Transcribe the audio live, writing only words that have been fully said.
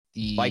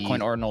the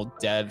Litecoin Ordinal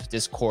dev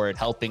Discord,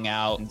 helping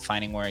out and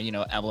finding where,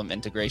 emblem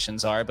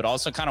integrations are, but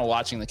also kind of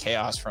watching the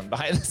chaos from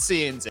behind the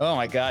scenes. Oh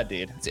my God,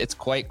 dude. It's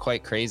quite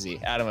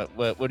crazy. Adam,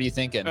 what are you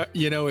thinking?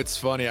 It's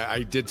funny.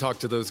 I did talk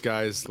to those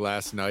guys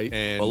last night,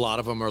 and a lot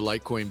of them are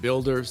Litecoin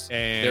builders,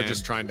 and they're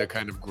just trying to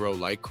kind of grow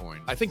Litecoin.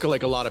 I think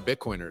like a lot of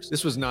Bitcoiners,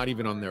 this was not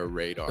even on their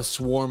radar. A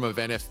swarm of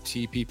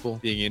NFT people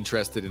being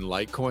interested in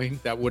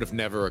Litecoin, that would have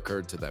never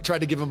occurred to them. Tried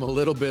to give them a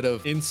little bit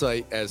of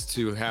insight as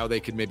to how they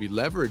could maybe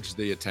leverage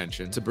the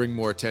attention to bring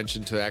more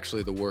attention to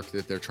actually the work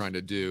that they're trying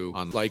to do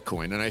on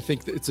Litecoin. And I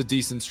think it's a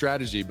decent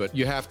strategy, but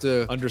you have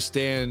to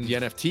understand the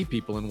NFT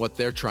people and what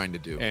they're trying to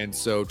do. And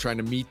so trying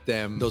to meet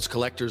them, those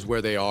collectors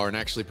where they are, and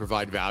actually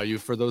provide value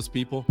for those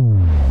people.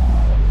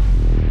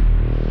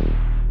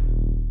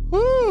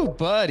 Woo,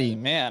 buddy,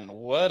 man,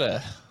 what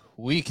a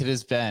week it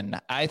has been.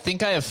 I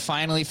think I have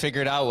finally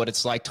figured out what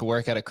it's like to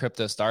work at a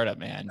crypto startup,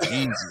 man.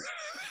 Jesus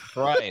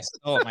Christ.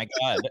 Oh my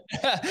God.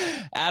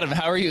 Adam,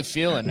 how are you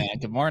feeling, man?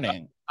 Good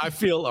morning. I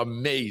feel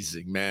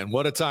amazing, man.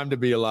 What a time to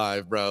be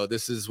alive, bro.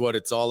 This is what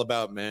it's all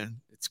about,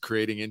 man. It's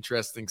creating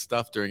interesting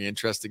stuff during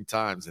interesting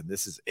times. And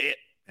this is it,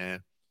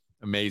 man.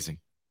 Amazing.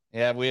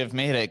 Yeah, we have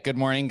made it. Good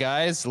morning,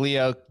 guys.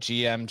 Leo,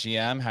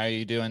 GM, how are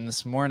you doing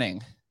this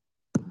morning?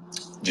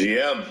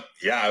 GM,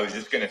 yeah, I was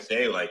just going to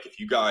say, like, if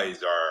you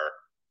guys are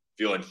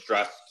feeling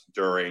stressed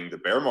during the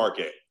bear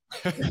market,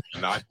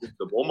 not just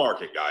the bull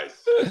market,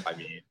 guys, I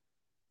mean,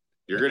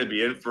 you're going to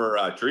be in for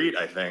a treat,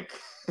 I think.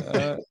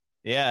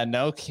 Yeah,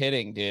 no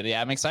kidding, dude.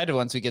 Yeah, I'm excited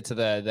once we get to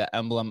the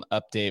emblem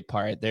update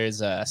part.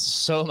 There's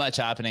so much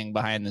happening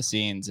behind the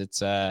scenes.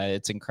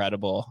 It's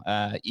incredible.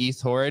 ETH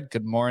Horde,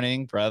 good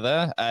morning,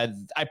 brother.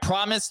 I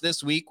promise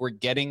this week we're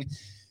getting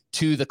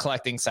to the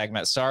collecting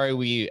segment. Sorry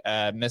we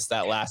missed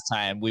that last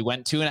time. We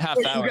went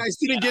 2.5 hours. You guys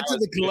didn't get to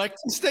the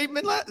collecting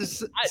statement last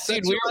time?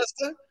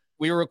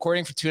 We were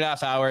recording for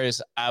 2.5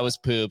 hours. I was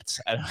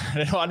pooped. I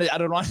don't want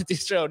to do the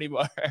show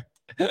anymore.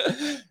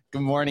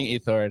 Good morning,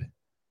 ETH Horde.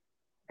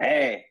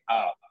 Hey,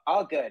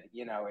 all good.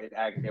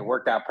 It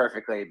worked out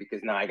perfectly because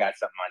now I got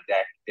something on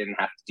deck. Didn't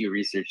have to do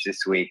research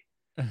this week.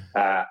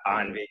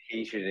 On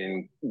vacation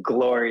in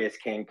glorious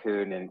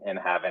Cancun and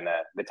having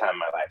the time of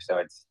my life. So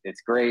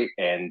it's great.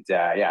 And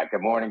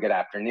good morning, good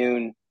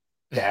afternoon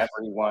to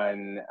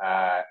everyone.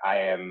 I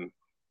am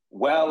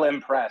well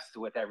impressed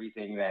with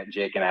everything that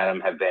Jake and Adam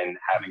have been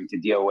having to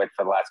deal with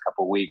for the last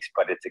couple of weeks,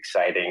 but it's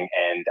exciting,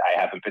 and I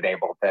haven't been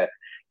able to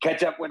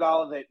catch up with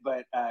all of it,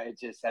 but it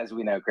just, as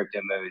we know, crypto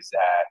moves,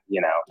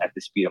 at the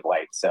speed of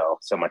light. So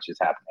much is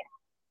happening.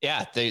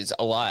 Yeah, there's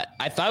a lot.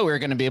 I thought we were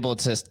going to be able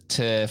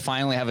to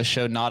finally have a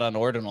show not on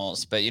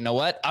ordinals, but you know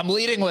what? I'm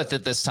leading with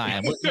it this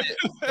time.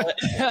 But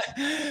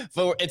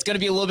it's going to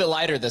be a little bit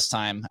lighter this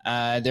time.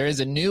 There is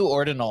a new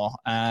ordinal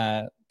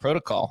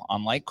protocol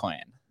on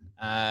Litecoin.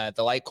 The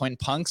Litecoin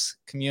Punks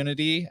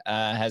community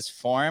has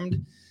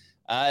formed.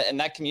 And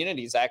that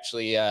community is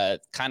actually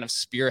kind of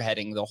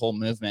spearheading the whole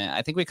movement.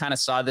 I think we kind of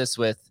saw this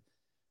with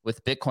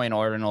Bitcoin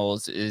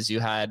ordinals. Is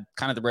you had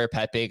kind of the Rare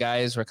Pepe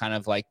guys were kind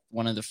of like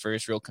one of the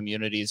first real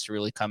communities to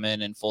really come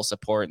in full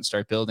support and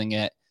start building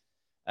it.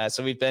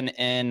 So we've been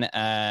in,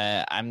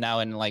 I'm now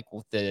in like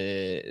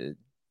the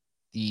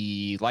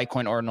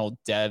Litecoin ordinal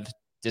dev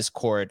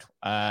Discord,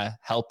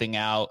 helping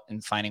out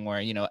and finding where,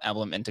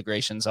 emblem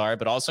integrations are,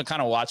 but also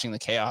kind of watching the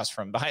chaos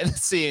from behind the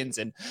scenes.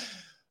 And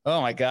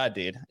oh my God,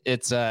 dude,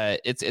 it's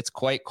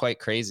quite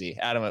crazy.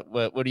 Adam,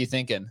 what are you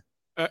thinking?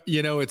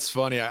 It's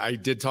funny. I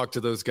did talk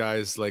to those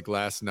guys like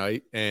last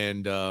night,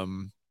 and a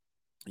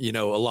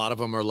lot of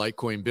them are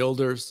Litecoin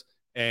builders,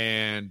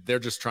 and they're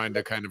just trying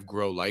to kind of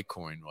grow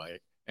Litecoin,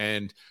 right?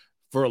 And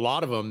for a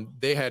lot of them,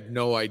 they had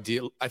no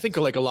idea. I think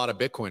like a lot of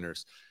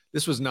Bitcoiners,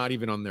 this was not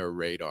even on their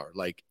radar.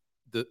 Like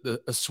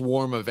a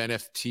swarm of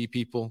NFT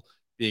people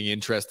being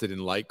interested in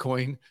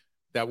Litecoin,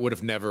 that would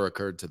have never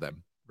occurred to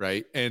them,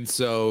 right? And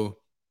so,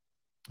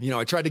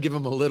 I tried to give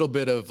them a little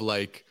bit of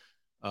like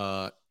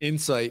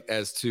insight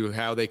as to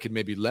how they could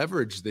maybe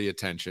leverage the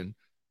attention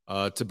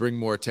to bring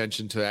more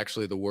attention to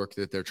actually the work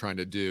that they're trying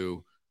to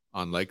do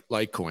on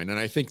Litecoin. And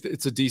I think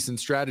it's a decent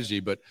strategy,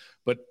 but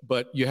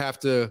you have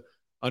to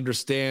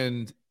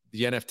understand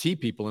the NFT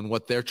people and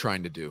what they're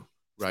trying to do,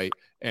 right?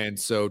 And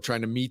so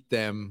trying to meet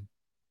them,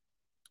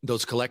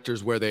 those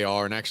collectors where they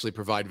are, and actually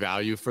provide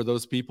value for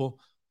those people.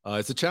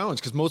 It's a challenge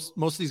because most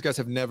of these guys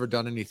have never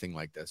done anything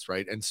like this,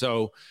 right? And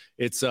so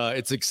it's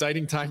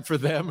exciting time for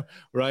them,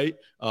 right?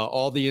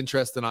 All the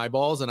interest and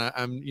eyeballs, and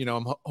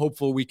I'm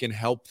hopeful we can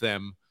help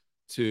them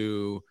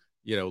to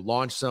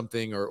launch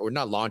something or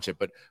not launch it,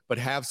 but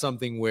have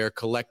something where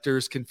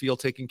collectors can feel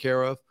taken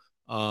care of,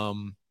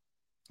 and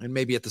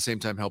maybe at the same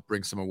time help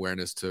bring some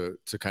awareness to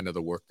kind of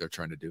the work they're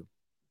trying to do.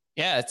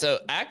 Yeah. So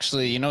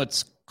actually,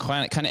 it's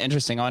kind of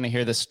interesting. I want to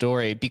hear the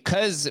story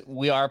because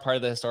we are part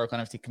of the historical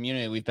NFT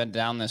community. We've been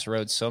down this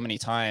road so many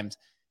times.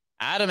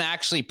 Adam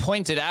actually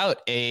pointed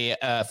out a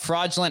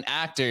fraudulent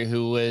actor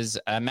who was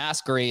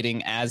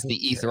masquerading as the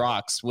ETH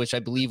Rocks, which I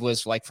believe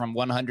was like from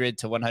 100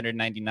 to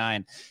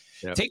 199.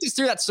 Yep. Take us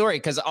through that story,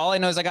 because all I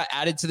know is I got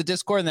added to the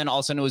Discord and then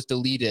also know it was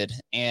deleted.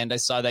 And I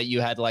saw that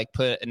you had like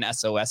put an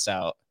SOS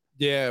out.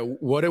 Yeah,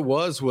 what it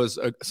was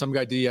some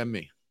guy DM'd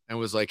me and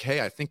was like,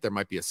 "Hey, I think there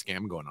might be a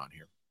scam going on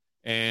here."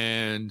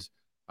 And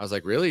I was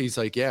like, "Really?" He's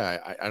like,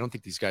 "Yeah, I don't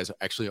think these guys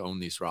actually own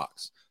these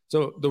rocks."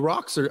 So the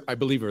rocks I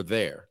believe are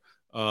there,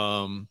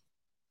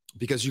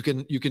 because you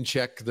can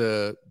check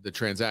the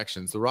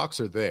transactions. The rocks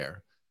are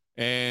there,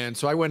 and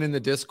so I went in the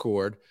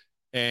Discord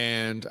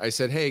and I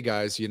said, "Hey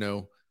guys,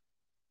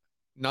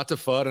 not to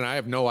FUD, and I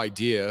have no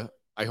idea.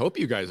 I hope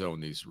you guys own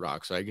these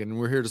rocks, and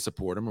we're here to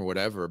support them or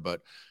whatever, but."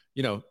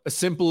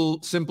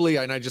 Simply,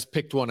 and I just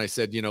picked one. I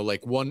said,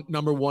 like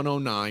number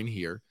 109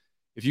 here.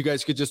 If you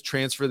guys could just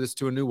transfer this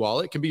to a new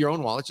wallet, it can be your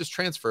own wallet. Just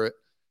transfer it,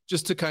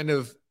 just to kind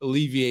of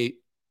alleviate,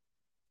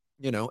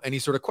 any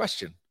sort of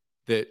question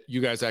that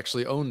you guys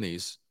actually own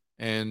these,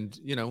 and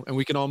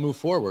we can all move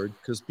forward,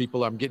 because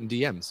I'm getting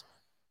DMs,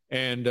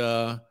 and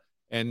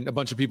a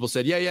bunch of people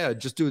said, yeah,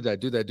 just do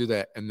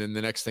that. And then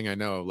the next thing I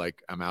know,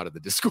 like, I'm out of the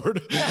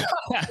Discord.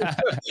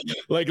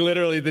 Like,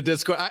 literally the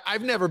Discord.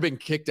 I've never been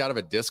kicked out of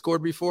a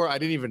Discord before. I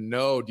didn't even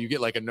know. Do you get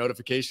like a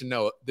notification?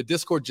 No, the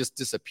Discord just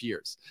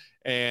disappears.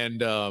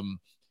 And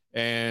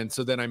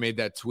so then I made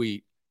that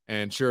tweet,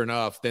 and sure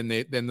enough, then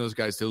those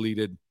guys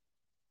deleted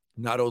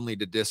not only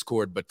the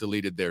Discord, but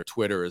deleted their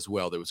Twitter as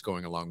well that was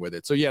going along with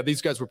it. So yeah,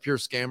 these guys were pure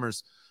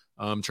scammers,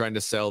 trying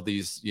to sell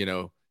these,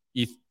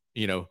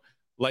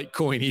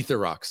 Litecoin Ether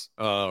rocks,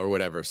 or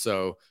whatever.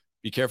 So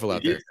be careful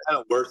out there. It's kind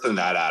of worse than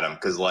that, Adam,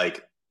 because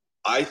like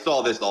I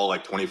saw this all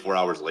like 24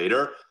 hours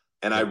later,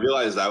 and I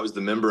realized I was the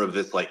member of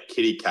this like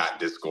kitty cat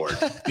Discord.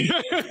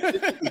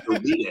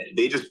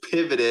 They just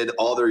pivoted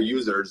all their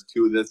users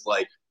to this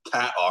like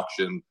cat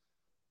auction.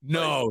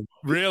 No,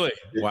 really?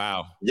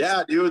 Wow.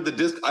 Yeah, dude.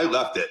 I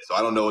left it, so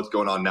I don't know what's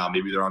going on now.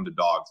 Maybe they're on to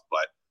dogs,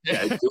 but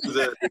yeah,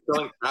 it's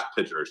selling cat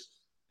pictures.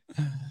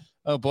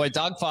 Oh boy,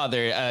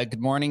 Dogfather,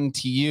 good morning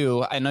to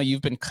you. I know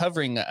you've been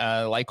covering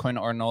Litecoin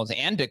ordinals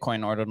and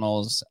Bitcoin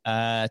ordinals.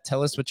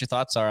 Tell us what your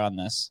thoughts are on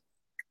this.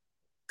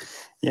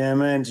 Yeah,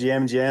 man,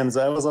 GM.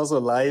 So I was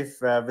also live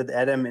with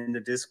Adam in the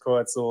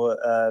Discord. So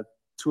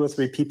 2 or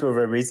 3 people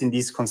were raising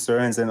these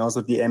concerns and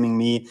also DMing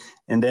me.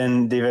 And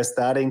then they were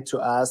starting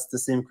to ask the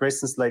same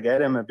questions like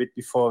Adam a bit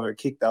before we were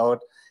kicked out.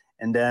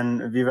 And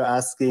then we were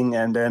asking,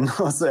 and then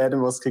also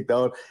Adam was kicked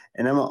out.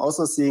 And I'm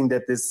also seeing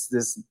that this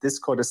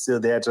Discord is still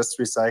there, just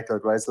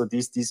recycled, right? So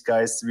these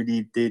guys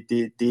really,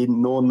 they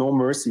know no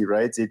mercy,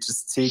 right? They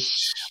just take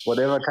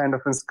whatever kind of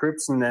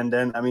inscription, and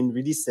then,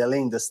 really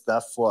selling the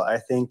stuff for, I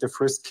think the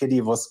first kitty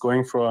was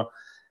going for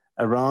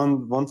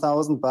around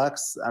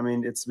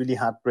 $1,000. It's really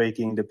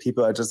heartbreaking. The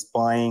people are just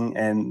buying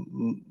and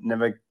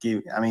never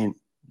give,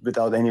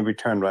 without any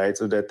return, right?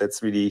 So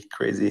that's really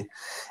crazy.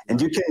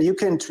 And you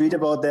can tweet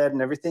about that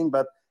and everything,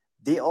 but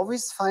they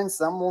always find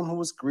someone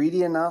who's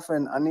greedy enough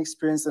and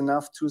unexperienced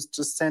enough to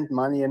just send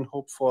money and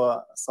hope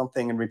for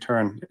something in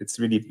return. It's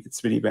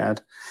really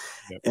bad.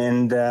 Yep.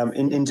 And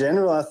in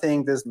general, I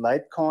think this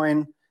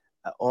Litecoin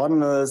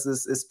ordinals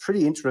is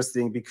pretty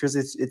interesting, because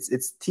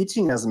it's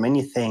teaching us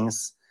many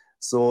things.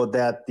 So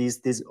that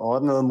this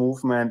ordinal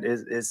movement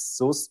is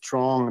so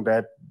strong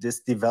that this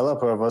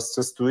developer was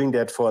just doing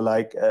that for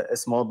like a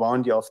small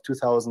bounty of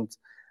 $2,000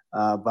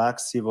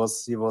 bucks. He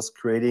was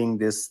creating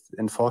this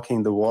and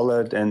forking the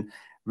wallet, and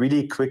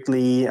really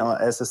quickly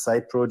as a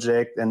side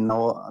project. And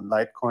now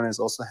Litecoin is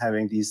also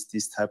having these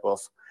type of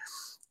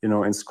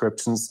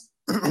inscriptions,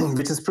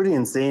 which is pretty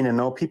insane. And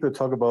now people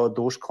talk about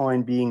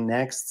Dogecoin being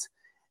next.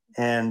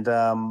 And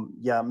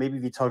maybe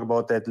we talk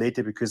about that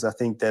later, because I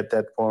think that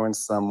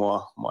warrants some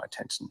more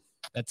attention.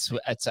 That's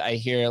I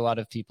hear a lot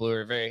of people who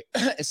are very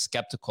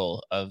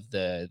skeptical of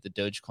the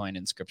Dogecoin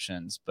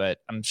inscriptions, but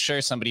I'm sure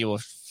somebody will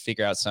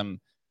figure out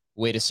some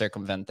way to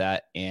circumvent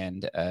that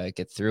and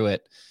get through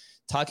it.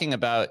 Talking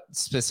about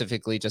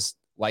specifically just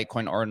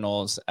Litecoin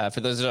ordinals,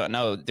 for those who don't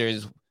know,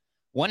 there's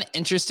one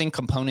interesting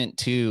component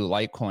to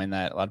Litecoin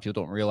that a lot of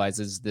people don't realize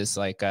is this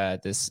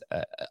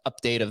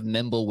update of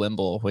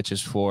Mimblewimble, which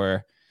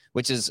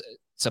is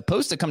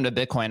supposed to come to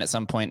Bitcoin at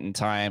some point in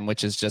time,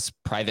 which is just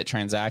private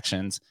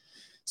transactions.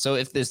 So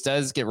if this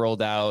does get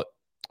rolled out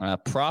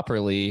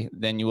properly,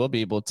 then you will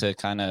be able to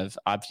kind of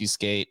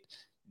obfuscate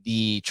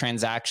the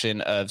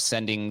transaction of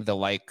sending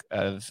the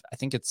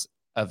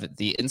of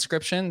the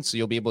inscription. So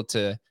you'll be able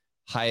to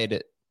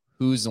hide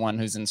who's the one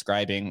who's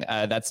inscribing.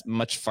 That's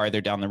much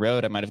farther down the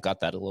road. I might have got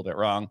that a little bit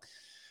wrong,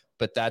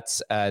 but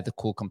that's the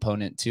cool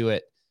component to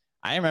it.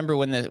 I remember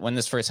when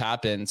this first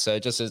happened. So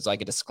just as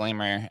like a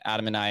disclaimer,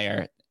 Adam and I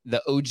are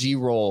the OG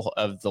role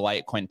of the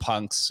Litecoin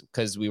punks,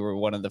 because we were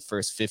one of the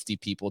first 50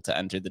 people to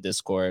enter the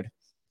Discord.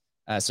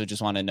 So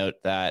just want to note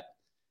that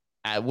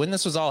when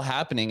this was all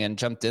happening and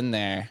jumped in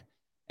there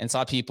and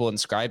saw people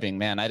inscribing,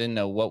 man, I didn't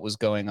know what was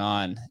going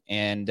on.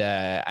 And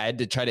I had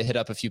to try to hit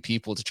up a few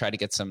people to try to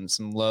get some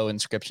low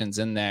inscriptions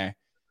in there,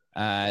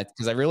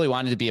 because I really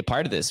wanted to be a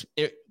part of this.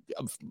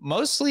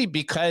 Mostly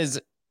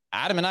because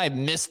Adam and I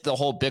missed the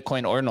whole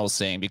Bitcoin ordinals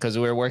thing because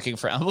we were working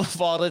for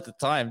Amplified at the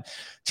time,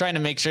 trying to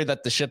make sure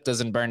that the ship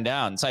doesn't burn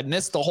down. So I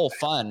missed the whole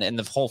fun and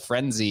the whole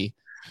frenzy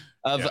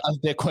of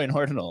Bitcoin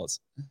ordinals.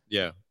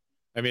 Yeah.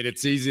 I mean, it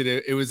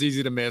was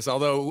easy to miss,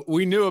 although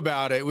we knew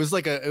about it. It was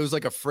like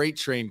a freight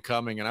train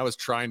coming, and I was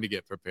trying to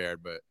get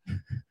prepared, but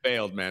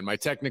failed, man. My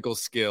technical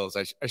skills,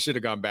 I should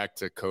have gone back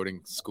to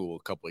coding school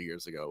a couple of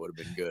years ago. It would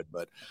have been good.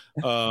 But,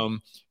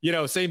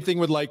 same thing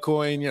with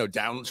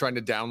Litecoin, trying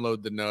to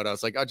download the node. I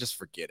was like, I'll just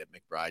forget it,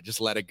 McBride.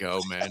 Just let it go,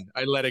 man.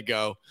 I let it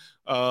go.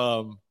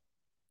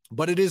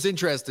 But it is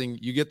interesting.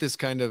 You get this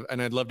kind of,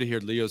 and I'd love to hear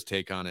Leo's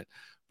take on it,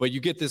 but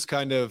you get this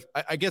kind of,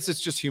 I guess it's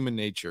just human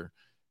nature.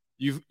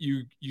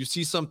 You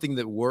see something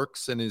that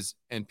works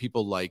and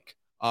people like.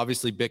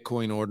 Obviously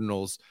Bitcoin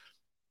ordinals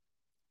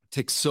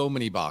tick so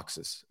many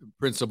boxes,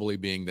 principally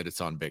being that it's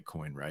on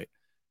Bitcoin, right?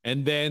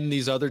 And then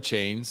these other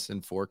chains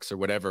and forks or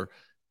whatever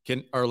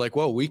are like,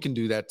 well, we can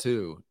do that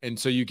too. And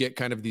so you get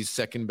kind of these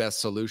second best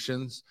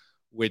solutions,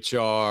 which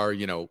are,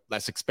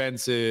 less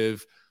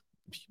expensive,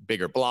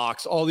 bigger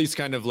blocks, all these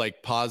kind of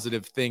like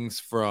positive things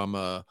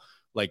from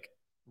like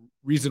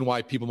reason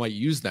why people might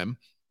use them.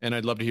 And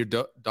I'd love to hear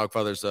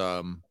Dogfather's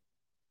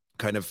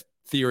kind of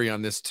theory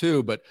on this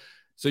too. But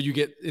so you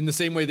get, in the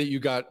same way that you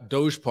got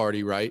Doge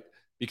Party, right?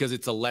 Because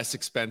it's a less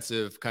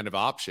expensive kind of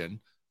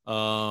option.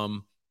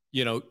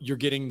 You're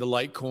getting the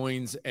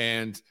Litecoins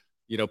and,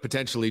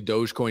 potentially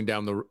Dogecoin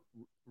down the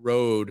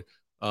road,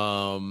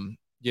 and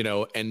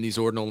these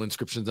ordinal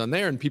inscriptions on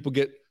there, and people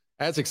get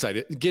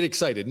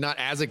excited, not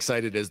as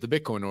excited as the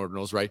Bitcoin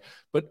ordinals, right?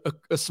 But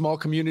a small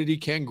community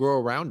can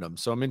grow around them.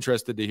 So I'm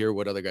interested to hear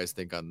what other guys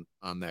think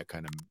on that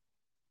kind of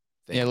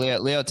thing. Yeah,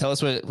 Leo, tell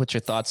us what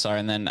your thoughts are.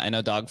 And then I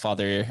know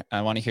Dogfather,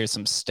 I want to hear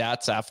some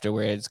stats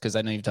afterwards, because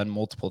I know you've done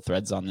multiple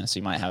threads on this.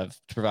 You might have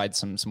to provide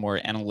some more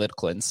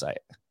analytical insight.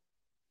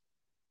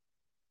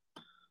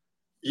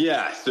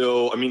 Yeah.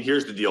 So, I mean,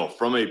 here's the deal.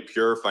 From a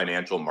pure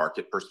financial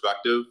market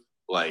perspective,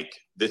 like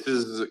this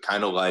is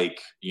kind of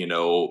like,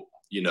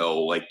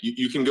 like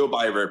you can go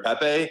buy a Rare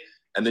Pepe,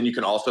 and then you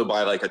can also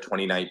buy like a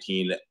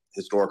 2019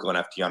 historical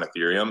NFT on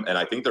Ethereum. And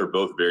I think they're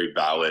both very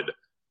valid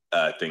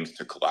things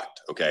to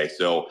collect. Okay.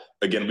 So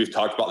again, we've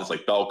talked about this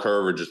like bell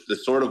curve, or just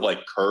this sort of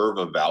like curve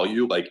of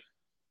value. Like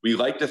we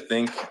like to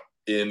think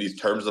in these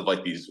terms of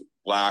like these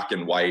black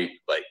and white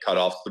like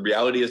cutoffs. The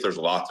reality is there's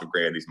lots of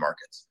gray in these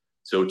markets.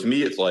 So to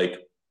me, it's like,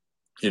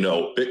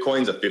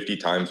 Bitcoin's a 50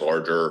 times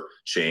larger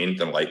chain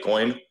than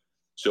Litecoin.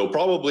 So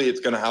probably it's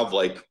going to have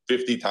like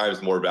 50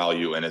 times more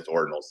value in its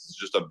ordinals. It's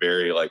just a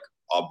very like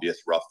obvious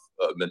rough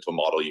mental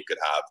model you could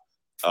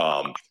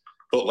have.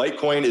 But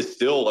Litecoin is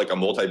still like a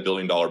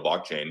multi-billion-dollar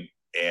blockchain,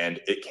 and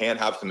it can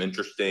have some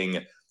interesting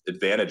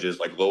advantages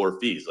like lower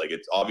fees. Like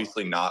it's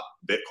obviously not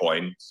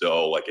Bitcoin,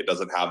 so like it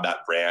doesn't have that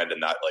brand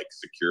and that like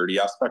security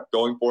aspect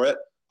going for it.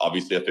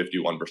 Obviously, a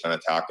 51%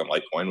 attack on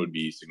Litecoin would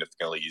be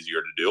significantly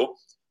easier to do.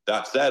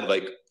 That said,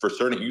 like for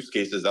certain use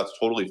cases, that's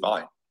totally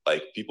fine.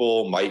 Like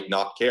people might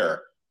not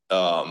care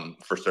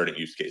for certain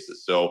use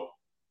cases. So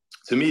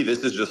to me,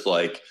 this is just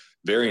like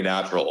very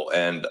natural,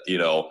 and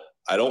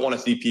I don't want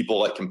to see people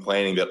like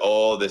complaining that,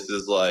 oh, this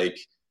is like,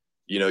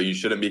 you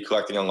shouldn't be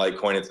collecting on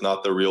Litecoin. It's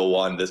not the real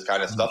one, this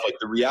kind of stuff. Like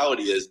the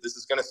reality is this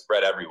is going to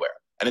spread everywhere,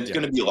 and it's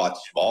going to be a lot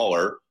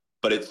smaller,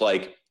 but it's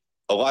like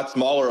a lot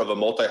smaller of a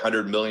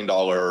multi-$100 million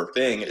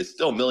thing is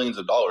still millions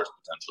of dollars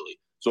potentially.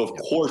 So of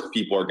course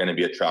people are going to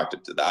be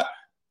attracted to that.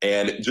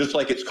 And just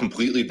like it's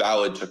completely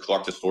valid to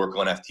collect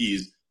historical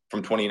NFTs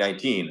from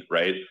 2019,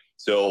 right?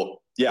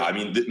 So yeah, I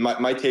mean,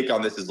 my take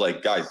on this is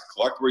like, guys,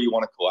 collect where you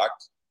want to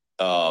collect.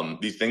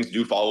 These things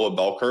do follow a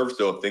bell curve.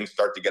 So if things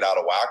start to get out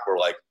of whack, where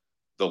like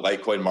the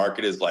Litecoin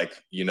market is like,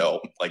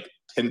 like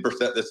 10%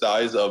 the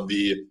size of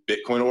the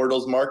Bitcoin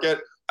ordinals market,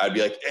 I'd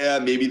be like,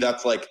 maybe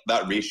that's like,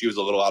 that ratio is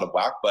a little out of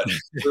whack. But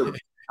for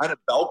kind of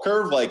bell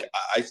curve, like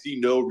I see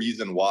no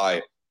reason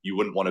why you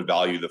wouldn't want to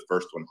value the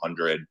first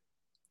 100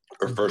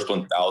 or first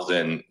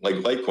 1,000 like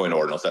Litecoin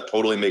ordinals. That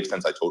totally makes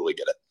sense. I totally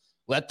get it.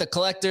 Let the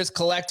collectors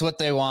collect what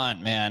they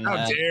want, man.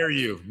 How dare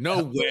you?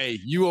 No way.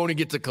 You only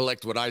get to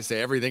collect what I say.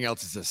 Everything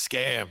else is a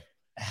scam.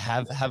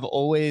 Have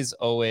always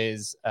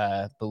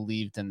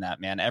believed in that,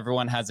 man.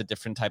 Everyone has a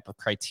different type of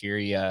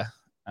criteria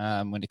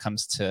when it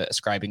comes to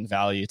ascribing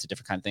value to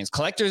different kind of things.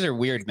 Collectors are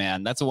weird,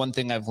 man. That's the one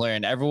thing I've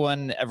learned.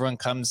 Everyone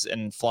comes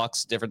and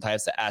flocks to different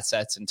types of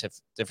assets and to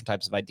different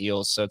types of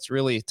ideals. So it's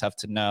really tough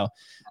to know.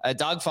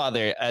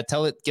 Dogfather,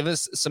 give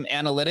us some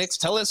analytics.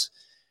 Tell us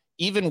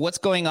even what's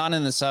going on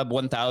in the sub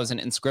 1,000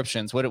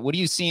 inscriptions. What are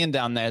you seeing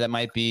down there that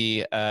might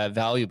be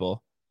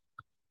valuable?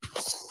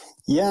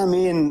 Yeah, I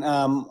mean,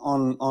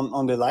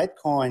 on the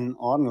Litecoin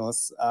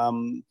ordinals,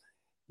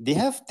 they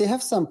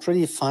have some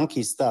pretty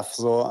funky stuff.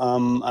 So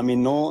I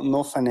mean,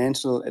 no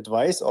financial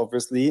advice,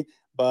 obviously,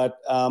 but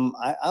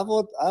I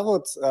would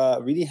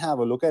really have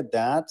a look at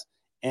that.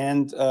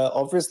 And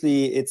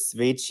obviously, it's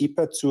way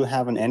cheaper to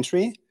have an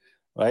entry,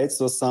 right?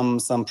 So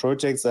some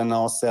projects are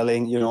now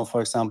selling, for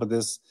example,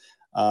 this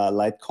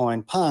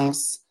Litecoin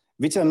punks,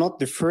 which are not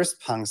the first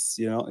punks.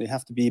 You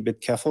have to be a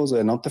bit careful. So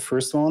they're not the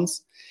first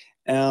ones.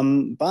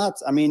 But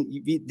I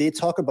mean, they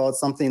talk about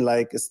something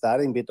like a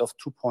starting bid of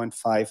 2.5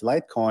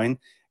 Litecoin,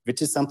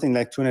 which is something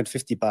like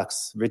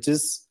 $250, which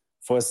is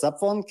for a sub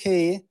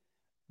 1K,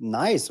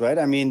 nice, right?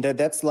 I mean,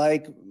 that's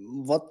like,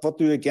 what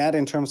do you get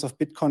in terms of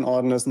Bitcoin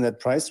ordinals in that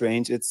price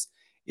range? It's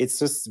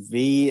just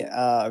way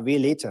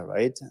later,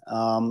 right?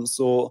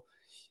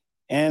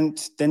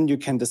 And then you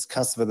can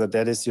discuss whether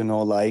that is,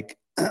 like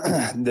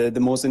the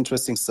most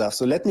interesting stuff.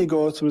 So let me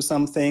go through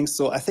some things.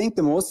 So I think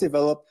the most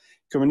developed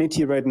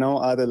community right now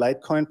are the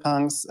Litecoin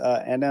punks,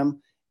 Adam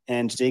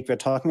and Jake were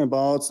talking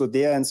about. So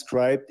they are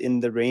inscribed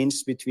in the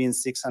range between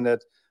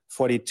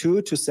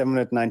 642 to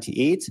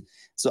 798.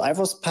 So I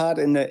was part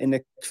in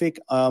a quick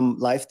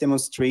live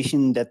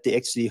demonstration that they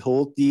actually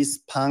hold these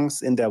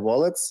punks in their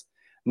wallets.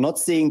 Not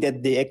saying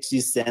that they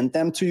actually send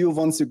them to you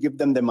once you give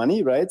them the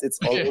money, right? It's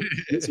all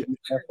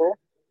careful.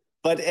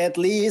 But at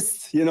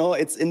least,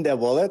 it's in their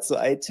wallet. So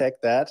I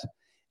checked that.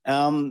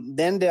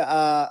 Then there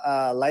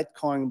are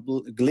Litecoin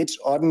glitch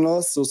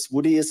ordinals. So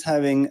Swoody is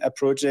having a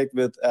project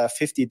with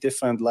 50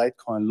 different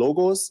Litecoin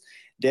logos.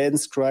 They're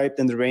inscribed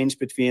in the range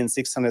between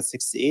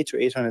 668 to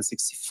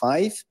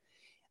 865.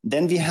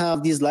 Then we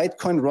have these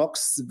Litecoin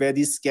rocks where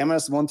these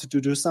scammers wanted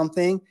to do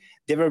something.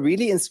 They were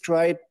really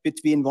inscribed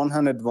between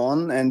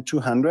 101 and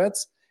 200.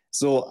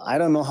 So I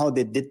don't know how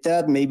they did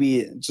that.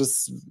 Maybe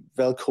just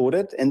well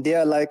coded. And they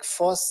are like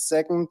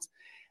 4-second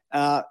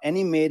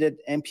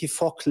animated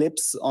MP4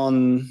 clips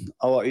on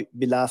our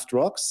beloved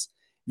rocks.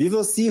 We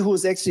will see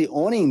who's actually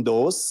owning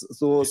those.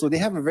 So they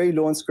have a very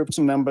low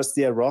inscription numbers.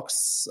 They are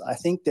rocks. I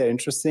think they're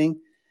interesting.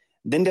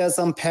 Then there are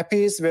some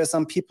Peppies where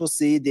some people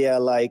say they are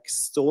like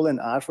stolen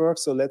artwork.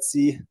 So let's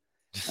see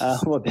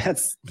what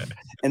that's.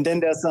 And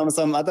then there's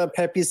some other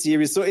Peppy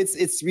series. So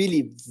it's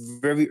really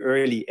very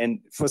early.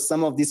 And for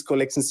some of these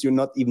collections, you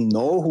not even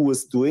know who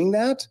is doing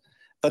that,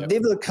 but they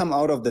will come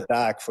out of the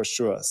dark for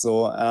sure.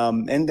 So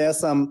and there's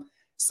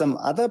some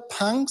other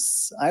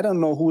punks. I don't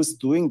know who is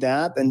doing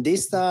that. And they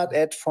start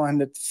at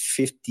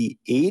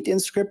 458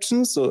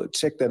 inscriptions. So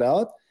check that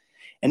out.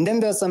 And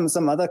then there's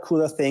some other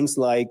cooler things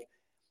like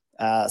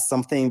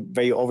something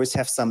where you always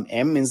have some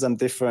M in some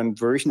different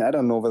version. I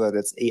don't know whether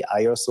that's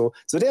AI or so.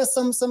 So there's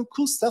some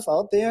cool stuff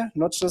out there,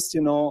 not just,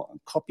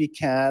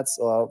 copycats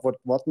or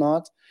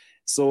whatnot.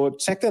 So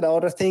check that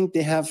out. I think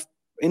they have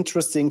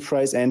interesting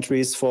price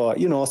entries for,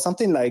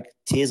 something like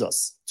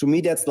Tezos. To me,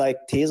 that's like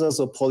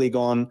Tezos or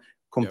Polygon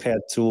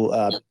compared to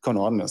Bitcoin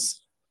ordinals.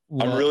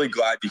 I'm really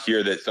glad to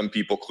hear that some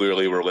people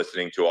clearly were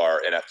listening to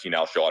our NFT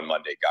Now show on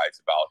Monday,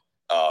 guys, about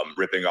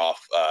ripping off,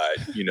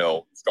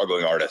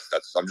 struggling artists.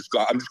 I'm just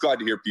glad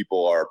to hear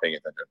people are paying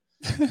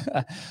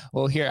attention.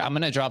 Well, here, I'm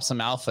going to drop some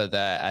alpha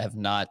that I have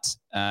not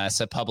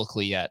said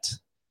publicly yet.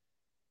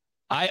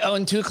 I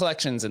own 2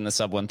 collections in the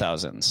sub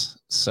 1000s.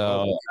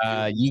 So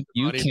you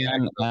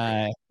can,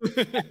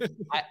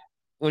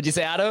 what'd you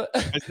say, Otto?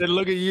 I said,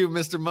 look at you,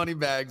 Mr.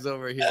 Moneybags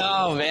over here.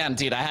 Oh man,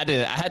 dude, I had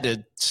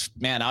to,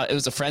 man, it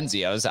was a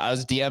frenzy. I was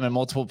DMing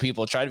multiple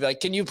people trying to be like,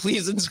 can you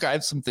please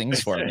inscribe some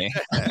things for me?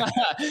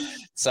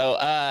 So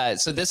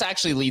this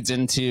actually leads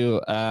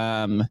into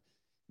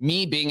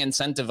me being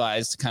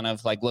incentivized to kind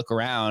of like look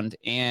around.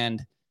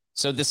 And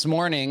so this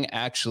morning,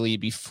 actually,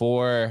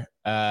 before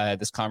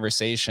this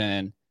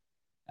conversation,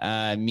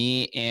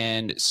 me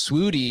and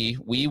Swoody,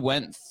 we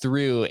went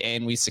through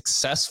and we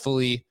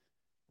successfully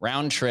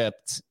round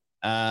tripped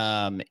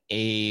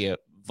a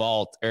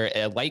vault or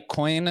a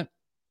Litecoin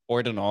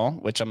ordinal,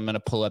 which I'm going to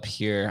pull up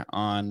here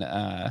on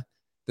the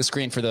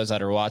screen for those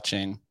that are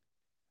watching.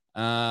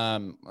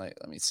 Let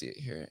me see it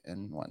here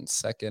in 1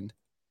 second.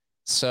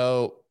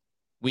 So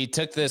we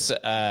took this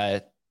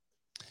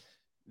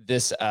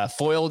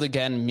foiled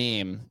again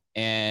meme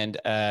and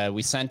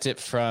we sent it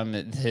from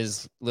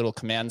his little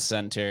command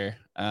center,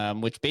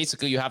 which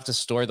basically you have to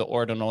store the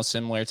ordinal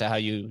similar to how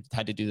you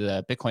had to do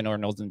the Bitcoin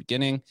ordinals in the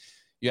beginning.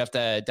 You have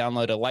to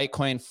download a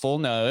Litecoin full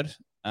node,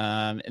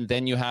 and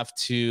then you have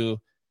to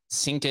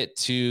sync it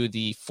to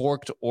the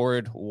forked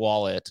Ord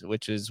wallet,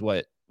 which is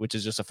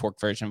just a forked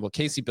version of what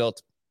Casey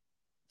built.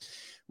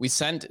 We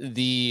sent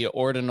the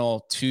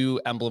ordinal to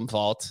Emblem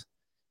Vault,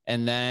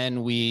 and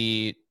then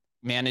we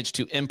managed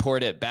to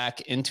import it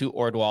back into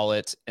Ord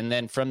wallet, and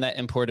then from that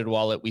imported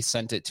wallet, we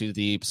sent it to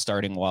the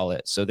starting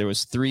wallet. So there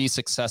was 3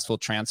 successful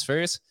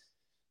transfers.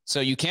 So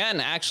you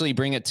can actually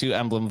bring it to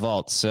Emblem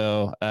Vault.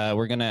 So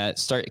we're going to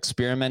start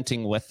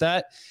experimenting with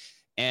that.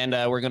 And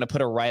we're going to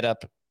put a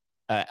write-up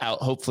out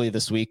hopefully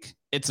this week.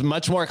 It's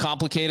much more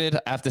complicated,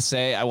 I have to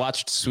say. I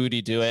watched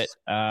Swoody do it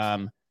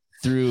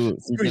through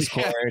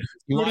Discord.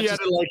 Swoody had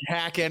to like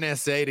hack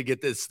NSA to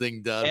get this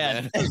thing done.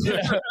 Yeah.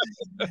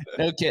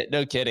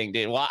 No kidding,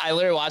 dude. Well, I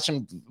literally watched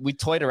him. We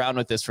toyed around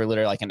with this for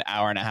literally like an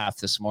hour and a half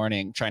this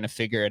morning, trying to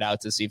figure it out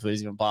to see if it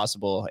was even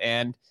possible.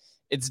 And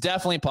it's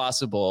definitely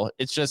possible.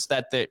 It's just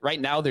that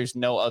right now there's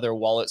no other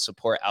wallet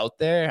support out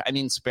there. I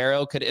mean,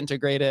 Sparrow could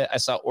integrate it. I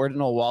saw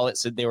Ordinal Wallet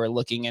said they were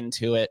looking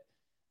into it.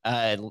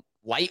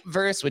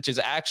 Liteverse, which is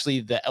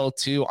actually the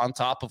L2 on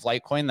top of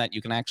Litecoin that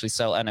you can actually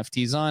sell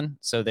NFTs on.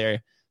 So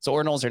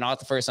Ordinals are not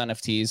the first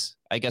NFTs.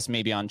 I guess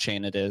maybe on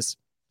chain it is.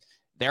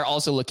 they're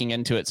also looking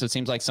into it. So it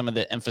seems like some of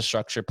the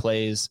infrastructure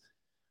plays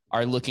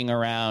are looking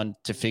around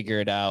to figure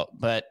it out.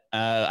 But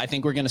I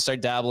think we're going to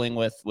start dabbling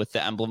with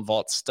the Emblem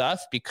Vault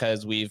stuff,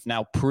 because we've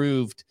now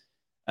proved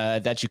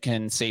that you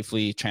can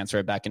safely transfer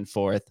it back and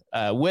forth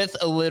with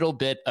a little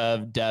bit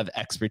of dev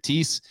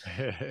expertise.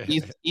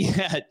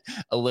 Yeah,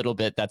 a little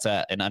bit. That's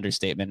an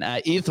understatement.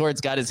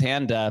 Ethord's got his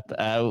hand up.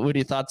 What are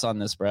your thoughts on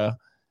this, bro?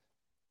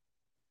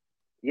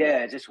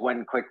 Yeah, just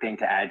one quick thing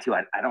to add to.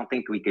 I don't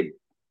think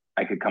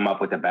I could come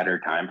up with a better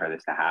time for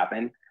this to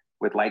happen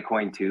with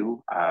Litecoin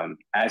 2.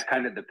 As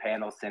kind of the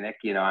panel cynic,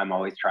 I'm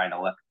always trying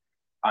to look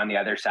on the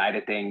other side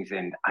of things.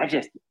 And I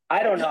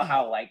don't know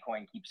how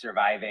Litecoin keeps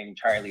surviving.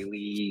 Charlie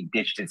Lee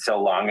ditched it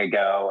so long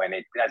ago and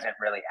it doesn't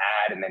really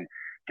add. And then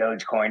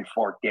Dogecoin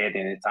forked it,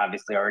 and it's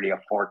obviously already a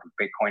fork of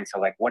Bitcoin. So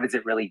like, what is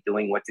it really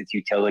doing? What's its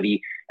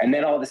utility? And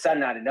then all of a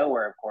sudden, out of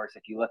nowhere, of course,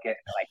 if you look at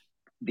like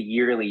the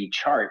yearly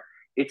chart,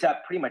 it's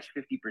up pretty much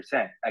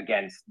 50%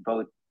 against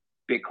both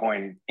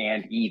Bitcoin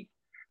and ETH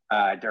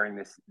during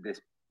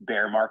this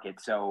bear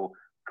market. So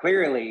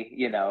clearly,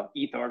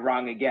 Ethor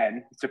wrong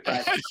again.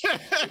 Surprise.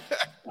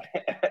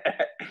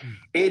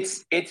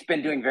 It's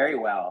been doing very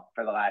well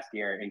for the last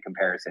year in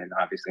comparison,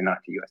 obviously not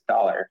to US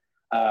dollar.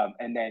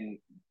 And then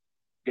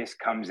this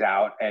comes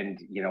out, and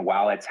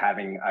while it's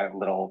having a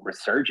little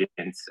resurgence,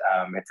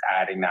 it's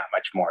adding that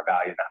much more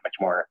value, that much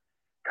more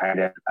kind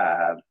of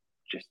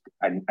just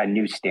a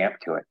new stamp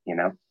to it,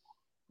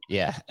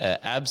 Yeah,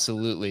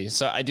 absolutely.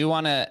 So I do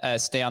want to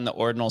stay on the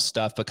ordinal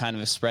stuff, but kind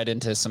of spread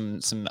into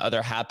some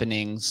other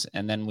happenings,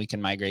 and then we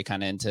can migrate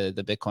kind of into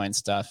the Bitcoin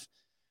stuff.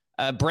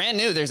 Brand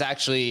new, there's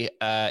actually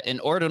an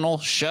ordinal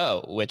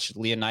show, which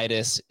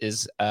Leonidas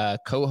is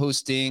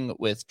co-hosting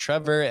with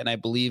Trevor, and I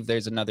believe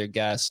there's another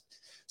guest.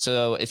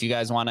 So if you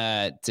guys want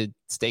to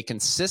stay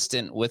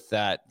consistent with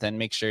that, then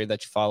make sure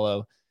that you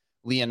follow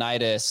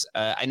Leonidas.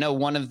 I know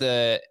one of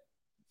the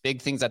big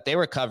things that they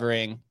were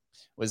covering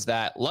was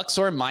that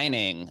Luxor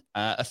Mining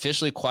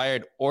officially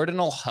acquired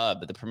Ordinal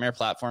Hub, the premier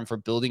platform for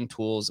building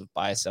tools of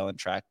buy, sell, and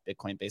track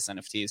Bitcoin-based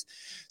NFTs.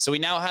 So we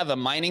now have a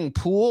mining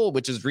pool,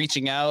 which is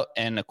reaching out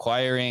and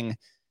acquiring,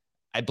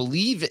 I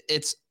believe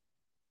it's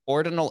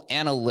Ordinal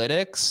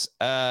Analytics.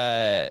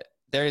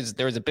 There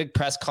was a big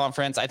press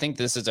conference. I think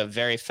this is a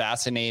very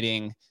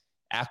fascinating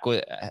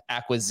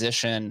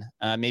acquisition.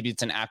 Maybe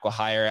it's an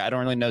acqui-hire. I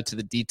don't really know to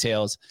the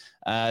details.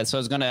 So I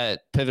was going to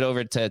pivot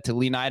over to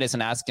Leonidas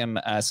and ask him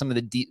some of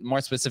the more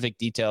specific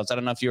details. I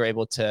don't know if you were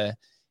able to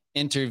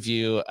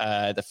interview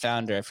the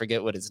founder. I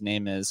forget what his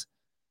name is.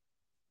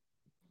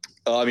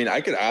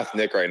 I could ask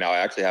Nick right now. I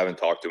actually haven't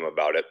talked to him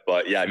about it.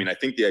 But yeah, I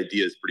think the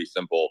idea is pretty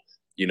simple.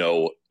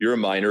 You're a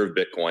miner of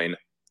Bitcoin.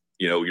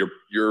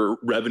 Your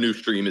revenue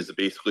stream is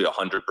basically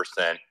 100%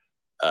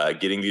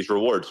 getting these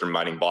rewards from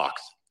mining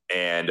blocks.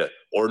 And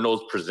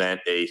Ordinals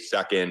present a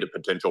second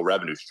potential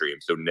revenue stream.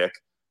 So Nick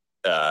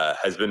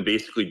has been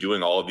basically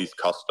doing all of these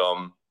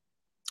custom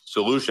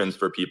solutions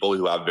for people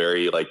who have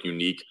very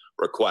unique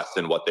requests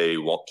in what they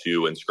want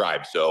to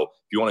inscribe. So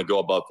if you want to go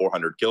above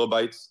 400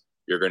 kilobytes,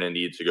 you're going to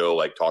need to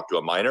go talk to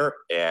a miner.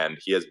 And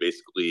he has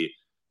basically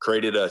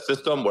created a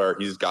system where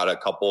he's got a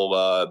couple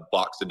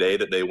blocks a day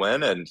that they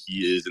win, and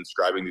he is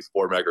inscribing these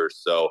 4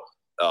 megas. So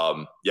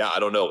I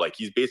don't know.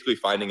 He's basically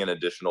finding an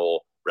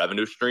additional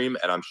revenue stream,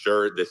 and I'm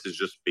sure this is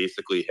just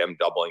basically him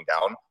doubling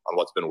down on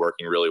what's been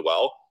working really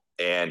well.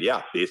 And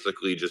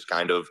basically just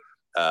kind of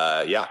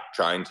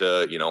trying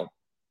to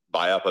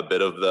buy up a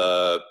bit of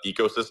the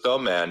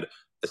ecosystem and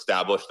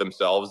establish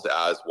themselves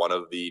as one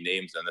of the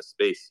names in this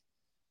space.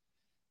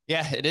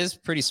 Yeah, it is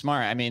pretty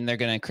smart. They're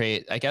going to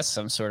create, I guess,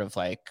 some sort of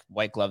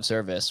white glove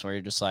service where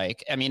you're just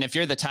if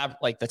you're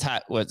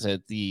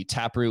the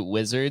Taproot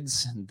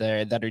Wizards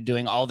that are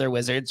doing all their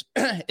wizards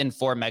in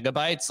 4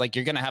 megabytes,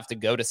 you're going to have to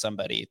go to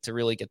somebody to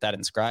really get that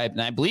inscribed.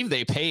 And I believe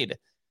they paid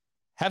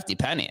hefty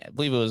penny. I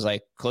believe it was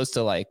close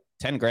to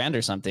 10 grand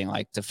or something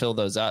to fill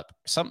those up.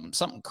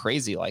 Something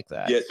crazy like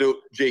that. Yeah. So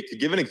Jake, to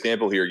give an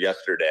example here,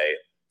 yesterday,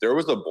 there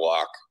was a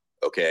block.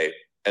 Okay.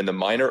 And the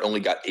miner only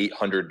got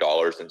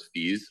 $800 in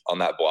fees on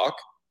that block.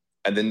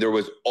 And then there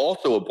was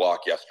also a block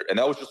yesterday, and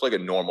that was just a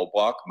normal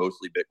block,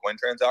 mostly Bitcoin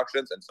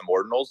transactions and some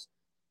ordinals.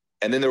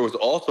 And then there was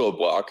also a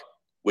block,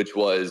 which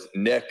was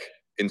Nick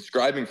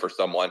inscribing for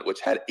someone,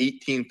 which had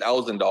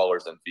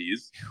 $18,000 in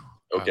fees.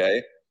 Okay.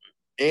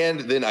 Wow.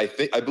 And then I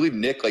believe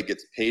Nick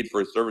gets paid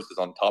for his services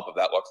on top of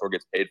that. Luxor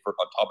gets paid on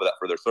top of that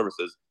for their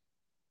services.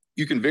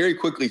 You can very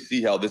quickly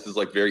see how this is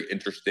very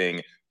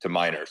interesting to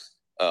miners.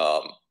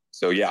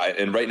 So yeah,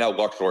 and right now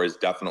Luxor is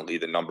definitely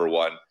the number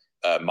one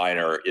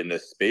miner in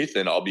this space,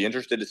 and I'll be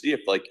interested to see if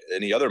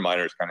any other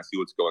miners kind of see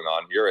what's going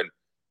on here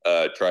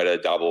and try to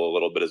dabble a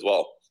little bit as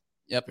well.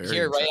 Yep.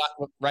 Here,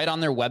 right on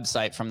their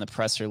website from the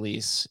press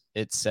release,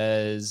 it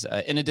says,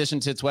 in addition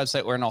to its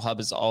website, Ordinal Hub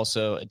is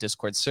also a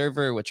Discord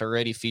server, which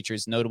already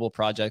features notable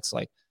projects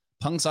like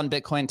Punks on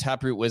Bitcoin,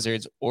 Taproot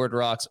Wizards,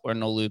 Ordrocks,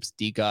 Ordinal Loops,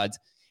 DGods,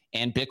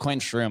 and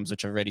Bitcoin Shrooms,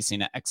 which have already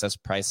seen an excess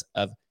price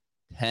of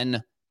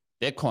 10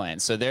 Bitcoin.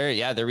 So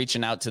they're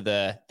reaching out to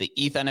the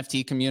ETH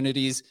NFT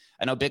communities.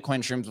 I know Bitcoin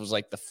Shrooms was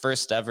the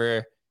first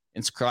ever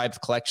inscribed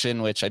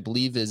collection, which I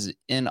believe is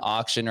in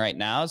auction right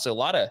now. So a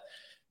lot of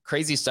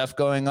crazy stuff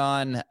going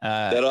on.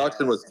 That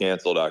auction was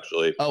canceled,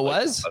 actually. Oh,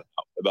 was?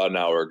 About an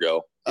hour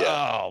ago.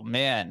 Yeah. Oh,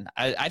 man.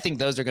 I think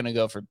those are going to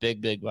go for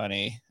big, big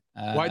money.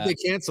 Why'd they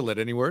cancel it?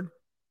 Any word?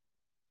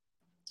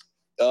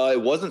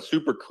 It wasn't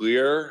super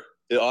clear.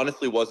 It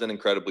honestly wasn't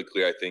incredibly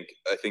clear. I think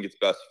it's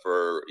best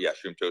for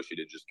Shroom Toshi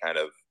to just kind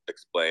of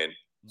explain.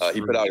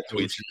 He put out a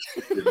tweet,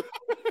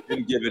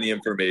 didn't give any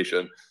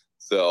information.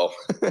 So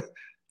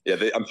yeah,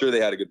 I'm sure they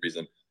had a good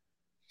reason.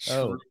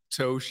 Oh,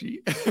 Toshi.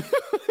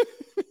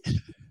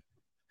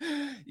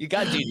 You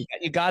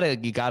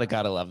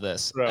gotta love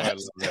this. Bro, I love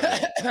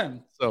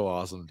that. So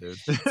awesome, dude.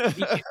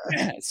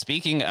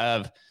 Speaking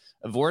of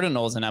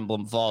ordinals and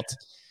Emblem Vault,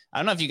 I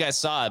don't know if you guys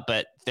saw it,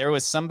 but there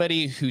was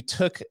somebody who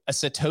took a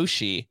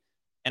Satoshi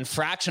and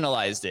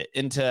fractionalized it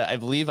into, I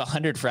believe,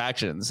 100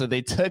 fractions. So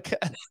they took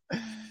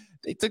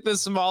the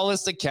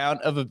smallest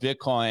account of a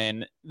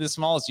Bitcoin, the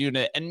smallest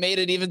unit, and made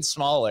it even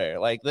smaller.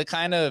 Like the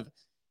kind of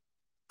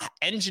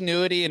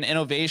ingenuity and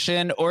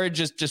innovation, or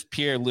just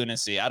pure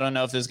lunacy. I don't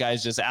know if this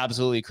guy's just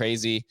absolutely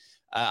crazy.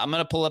 I'm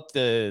gonna pull up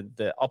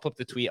I'll put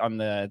the tweet on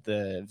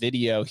the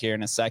video here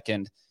in a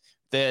second.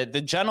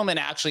 The gentleman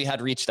actually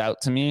had reached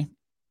out to me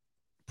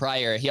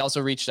prior. He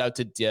also reached out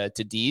to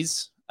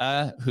Deez,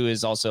 who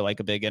is also like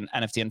a big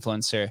NFT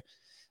influencer,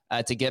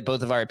 to get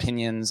both of our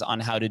opinions on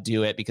how to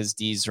do it, because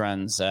Deez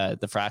runs the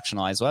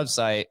Fractionalized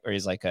website, or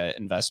he's like an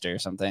investor or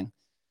something.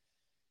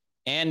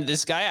 And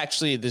this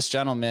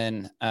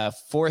gentleman,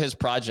 for his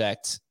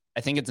project,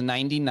 I think it's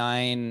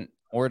 99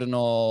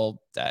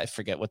 ordinal. I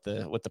forget what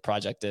the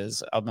project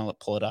is. I'm gonna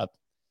pull it up.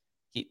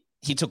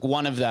 He took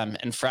one of them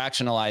and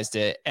fractionalized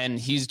it, and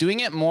he's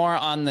doing it more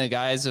on the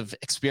guise of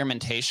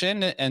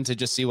experimentation and to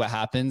just see what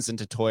happens and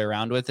to toy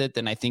around with it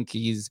than I think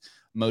he's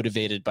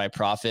motivated by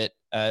profit.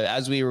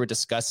 As we were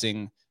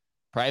discussing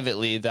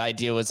privately, the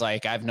idea was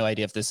like, I have no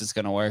idea if this is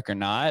going to work or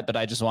not, but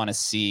I just want to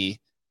see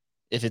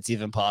if it's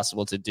even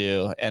possible to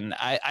do. And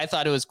I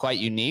thought it was quite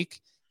unique.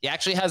 He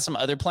actually has some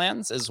other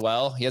plans as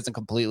well. He hasn't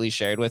completely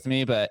shared with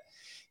me, but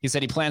he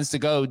said he plans to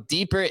go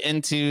deeper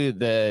into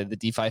the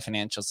DeFi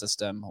financial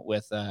system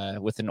with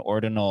an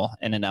ordinal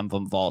and an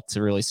Emblem Vault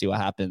to really see what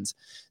happens.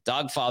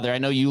 Dogfather, I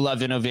know you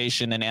love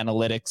innovation and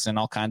analytics and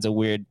all kinds of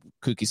weird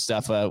kooky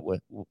stuff.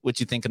 What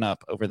you thinking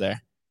up over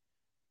there?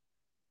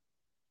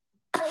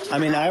 I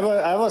mean,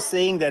 I was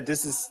saying that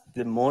this is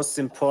the most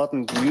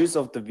important news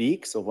of the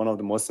week, so one of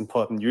the most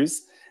important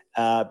news,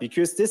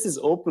 because this is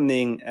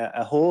opening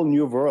a whole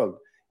new world.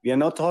 We are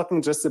not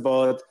talking just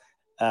about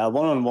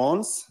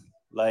one-on-ones,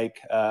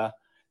 like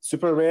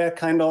super rare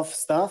kind of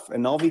stuff,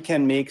 and now we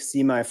can make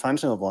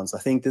semi-functional ones. I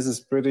think this is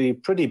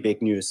pretty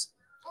big news.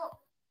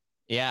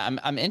 Yeah,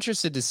 I'm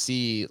interested to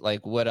see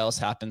like what else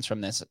happens from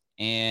this.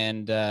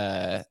 And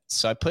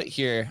so I put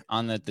here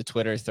on the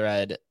Twitter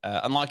thread,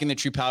 unlocking the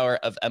true power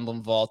of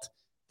Emblem Vault.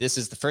 This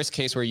is the first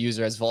case where a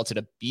user has vaulted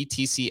a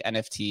BTC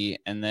NFT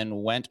and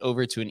then went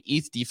over to an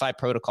ETH DeFi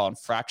protocol and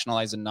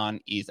fractionalized a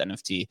non-ETH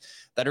NFT.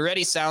 That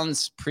already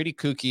sounds pretty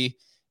kooky.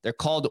 They're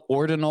called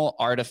ordinal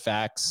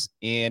artifacts,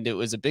 and it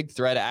was a big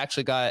thread. It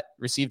actually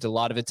received a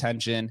lot of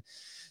attention.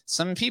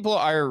 Some people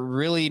are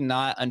really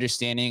not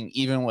understanding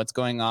even what's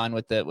going on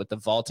with the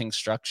vaulting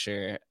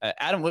structure.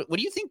 Adam, what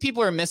do you think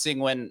people are missing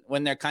when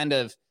they're kind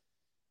of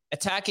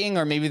attacking,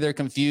 or maybe they're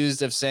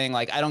confused of saying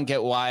like, I don't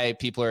get why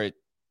people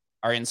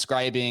are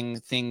inscribing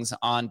things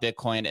on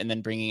Bitcoin and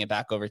then bringing it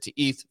back over to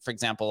ETH, for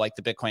example, like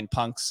the Bitcoin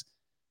punks,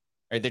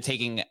 or they're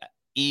taking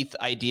ETH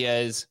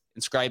ideas,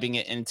 inscribing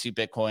it into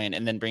Bitcoin,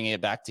 and then bringing it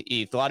back to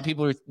ETH. A lot of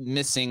people are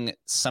missing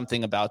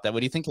something about that.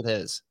 What do you think it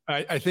is?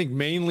 I think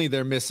mainly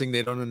they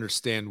don't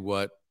understand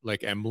what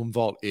like Emblem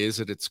Vault is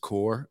at its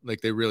core.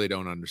 Like they really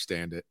don't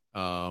understand it.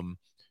 And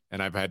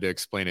I've had to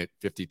explain it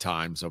 50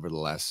 times over the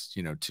last,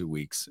 2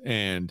 weeks.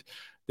 And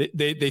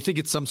they think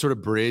it's some sort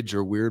of bridge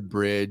or weird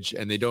bridge,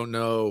 and they don't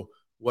know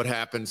what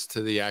happens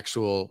to the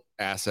actual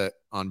asset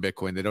on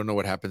Bitcoin. They don't know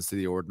what happens to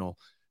the ordinal.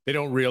 They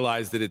don't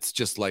realize that it's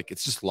just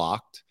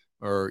locked,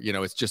 or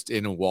it's just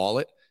in a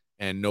wallet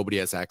and nobody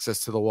has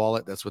access to the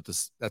wallet. That's what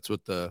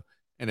the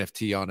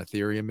NFT on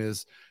Ethereum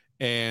is.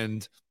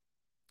 And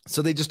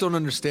so they just don't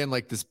understand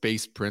like this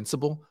base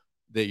principle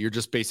that you're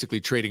just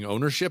basically trading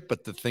ownership,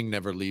 but the thing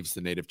never leaves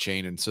the native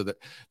chain. And so that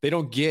they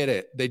don't get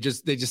it. They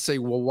just say,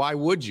 well, why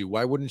wouldn't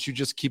you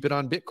just keep it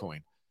on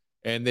Bitcoin?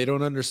 And they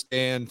don't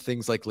understand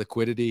things like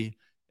liquidity,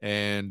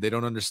 and they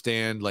don't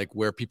understand like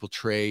where people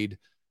trade,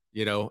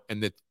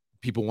 and that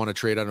people want to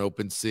trade on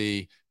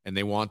OpenSea, and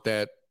they want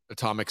that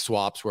atomic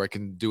swaps where I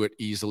can do it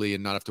easily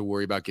and not have to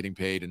worry about getting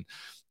paid. And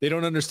they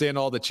don't understand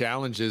all the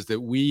challenges that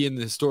we in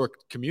the historic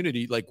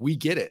community, like we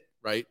get it,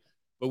 right?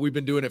 But we've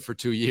been doing it for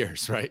 2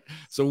 years, right?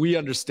 So we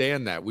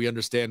understand that. We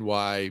understand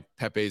why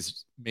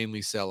Pepe's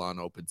mainly sell on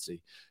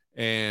OpenSea.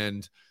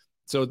 And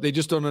so they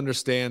just don't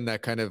understand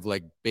that kind of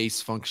like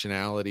base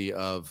functionality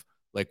of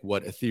like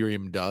what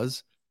Ethereum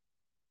does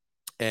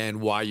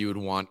and why you would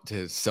want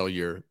to sell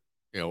your,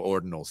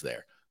 ordinals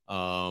there.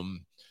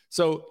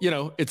 So,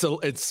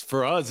 it's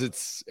for us,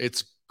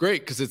 it's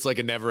great because it's like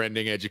a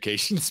never-ending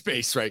education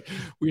space, right?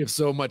 We have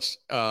so much,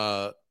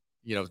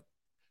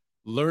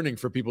 learning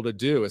for people to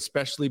do,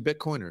 especially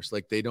Bitcoiners.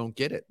 Like they don't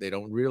get it. They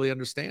don't really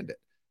understand it.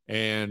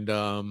 And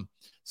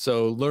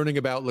so learning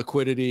about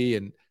liquidity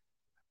and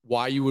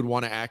why you would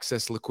want to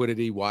access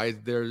liquidity, why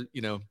there,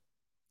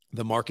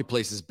 the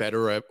marketplace is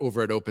better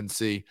over at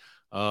OpenSea.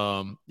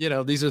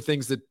 These are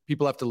things that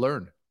people have to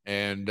learn.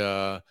 And,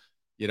 the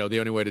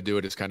only way to do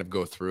it is kind of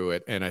go through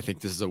it. And I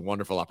think this is a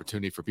wonderful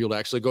opportunity for people to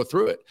actually go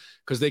through it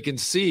because they can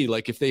see,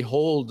 like, if they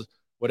hold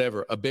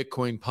whatever, a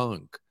Bitcoin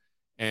Punk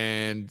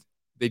and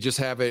they just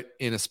have it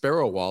in a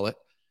Sparrow wallet,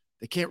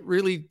 they can't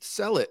really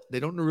sell it. They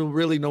don't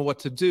really know what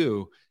to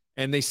do.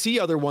 And they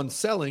see other ones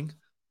selling,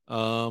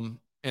 and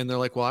they're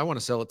like, well, I want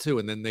to sell it too.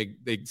 And then they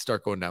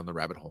start going down the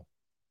rabbit hole.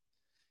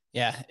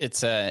 Yeah,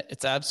 it's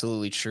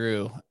absolutely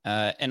true.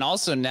 And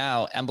also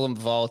now Emblem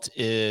Vault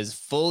is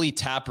fully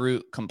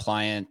Taproot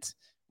compliant,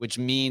 which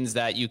means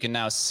that you can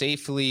now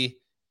safely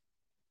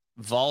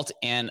vault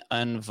and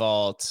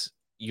unvault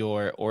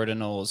your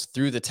ordinals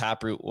through the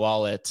Taproot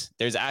wallet.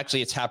 There's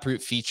actually a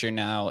Taproot feature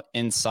now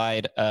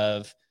inside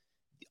of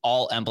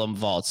all Emblem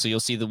vaults. So you'll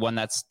see the one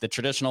that's the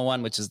traditional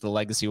one, which is the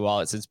legacy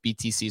wallet. It says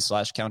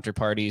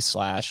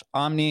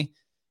BTC/counterparty/Omni.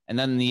 And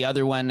then the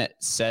other one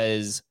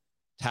says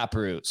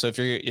Taproot. So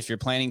if you're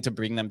planning to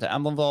bring them to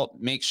Emblem Vault,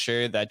 make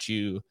sure that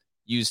you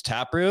use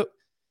Taproot.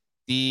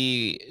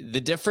 The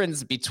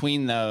difference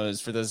between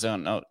those, for those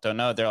who don't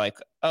know, they're like,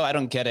 oh, I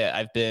don't get it.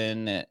 I've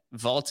been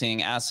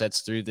vaulting assets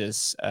through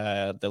this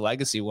the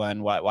legacy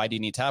one. Why do you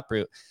need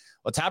Taproot?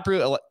 Well,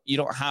 Taproot, you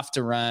don't have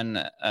to run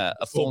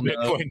a full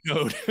Bitcoin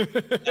node.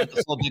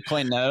 The full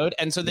Bitcoin node.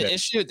 And so the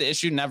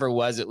issue never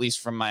was, at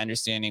least from my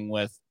understanding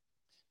with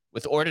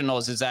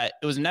ordinals, is that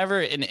it was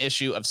never an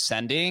issue of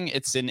sending.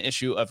 It's an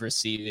issue of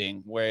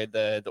receiving, where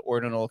the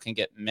ordinal can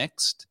get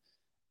mixed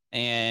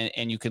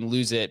and you can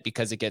lose it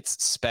because it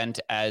gets spent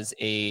as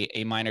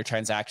a minor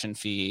transaction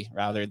fee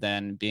rather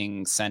than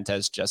being sent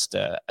as just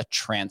a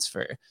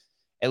transfer.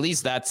 At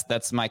least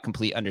that's my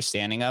complete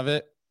understanding of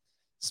it.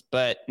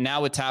 But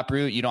now with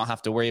Taproot, you don't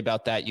have to worry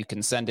about that. You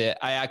can send it.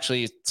 I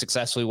actually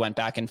successfully went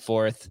back and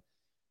forth.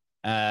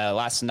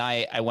 Last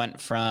night, I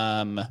went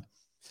from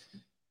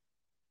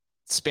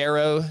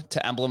Sparrow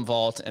to Emblem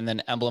Vault and then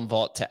Emblem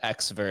Vault to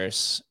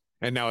Xverse.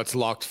 And now it's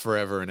locked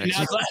forever in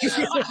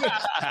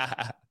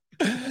Xverse.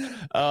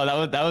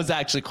 Oh, that was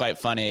actually quite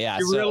funny. Yeah.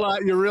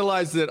 You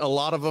realize that a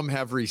lot of them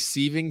have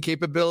receiving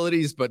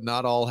capabilities, but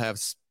not all have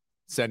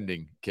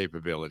sending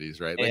capabilities,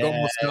 right? Like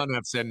almost none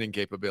have sending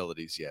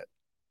capabilities yet.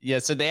 Yeah,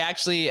 so they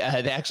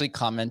actually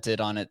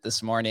commented on it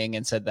this morning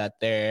and said that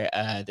their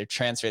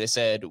transfer. They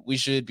said we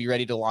should be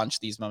ready to launch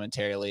these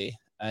momentarily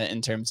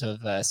in terms of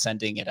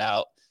sending it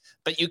out.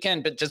 But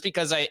just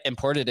because I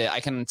imported it, I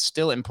can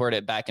still import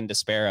it back into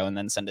Sparrow and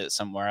then send it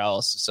somewhere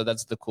else. So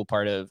that's the cool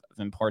part of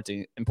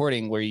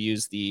importing, where you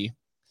use the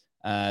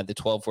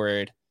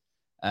 12-word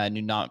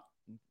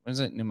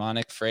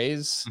mnemonic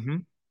phrase,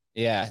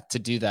 to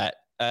do that.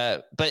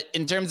 But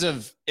in terms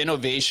of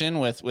innovation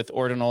with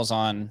ordinals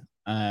on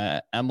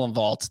Emblem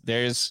Vault,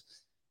 there's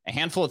a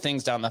handful of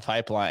things down the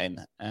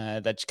pipeline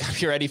that you gotta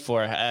be ready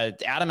for.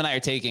 Adam and I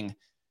are taking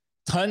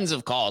tons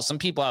of calls. Some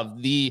people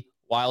have the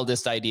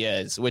wildest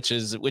ideas, which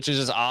is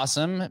just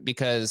awesome,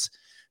 because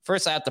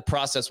first I have to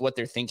process what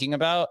they're thinking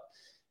about,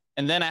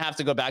 and then I have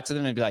to go back to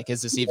them and be like,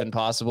 is this even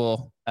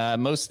possible?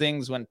 Most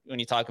things, when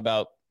you talk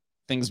about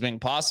things being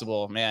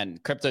possible, man,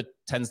 crypto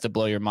tends to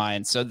blow your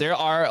mind. So there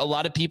are a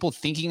lot of people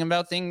thinking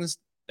about things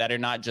that are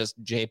not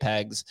just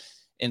JPEGs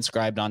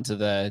inscribed onto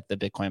the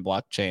Bitcoin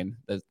blockchain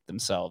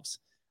themselves.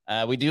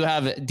 We do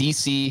have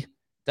DC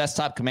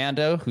Desktop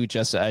Commando, who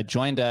just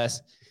joined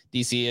us.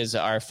 DC is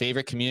our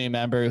favorite community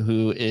member,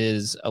 who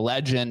is a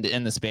legend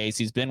in the space.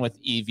 He's been with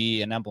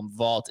EV and Emblem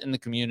Vault in the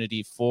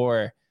community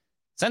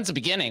since the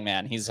beginning,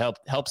 man. He's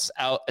helps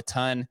out a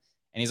ton,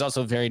 and he's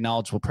also a very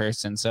knowledgeable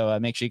person. So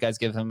make sure you guys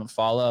give him a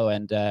follow.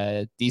 And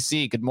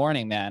DC, good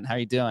morning, man. How are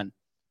you doing?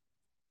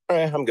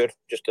 I'm good.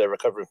 Just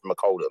recovering from a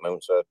cold at the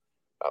moment, so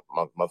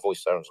my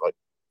voice sounds like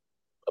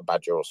a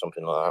badger or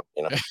something like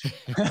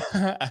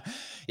that,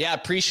 Yeah,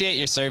 appreciate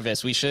your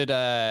service. We should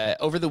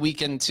over the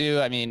weekend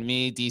too. I mean,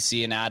 me,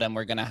 DC, and Adam,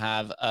 we're gonna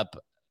have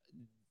up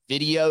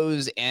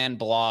videos and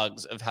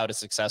blogs of how to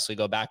successfully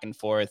go back and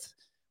forth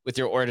with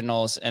your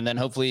ordinals, and then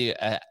hopefully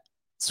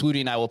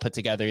Swooty and I will put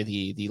together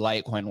the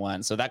Litecoin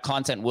one. So that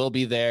content will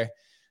be there.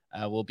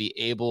 We'll be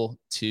able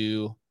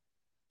to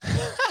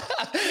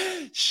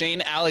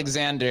Shane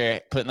Alexander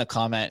put in the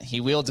comment,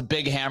 he wields a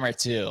big hammer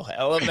too.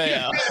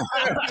 LMAO.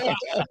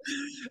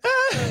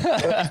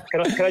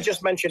 Can I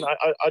just mention,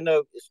 I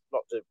know it's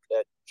not to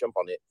jump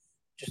on it,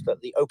 just that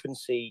the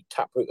OpenSea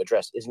Taproot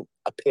address isn't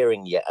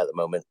appearing yet at the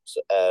moment. So,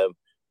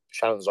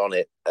 Shannon's on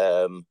it.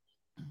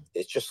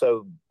 It's just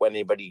so when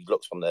anybody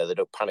looks on there, they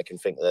don't panic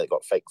and think that they've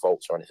got fake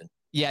vaults or anything.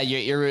 Yeah,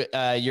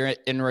 you're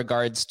in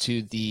regards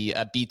to the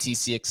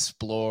BTC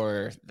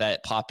Explorer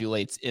that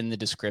populates in the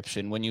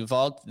description. When you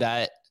vault,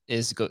 that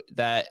is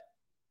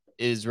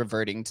is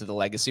reverting to the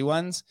legacy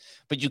ones,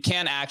 but you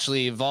can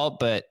actually vault.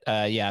 But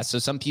yeah, so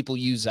some people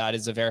use that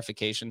as a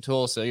verification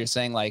tool. So you're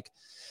saying like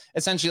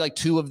essentially like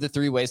 2 of the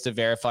 3 ways to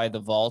verify the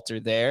vault are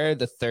there.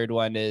 The third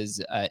one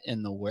is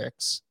in the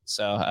works.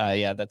 So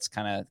yeah, that's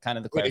kind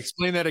of the question.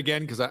 Explain that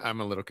again, because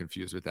I'm a little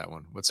confused with that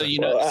one. What's so that? you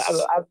know,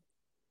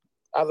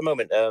 at the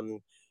moment,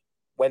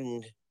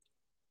 when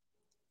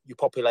you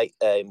populate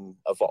a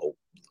vault,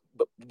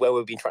 but where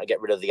we've been trying to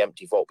get rid of the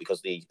empty vault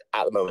because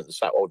at the moment the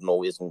Stat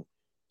Ordinal isn't,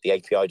 the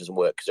API doesn't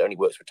work because it only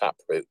works for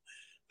Taproot.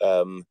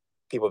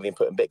 People have been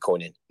putting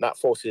Bitcoin in. That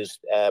forces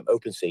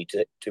OpenSea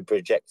to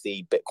project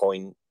the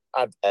Bitcoin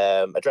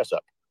address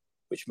up,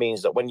 which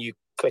means that when you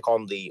click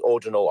on the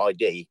ordinal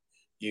ID,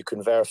 you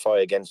can verify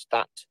against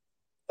that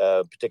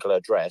particular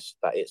address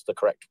that it's the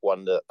correct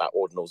one that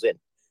ordinal's in.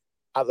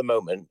 At the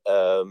moment,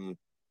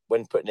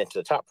 when putting it into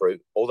the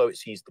Taproot, although it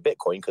sees the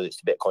Bitcoin because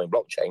it's the Bitcoin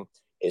blockchain,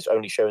 it's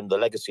only showing the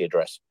legacy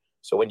address.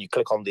 So when you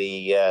click on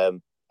the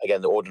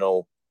again the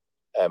ordinal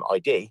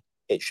ID,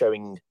 it's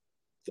showing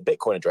the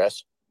Bitcoin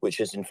address, which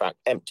is in fact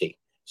empty.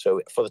 So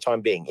for the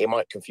time being, it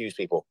might confuse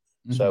people.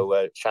 Mm-hmm.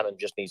 So Shannon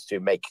just needs to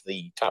make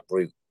the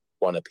Taproot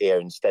one appear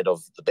instead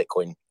of the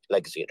Bitcoin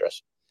legacy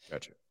address.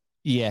 Gotcha.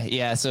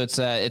 Yeah. So it's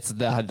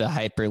the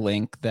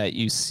hyperlink that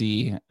you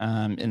see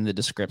in the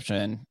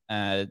description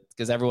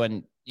because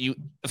everyone,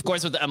 of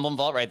course with the Emblem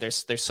Vault, right?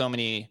 There's so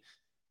many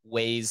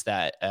ways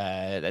that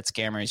that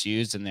scammers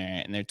use in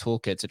their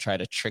toolkit to try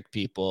to trick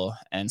people,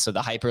 and so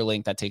the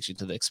hyperlink that takes you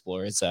to the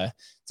Explorer is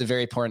it's a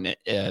very important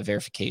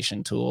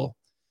verification tool.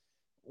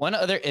 One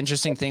other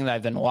interesting thing that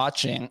I've been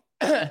watching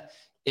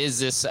is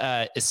this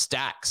is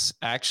Stacks.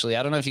 Actually,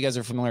 I don't know if you guys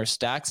are familiar with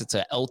Stacks. It's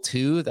a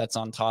L2 that's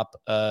on top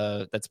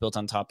that's built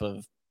on top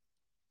of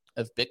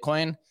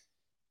Bitcoin,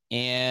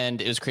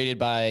 and it was created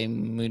by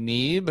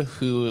Muneeb,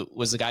 who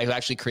was the guy who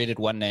actually created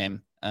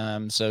OneName.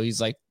 So he's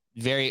like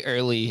very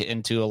early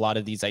into a lot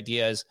of these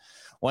ideas.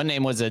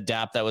 OneName was a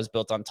dApp that was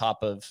built on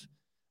top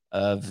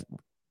of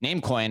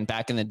Namecoin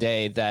back in the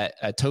day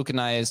that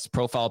tokenized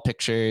profile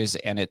pictures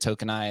and it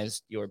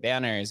tokenized your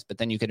banners, but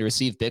then you could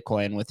receive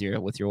Bitcoin with your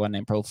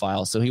OneName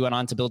profile. So he went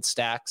on to build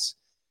Stacks.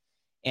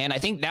 And I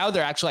think now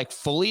they're actually like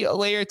fully a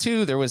layer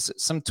 2. There was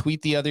some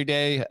tweet the other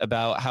day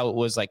about how it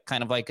was like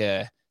kind of like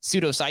a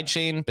pseudo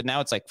sidechain, but now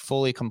it's like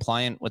fully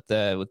compliant with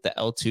the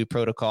L2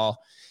 protocol.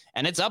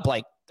 And it's up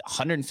like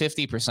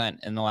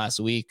 150% in the last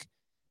week.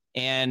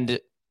 And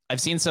I've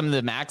seen some of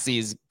the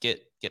maxis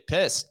get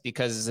pissed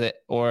because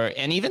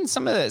and even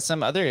some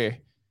other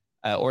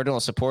ordinal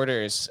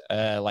supporters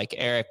like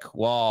Eric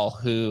Wall,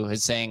 who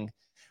is saying,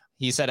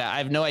 he said, I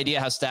have no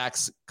idea how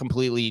Stacks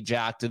completely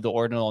jacked the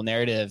ordinal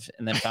narrative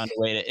and then found a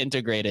way to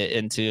integrate it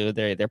into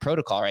their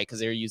protocol, right? Because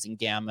they were using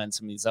Gamma and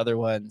some of these other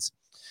ones.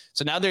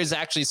 So now there's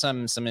actually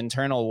some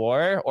internal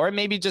war, or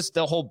maybe just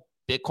the whole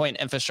Bitcoin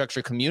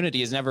infrastructure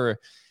community has never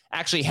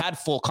actually had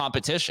full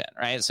competition,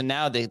 right? So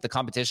now the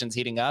competition's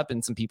heating up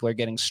and some people are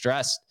getting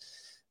stressed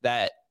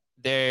that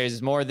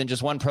there's more than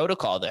just one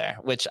protocol there,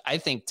 which I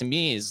think to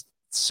me is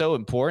so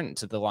important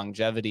to the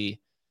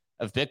longevity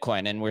of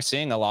Bitcoin. And we're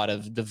seeing a lot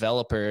of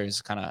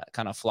developers kind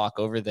of flock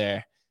over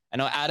there. I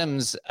know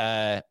Adams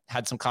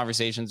had some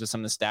conversations with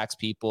some of the Stacks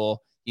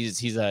people. He's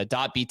a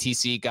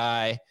 .btc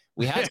guy.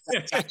 We have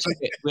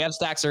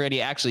Stacks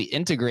already actually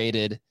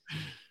integrated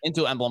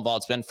into Emblem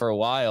Vault. It's been for a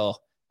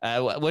while.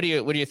 What are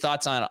your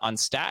thoughts on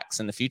Stacks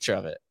and the future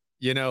of it?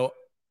 You know,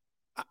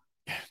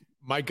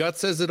 my gut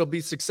says it'll be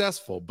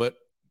successful, but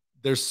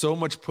there's so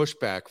much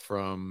pushback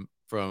from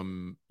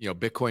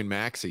Bitcoin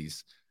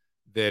maxis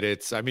that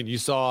it's, I mean, you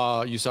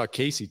saw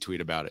Casey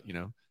tweet about it,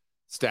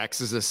 Stacks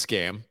is a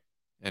scam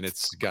and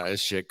it's got a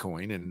shit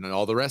coin and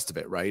all the rest of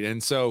it. Right.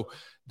 And so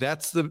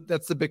that's the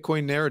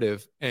Bitcoin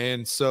narrative.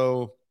 And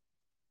so,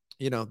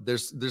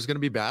 there's going to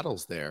be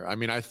battles there. I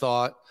mean, I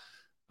thought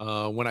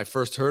when I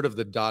first heard of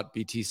the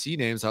 .btc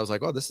names, I was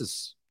like, oh, this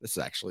is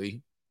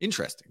actually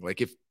interesting.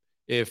 Like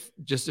if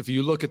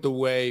you look at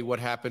what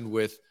happened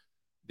with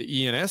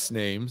the ENS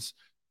names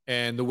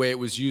and the way it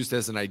was used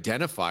as an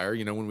identifier,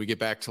 when we get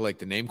back to like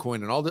the Namecoin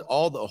and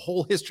all the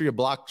whole history of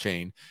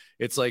blockchain,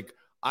 it's like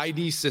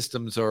ID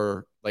systems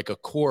are like a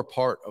core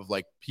part of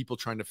like people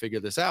trying to figure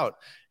this out.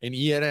 And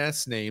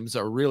ENS names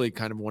are really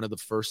kind of one of the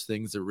first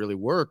things that really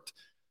worked.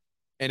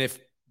 And if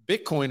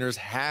Bitcoiners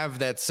have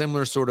that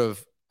similar sort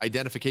of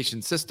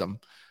identification system,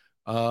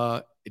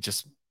 it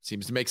just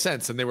seems to make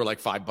sense. And they were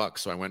like $5,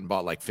 so I went and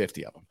bought like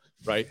 50 of them,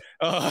 right?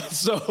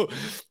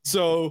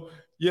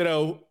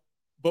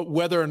 But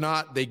whether or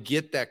not they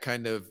get that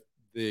kind of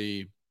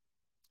the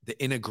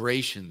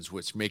integrations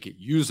which make it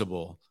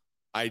usable,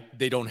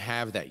 they don't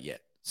have that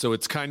yet. So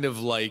it's kind of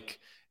like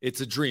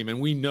it's a dream, and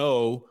we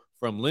know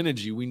from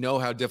Lineage, we know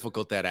how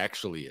difficult that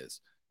actually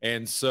is.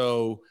 And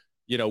so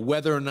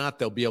whether or not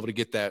they'll be able to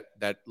get that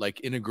like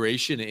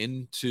integration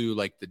into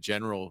like the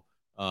general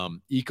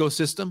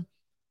ecosystem,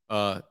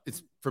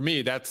 it's, for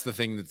me, that's the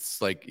thing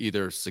that's like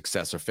either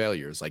success or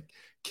failure. Is like,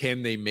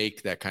 can they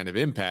make that kind of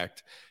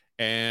impact?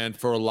 And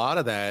for a lot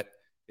of that,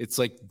 it's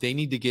like they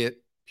need to get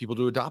people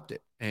to adopt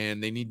it,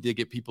 and they need to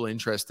get people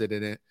interested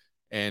in it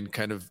and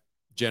kind of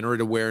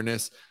generate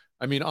awareness.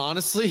 I mean,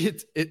 honestly,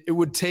 it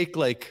would take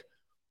like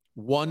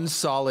one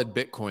solid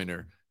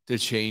Bitcoiner to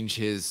change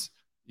his,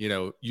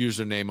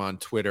 username on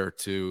Twitter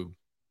to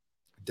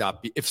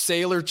if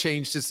Sailor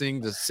changed his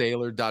thing to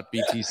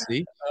sailor.btc,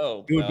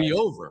 it would be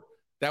over.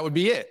 That would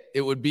be it.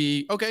 It would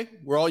be, okay,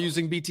 we're all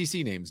using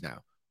BTC names now,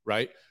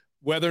 right?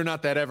 Whether or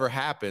not that ever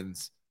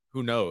happens,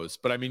 who knows?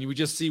 But I mean, we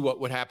just see what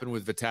would happen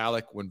with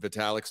Vitalik when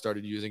Vitalik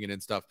started using it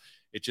and stuff.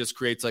 It just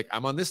creates like,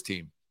 I'm on this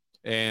team.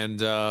 And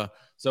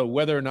so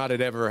whether or not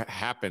it ever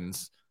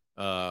happens,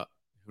 who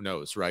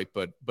knows, right?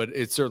 But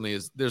it certainly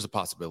is. There's a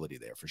possibility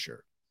there for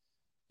sure.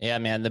 Yeah,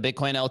 man, the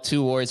Bitcoin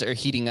L2 wars are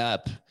heating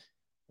up.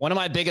 One of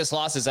my biggest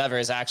losses ever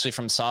is actually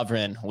from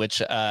Sovereign,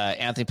 which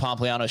Anthony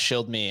Pompliano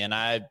shielded me, and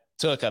I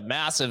took a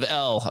massive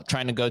L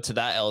trying to go to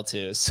that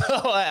L2. So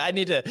I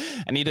need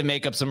to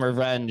make up some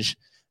revenge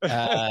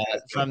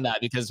from that,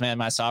 because man,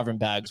 my Sovereign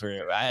bags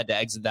I had to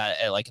exit that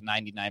at like a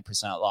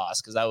 99%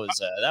 loss, because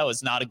that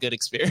was not a good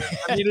experience.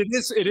 I mean,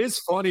 it is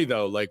funny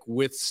though, like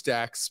with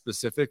Stacks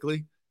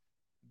specifically,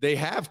 they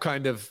have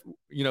kind of,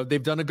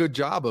 they've done a good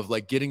job of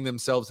like getting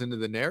themselves into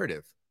the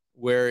narrative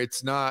where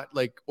it's not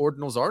like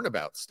ordinals aren't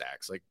about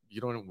stacks. Like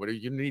you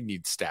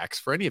need stacks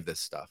for any of this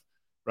stuff.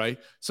 Right.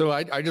 So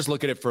I just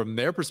look at it from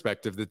their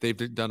perspective that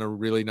they've done a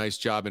really nice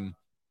job. And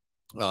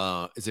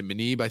is it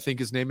Manib? I think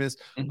his name is.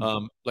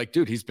 Mm-hmm. Like,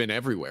 dude, he's been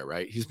everywhere,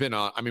 right? He's been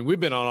on, we've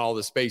been on all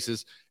the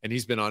spaces and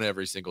he's been on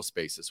every single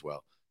space as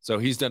well. So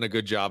he's done a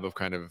good job of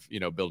kind of,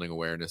 building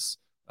awareness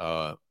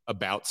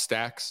about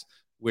stacks,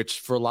 which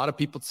for a lot of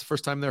people, it's the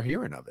first time they're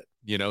hearing of it,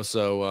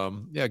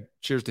 So yeah,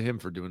 cheers to him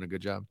for doing a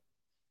good job.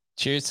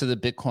 Cheers to the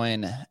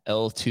Bitcoin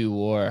L2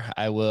 war.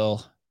 I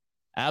will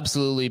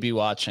absolutely be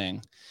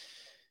watching.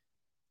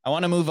 I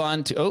want to move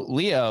on to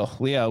Leo,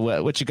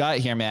 what you got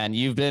here, man?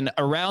 You've been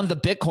around the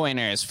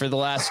Bitcoiners for the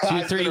last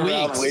 2-3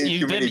 weeks.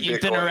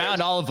 You've been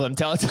around all of them.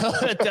 Tell us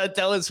what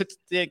you're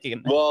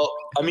thinking. Well,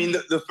 I mean,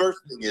 the first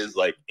thing is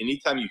like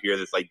anytime you hear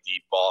this like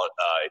default,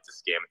 it's a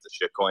scam, it's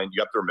a shitcoin.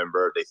 You have to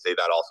remember they say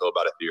that also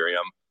about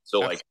Ethereum. So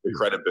like the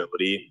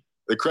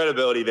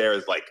credibility there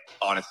is like,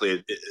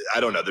 honestly, I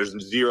don't know. There's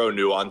zero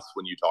nuance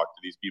when you talk to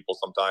these people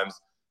sometimes.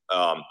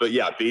 But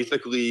yeah,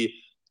 basically,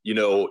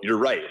 you're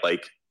right.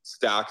 Like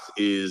Stacks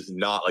is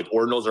not like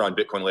ordinals are on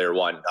Bitcoin layer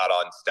 1, not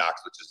on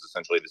Stacks, which is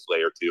essentially this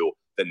layer 2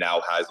 that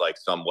now has like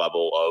some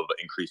level of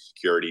increased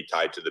security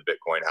tied to the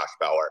Bitcoin hash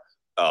power.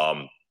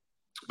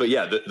 But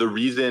yeah, the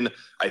reason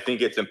I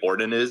think it's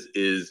important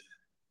is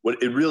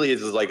what it really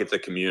is like it's a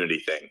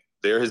community thing.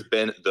 There has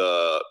been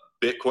the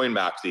Bitcoin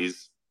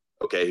maxis,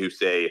 okay, who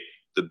say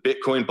the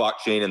Bitcoin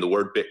blockchain and the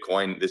word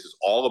Bitcoin, this is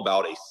all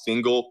about a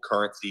single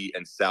currency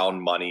and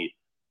sound money.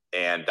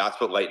 And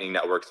that's what Lightning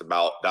Network's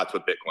about. That's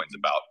what Bitcoin's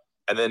about.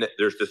 And then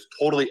there's this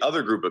totally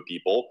other group of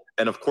people.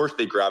 And of course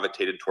they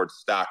gravitated towards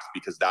Stacks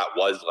because that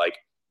was like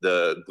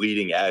the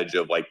bleeding edge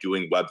of like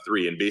doing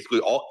Web3 and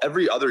basically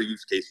every other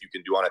use case you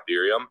can do on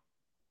Ethereum.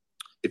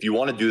 If you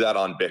want to do that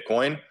on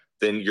Bitcoin,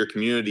 then your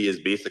community is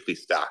basically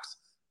Stacks.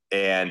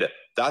 And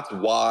that's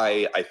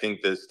why I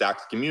think the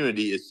Stacks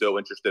community is so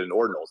interested in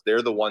ordinals.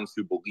 They're the ones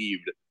who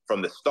believed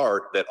from the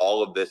start that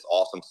all of this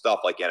awesome stuff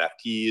like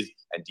NFTs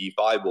and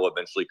DeFi will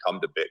eventually come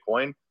to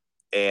Bitcoin.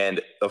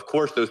 And of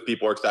course, those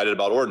people are excited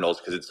about ordinals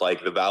because it's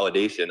like the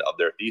validation of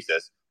their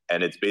thesis.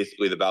 And it's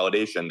basically the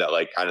validation that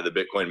like kind of the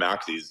Bitcoin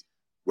maxis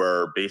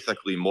were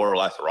basically more or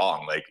less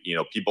wrong. Like,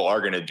 people are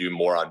going to do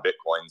more on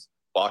Bitcoin's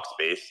block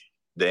space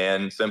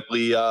than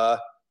simply,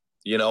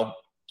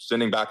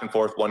 sending back and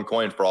forth one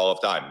coin for all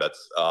of time.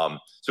 That's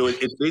so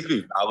it's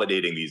basically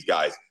validating these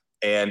guys.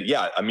 And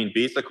yeah, I mean,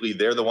 basically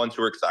they're the ones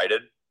who are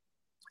excited.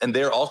 And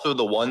they're also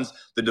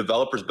the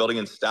developers building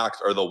in Stacks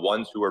are the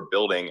ones who are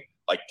building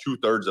like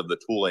 2/3 of the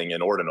tooling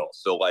in ordinals.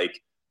 So like,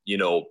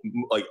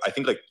 I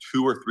think like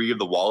 2 or 3 of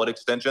the wallet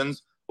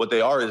extensions, what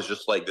they are is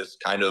just like this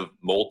kind of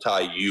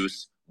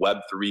multi-use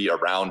Web3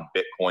 around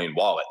Bitcoin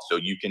wallet. So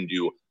you can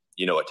do,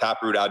 a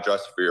Taproot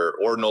address for your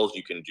ordinals.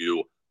 You can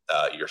do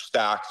your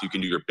Stacks. You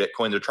can do your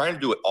Bitcoin. They're trying to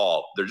do it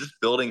all. They're just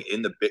building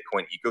in the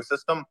Bitcoin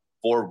ecosystem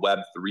for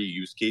Web3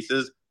 use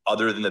cases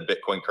other than the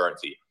Bitcoin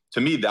currency.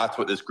 To me, that's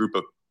what this group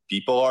of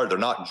people are. They're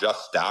not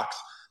just Stacks.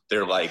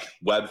 They're like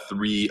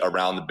Web3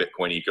 around the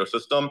Bitcoin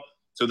ecosystem.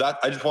 So that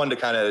I just wanted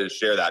to kind of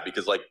share that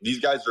because like these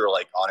guys are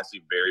like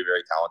honestly very,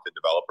 very talented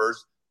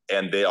developers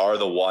and they are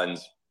the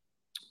ones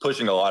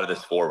pushing a lot of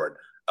this forward.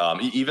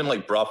 Even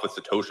like Bruff with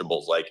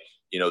Satoshiables, like,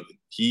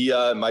 he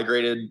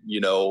migrated,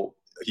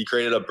 he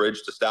created a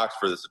bridge to Stacks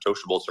for the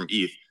Satoshiables from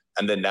ETH.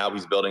 And then now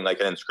he's building like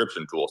an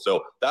inscription tool.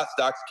 So that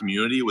Stacks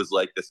community was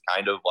like this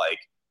kind of like,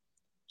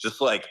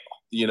 just like,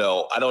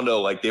 I don't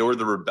know, like they were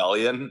the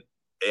rebellion.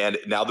 And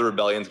now the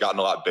rebellion's gotten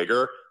a lot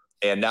bigger.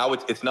 And now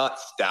it's not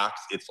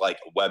Stacks, it's like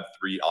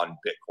Web3 on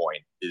Bitcoin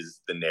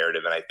is the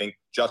narrative. And I think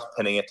just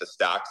pinning it to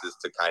Stacks is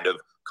to kind of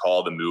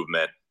call the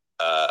movement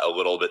a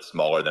little bit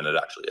smaller than it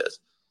actually is.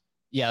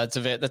 Yeah,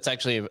 that's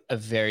actually a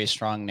very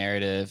strong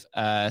narrative.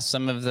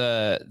 Some of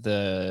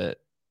the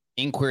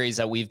inquiries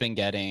that we've been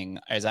getting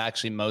is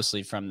actually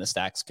mostly from the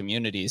Stacks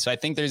community. So I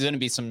think there's going to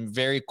be some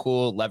very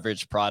cool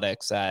leverage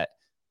products that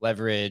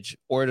leverage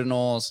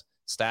ordinals,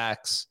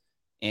 stacks,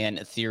 and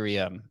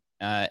Ethereum.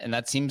 And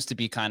that seems to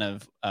be kind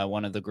of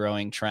one of the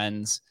growing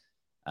trends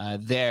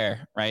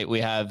there, right? We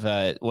have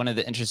one of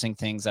the interesting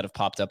things that have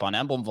popped up on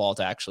Emblem Vault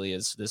actually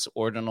is this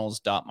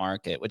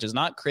ordinals.market, which is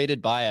not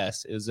created by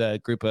us. It was a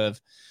group of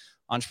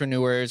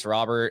entrepreneurs,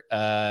 Robert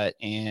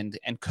and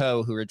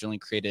co, who originally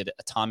created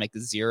Atomic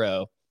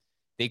Zero.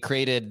 They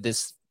created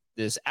this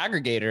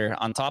aggregator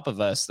on top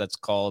of us that's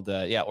called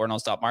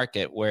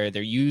ordinals.market, where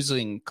they're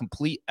using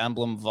complete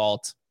Emblem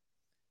Vault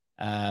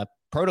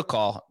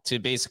protocol to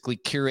basically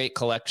curate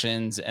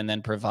collections and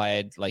then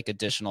provide like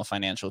additional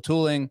financial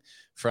tooling,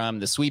 from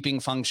the sweeping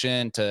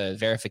function to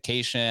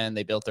verification.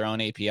 They built their own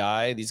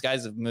API. These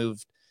guys have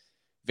moved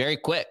very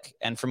quick,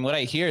 and from what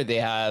I hear, they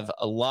have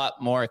a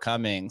lot more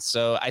coming.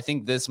 So I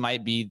think this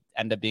might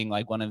end up being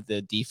like one of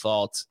the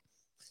default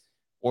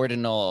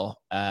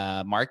ordinal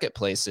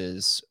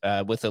marketplaces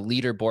with a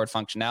leaderboard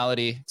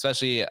functionality.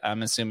 Especially,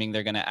 I'm assuming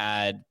they're going to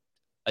add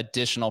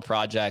additional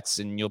projects,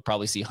 and you'll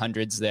probably see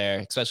hundreds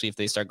there, especially if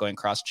they start going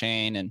cross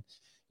chain and,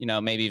 you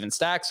know, maybe even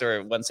stacks,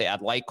 or once they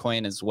add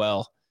Litecoin as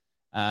well.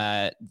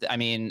 I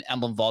mean,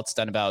 Emblem Vault's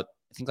done about,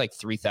 I think, like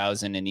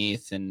 3,000 in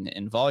ETH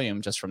in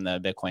volume just from the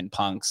Bitcoin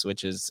punks,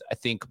 which is, I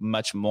think,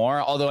 much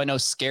more. Although I know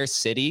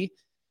Scarcity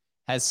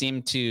has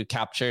seemed to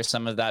capture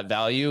some of that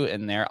value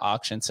in their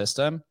auction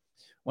system.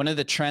 One of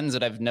the trends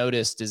that I've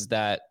noticed is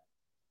that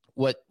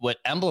what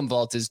Emblem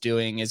Vault is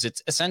doing is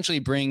it's essentially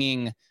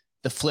bringing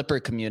the flipper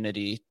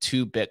community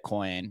to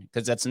Bitcoin,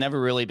 because that's never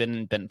really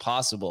been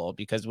possible.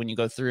 Because when you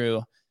go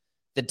through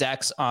the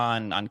DEX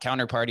on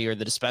Counterparty or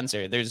the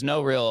Dispenser, there's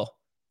no real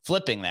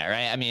flipping there,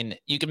 right? I mean,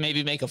 you can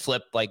maybe make a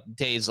flip like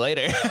days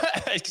later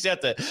because you have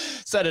to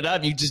set it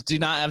up. You just do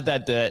not have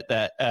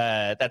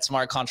that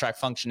smart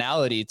contract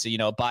functionality to, you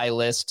know, buy,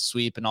 list,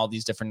 sweep, and all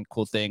these different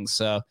cool things.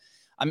 So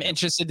I'm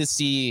interested to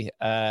see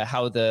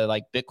how the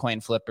like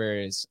Bitcoin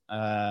flippers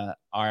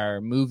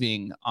are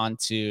moving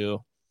onto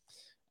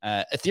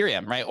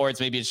Ethereum, right? Or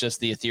it's just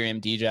the Ethereum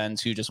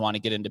degens who just want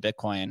to get into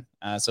Bitcoin.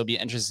 So it'll be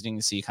interesting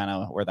to see kind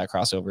of where that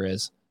crossover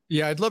is.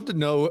 Yeah, I'd love to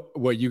know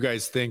what you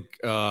guys think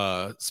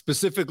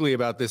specifically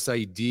about this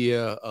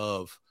idea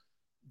of,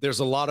 there's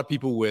a lot of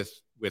people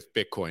with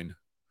Bitcoin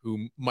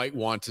who might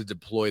want to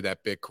deploy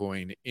that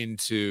Bitcoin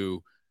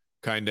into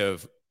kind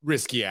of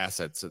risky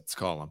assets, let's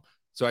call them.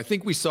 So I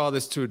think we saw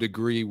this to a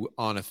degree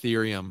on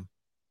Ethereum,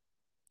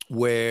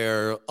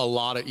 where a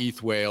lot of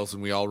ETH whales,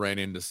 and we all ran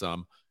into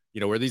some, you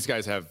know, where these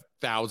guys have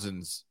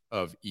thousands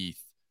of ETH,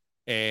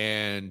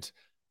 and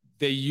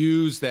they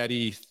use that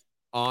ETH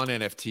on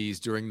NFTs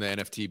during the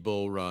NFT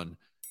bull run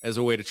as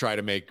a way to try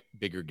to make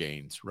bigger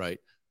gains, right?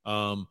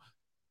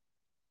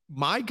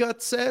 My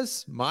gut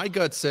says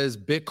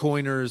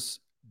Bitcoiners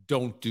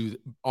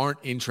aren't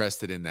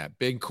interested in that.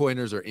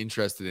 Bitcoiners are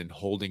interested in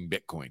holding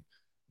Bitcoin,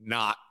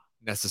 not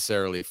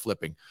necessarily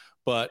flipping.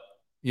 But,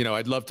 you know,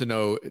 I'd love to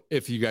know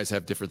if you guys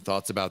have different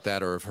thoughts about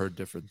that or have heard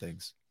different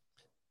things.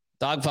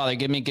 Dogfather,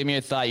 give me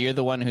your thought. You're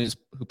the one who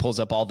pulls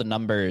up all the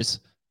numbers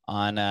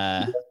on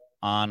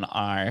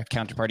our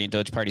Counterparty and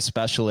Doge Party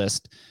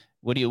specialist.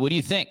 What do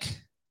you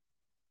think?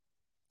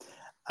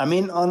 I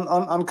mean,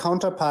 on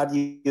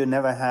Counterparty, you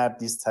never had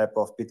this type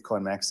of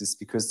Bitcoin maxis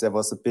because there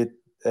was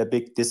a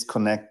big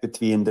disconnect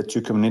between the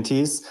two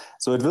communities.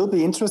 So it will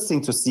be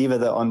interesting to see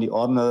whether on the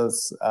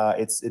ordinals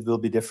it will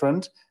be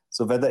different.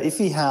 So whether if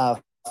we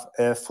have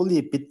a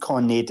fully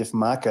Bitcoin native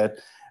market,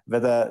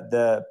 whether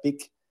the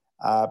big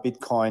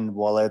Bitcoin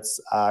wallets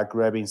are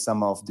grabbing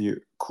some of the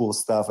cool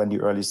stuff and the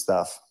early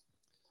stuff.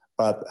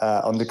 But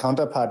on the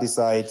Counterparty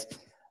side,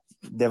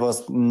 there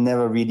was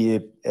never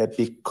really a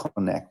big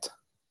connect.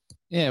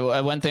 Yeah,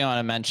 well, one thing I want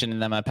to mention, and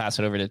then I'm going to pass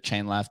it over to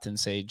Chain Left and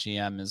say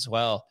GM as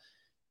well.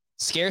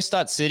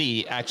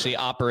 Scarce.city actually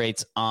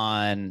operates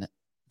on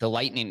the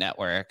Lightning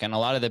Network, and a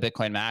lot of the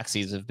Bitcoin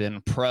maxis have been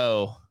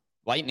pro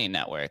Lightning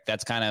Network.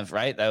 That's kind of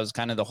right. That was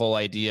kind of the whole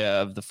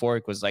idea of the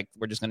fork, was like,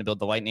 we're just going to build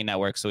the Lightning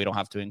Network so we don't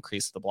have to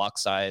increase the block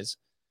size.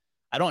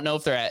 I don't know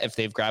if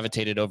they've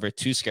gravitated over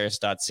to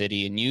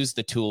Scarce.city and used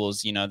the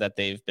tools, you know, that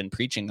they've been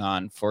preaching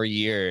on for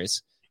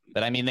years.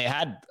 But I mean, they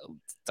had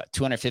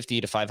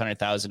 $250,000 to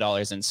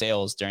 $500,000 in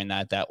sales during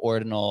that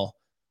ordinal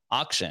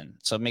auction.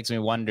 So it makes me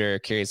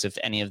curious if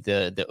any of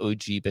the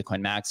OG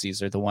Bitcoin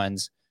maxis are the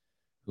ones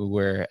who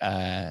were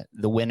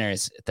the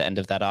winners at the end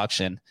of that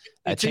auction.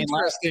 It's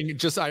interesting.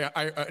 Just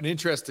an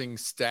interesting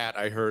stat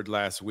I heard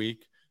last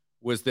week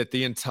was that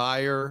the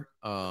entire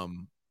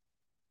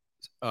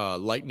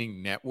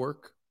Lightning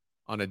Network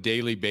on a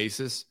daily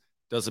basis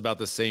does about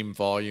the same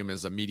volume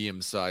as a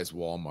medium-sized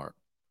Walmart,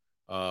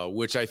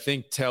 which I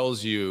think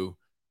tells you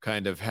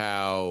kind of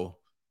how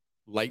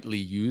lightly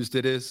used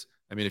it is.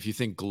 I mean, if you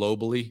think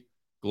globally,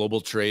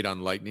 global trade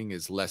on Lightning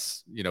is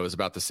less, you know, is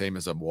about the same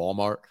as a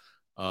Walmart.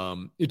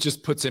 It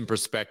just puts in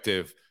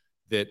perspective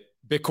that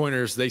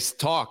Bitcoiners, they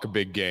talk a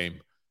big game,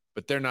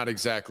 but they're not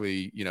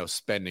exactly, you know,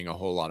 spending a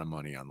whole lot of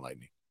money on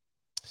Lightning.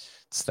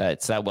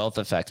 It's that wealth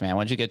effect, man.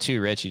 Once you get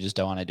too rich, you just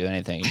don't want to do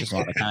anything. You just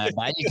want to kind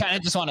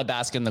of just want to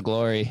bask in the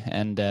glory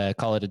and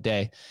call it a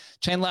day.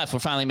 Chain Left, we're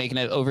finally making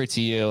it over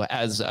to you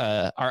as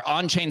our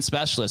on-chain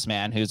specialist,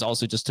 man, who's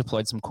also just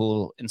deployed some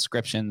cool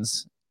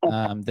inscriptions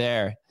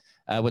there.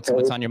 What's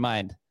on your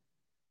mind?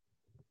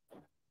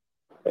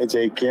 Hey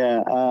Jake,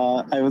 yeah,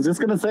 I was just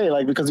gonna say,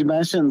 like, because you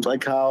mentioned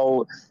like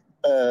how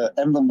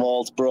Emblem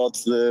Vault brought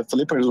the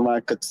flippers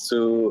market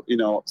to, you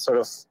know, sort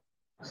of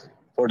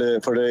for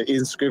the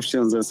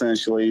inscriptions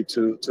essentially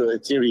to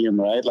Ethereum,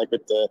 right? Like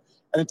with the,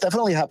 and it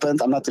definitely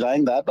happened. I'm not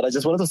denying that, but I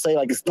just wanted to say,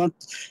 like, it's not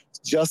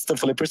just the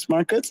flippers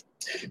market,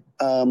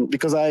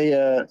 because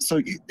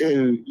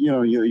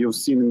you've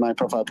seen in my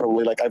profile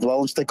probably, like, I've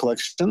launched a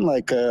collection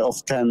like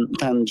of 10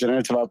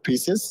 generative art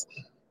pieces.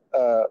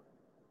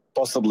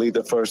 Possibly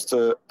the first,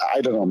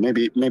 I don't know,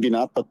 maybe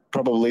not, but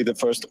probably the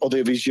first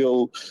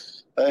audiovisual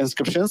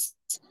inscriptions.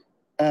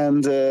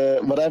 And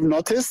what I've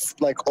noticed,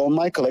 like all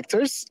my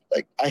collectors,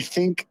 like I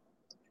think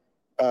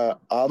out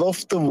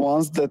of the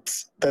ones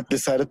that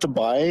decided to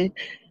buy,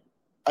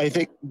 I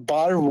think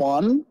bar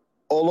one,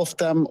 all of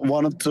them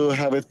wanted to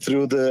have it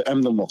through the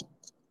Emblem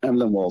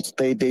Vault.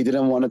 They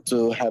didn't want it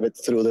to have it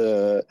through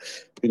the,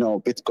 you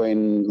know,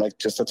 Bitcoin, like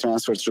just a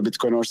transfer through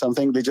Bitcoin or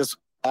something. They just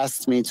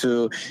asked me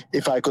to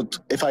if I could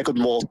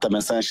vault them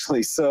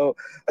essentially. So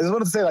I just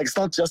want to say, like, it's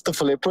not just the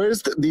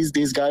flippers.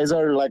 These guys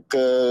are like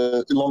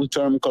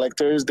long-term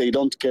collectors. They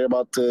don't care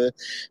about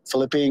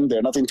flipping.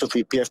 They're not into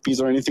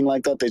PFPs or anything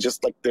like that. They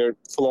just, like, they're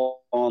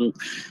full on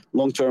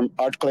long-term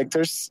art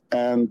collectors,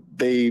 and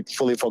they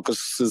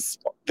focus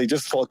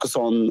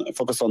on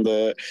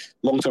the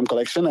long-term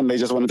collection, and they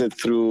just wanted it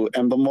through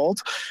Emblem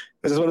Vault.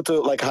 I just wanted to,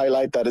 like,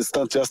 highlight that it's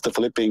not just the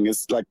flipping.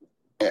 It's like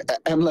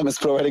Emblem is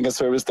providing a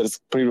service that is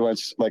pretty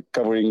much like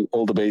covering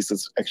all the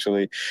bases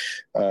actually,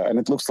 and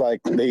it looks like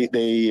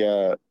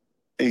they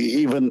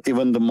even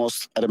the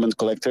most adamant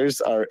collectors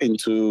are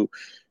into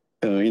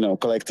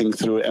collecting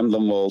through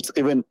Emblem Vault,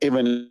 even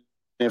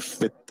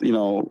if it,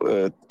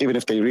 even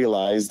if they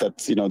realize that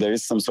there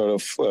is some sort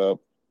of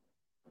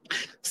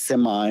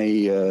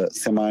semi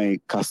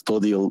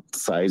custodial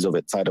side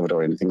of it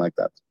or anything like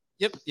that.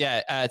 Yep.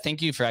 Yeah.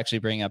 Thank you for actually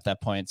bringing up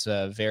that point. It's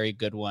a very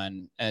good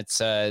one. It's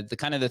the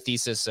kind of the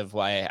thesis of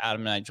why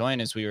Adam and I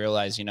joined is we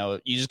realized, you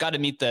just got to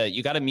meet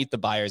the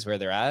buyers where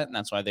they're at. And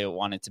that's why they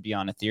wanted to be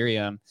on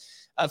Ethereum.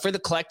 For the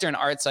collector and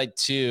art side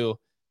too,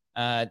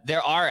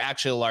 there are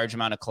actually a large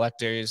amount of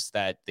collectors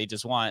that they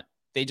just want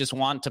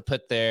to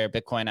put their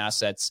Bitcoin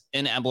assets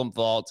in Emblem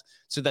Vault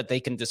so that they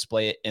can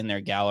display it in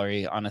their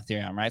gallery on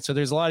Ethereum, right? So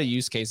there's a lot of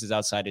use cases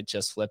outside of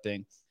just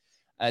flipping.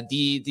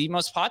 The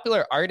most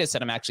popular artist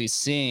that I'm actually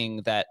seeing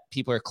that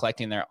people are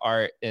collecting their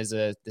art is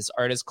this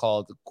artist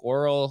called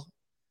Goro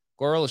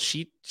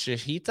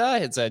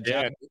Shihita. It's a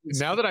Japanese.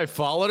 Now that I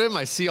followed him,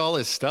 I see all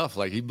his stuff.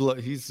 Like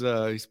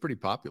he's pretty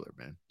popular,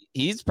 man.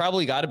 He's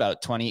probably got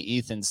about 20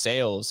 ETH in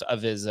sales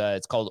of his.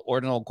 It's called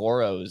Ordinal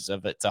Goros.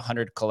 It's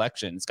 100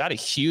 collection. It's got a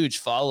huge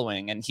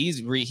following, and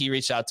he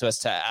reached out to us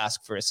to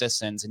ask for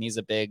assistance, and he's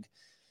a big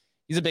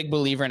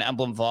believer in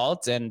Emblem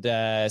Vault. And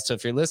so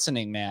if you're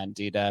listening, man,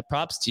 dude,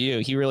 props to you.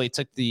 He really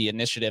took the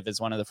initiative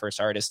as one of the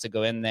first artists to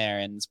go in there,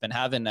 and it's been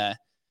having a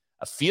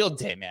field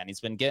day, man.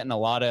 He's been having a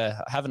lot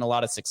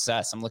of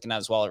success. I'm looking at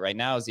his wallet right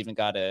now. He's even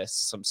got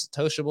some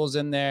Satoshibles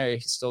in there.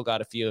 He's still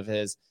got a few of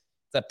his.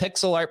 It's a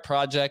pixel art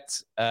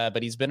project,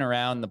 but he's been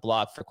around the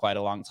block for quite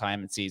a long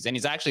time, it seems. And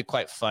he's actually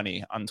quite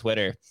funny on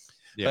Twitter.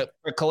 Yeah. But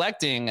for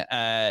collecting,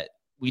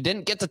 we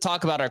didn't get to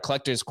talk about our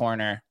collector's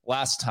corner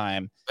last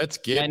time. Let's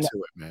get to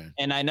it, man.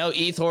 And I know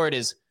ETHORD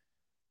is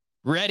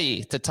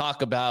ready to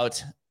talk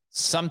about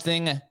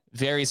something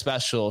very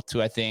special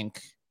to, I think,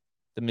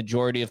 the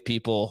majority of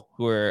people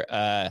who are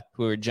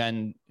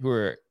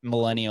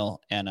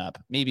millennial and up,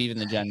 maybe even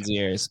the Gen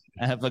Zers.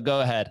 But go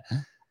ahead.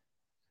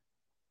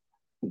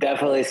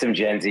 Definitely some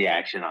Gen Z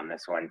action on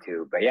this one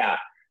too. But yeah,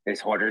 this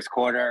Hoarder's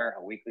Corner,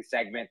 a weekly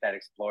segment that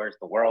explores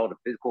the world of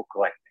physical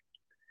collecting,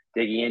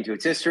 digging into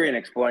its history and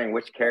exploring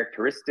which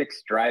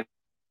characteristics drive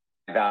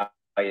value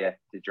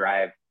to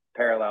drive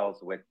parallels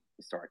with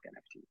historic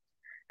NFTs.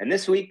 And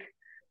this week,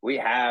 we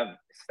have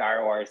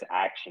Star Wars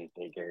action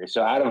figures.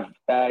 So out of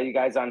you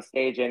guys on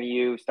stage, any of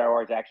you Star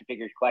Wars action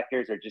figures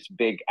collectors or just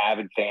big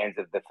avid fans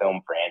of the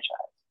film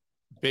franchise?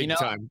 Big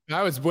time.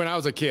 When I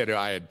was a kid,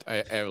 I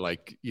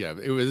like, yeah,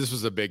 this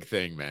was a big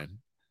thing, man.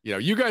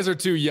 You guys are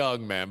too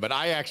young, man, but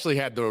I actually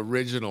had the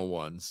original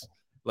ones,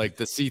 like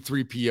the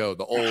C-3PO,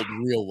 the old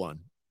real one.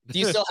 Do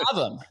you still have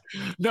them?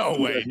 No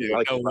way,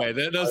 dude. No way.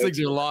 Those things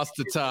are lost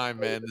to time,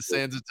 man. The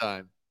sands of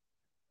time.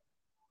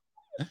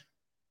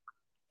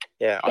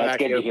 Yeah, that's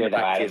good to hear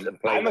that.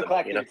 I'm a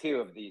collector too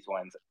of these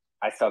ones.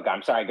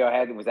 I'm sorry. Go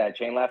ahead. Was that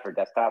Chain Left or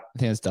desktop? I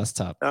think it's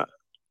desktop.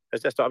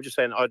 It's desktop. I'm just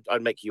saying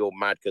I'd make you all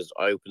mad because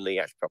I open the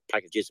actual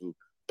packages and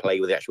play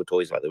with the actual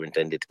toys like they were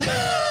intended.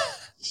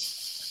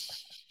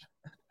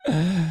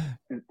 That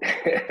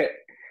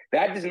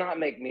does not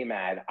make me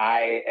mad.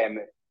 I'm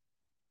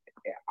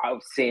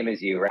same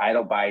as you, right? I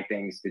don't buy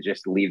things to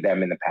just leave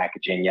them in the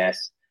packaging.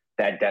 Yes,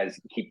 that does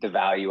keep the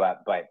value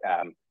up, but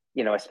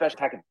especially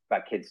talking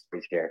about kids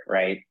here,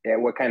 right?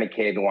 What kind of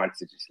kid wants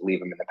to just leave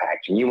them in the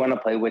packaging? You want to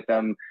play with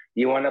them.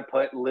 You want to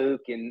put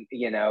Luke in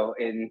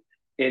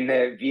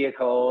the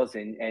vehicles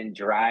and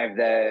drive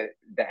the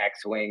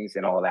X-Wings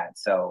and all that.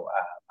 So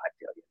I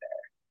feel you there.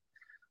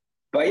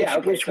 But yeah,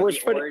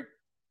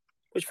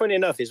 which funny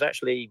enough is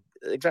actually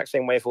the exact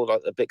same way for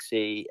like the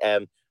Bixie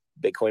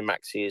Bitcoin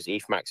Maxis,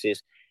 ETH Maxis.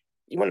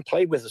 You want to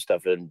play with the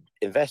stuff and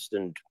invest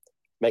and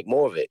make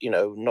more of it,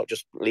 not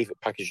just leave it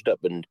packaged up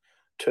and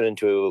turn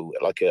into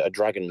like a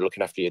dragon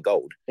looking after your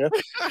gold,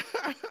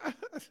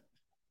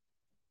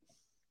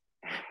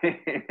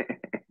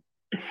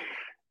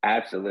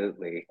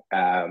 Absolutely.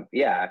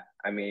 Yeah.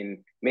 I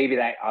mean, maybe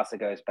that also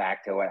goes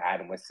back to what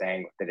Adam was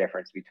saying with the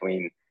difference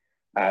between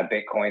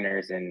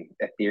Bitcoiners and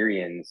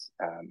Ethereans.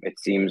 It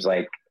seems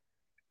like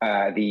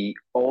the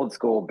old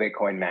school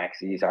Bitcoin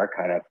maxis are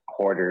kind of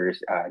hoarders.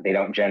 They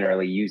don't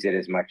generally use it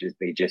as much as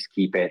they just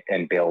keep it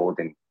and build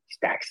and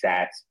stack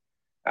sats.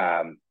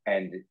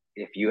 And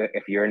if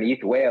you're an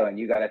ETH whale and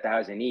you got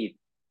 1,000 ETH,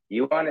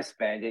 you want to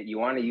spend it, you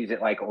want to use it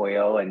like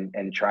oil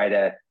and try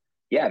to,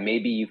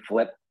 maybe you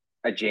flip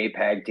a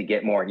JPEG to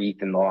get more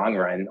ETH in the long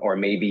run, or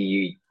maybe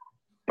you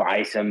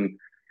buy some,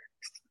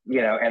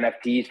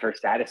 NFTs for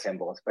status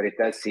symbols. But it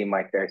does seem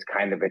like there's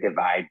kind of a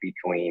divide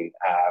between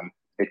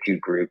the two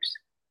groups.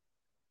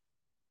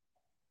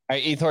 All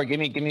right, Ethor,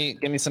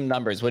 give me some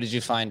numbers. What did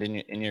you find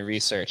in your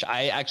research?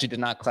 I actually did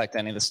not collect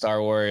any of the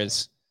Star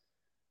Wars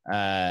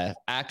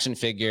action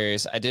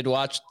figures. I did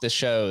watch the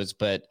shows,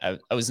 but I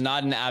was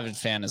not an avid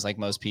fan as like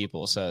most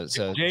people. So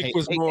Jake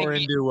was more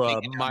into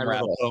My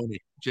Little Pony.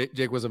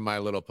 Jake was a My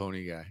Little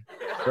Pony guy.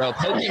 Bro,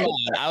 Pokemon.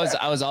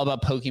 I was all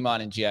about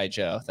Pokemon and GI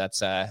Joe.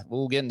 That's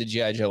we'll get into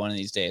GI Joe one of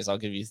these days. I'll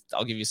give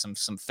you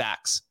some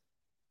facts.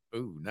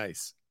 Ooh,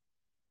 nice.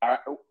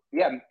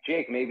 Yeah,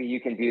 Jake, maybe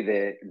you can do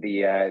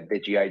the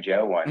GI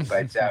Joe one.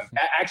 But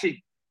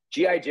actually,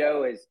 GI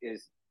Joe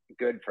is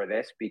good for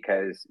this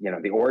because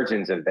the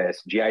origins of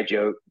this GI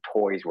Joe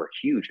toys were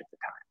huge at the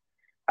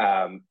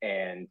time,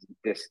 and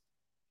this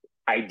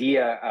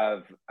idea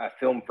of a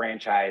film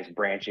franchise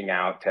branching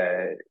out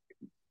to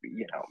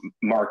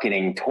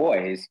marketing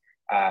toys,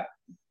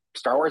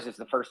 Star Wars is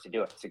the first to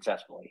do it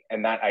successfully,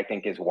 and that I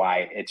think is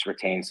why it's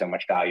retained so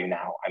much value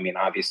now. I mean,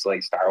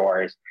 obviously Star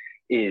Wars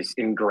is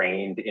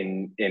ingrained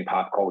in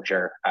pop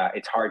culture.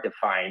 It's hard to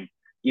find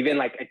even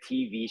like a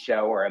TV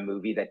show or a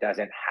movie that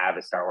doesn't have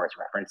a Star Wars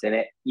reference in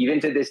it,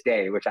 even to this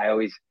day, which I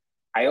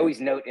always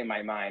note in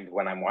my mind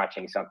when I'm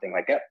watching something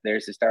like,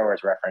 there's the Star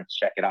Wars reference,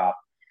 check it off.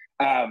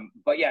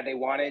 But yeah, they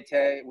wanted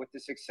to, with the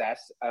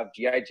success of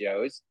G.I.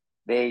 Joes,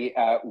 they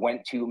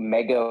went to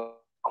Mega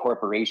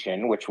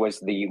Corporation, which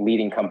was the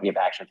leading company of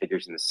action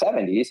figures in the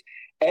 70s.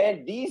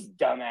 And these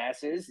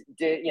dumbasses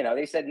did,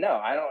 they said, no,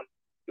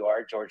 you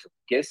are George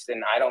Lucas,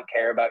 and I don't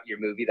care about your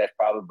movie that's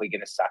probably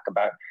going to suck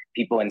about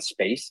people in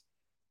space.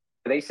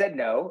 They said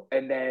no,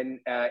 and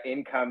then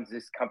in comes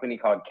this company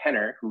called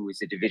Kenner, who is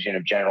a division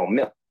of General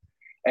Mills,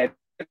 and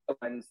they're the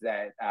ones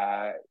that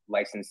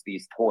licensed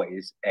these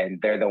toys, and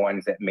they're the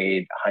ones that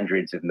made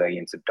hundreds of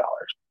millions of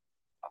dollars.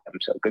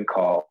 So good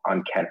call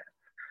on Kenner.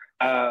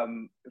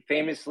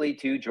 Famously,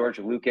 too, George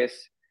Lucas,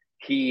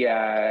 he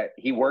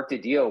worked a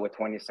deal with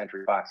 20th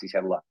Century Fox. He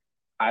said, "Look,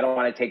 I don't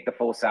want to take the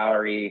full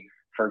salary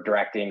for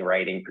directing,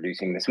 writing,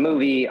 producing this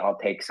movie. I'll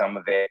take some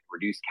of it,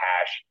 reduce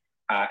cash."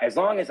 As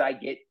long as I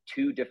get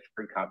 2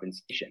 different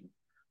compensation.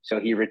 So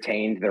he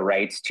retained the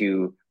rights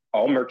to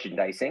all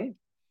merchandising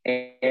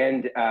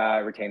and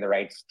retained the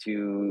rights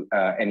to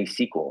any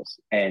sequels.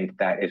 And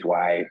that is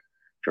why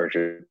George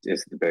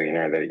is the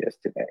billionaire that he is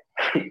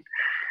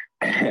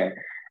today.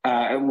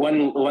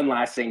 One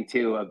last thing,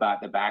 too,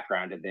 about the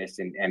background of this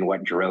and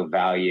what drove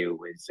value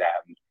was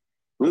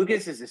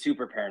Lucas is a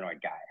super paranoid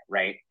guy,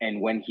 right?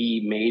 And when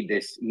he made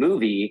this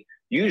movie,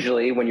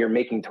 usually when you're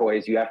making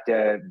toys, you have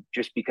to,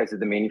 just because of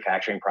the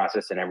manufacturing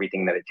process and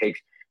everything that it takes,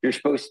 you're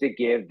supposed to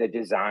give the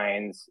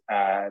designs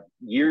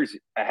years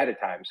ahead of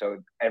time. So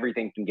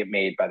everything can get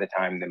made by the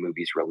time the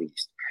movie's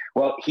released.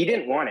 Well, he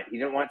didn't want it. He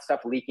didn't want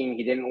stuff leaking.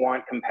 He didn't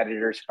want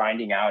competitors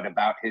finding out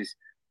about his,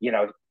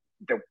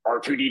 the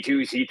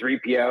R2-D2,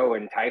 C-3PO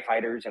and TIE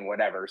fighters and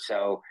whatever.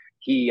 So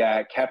he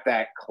kept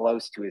that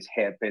close to his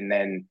hip. And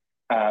then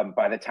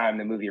by the time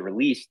the movie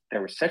released,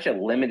 there was such a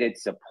limited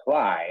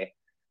supply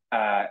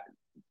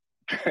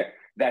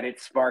that it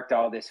sparked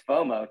all this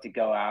FOMO to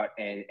go out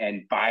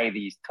and buy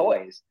these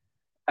toys.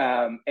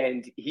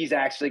 And he's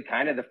actually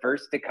kind of the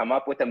first to come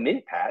up with a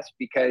mint pass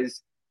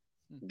because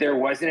there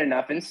wasn't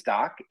enough in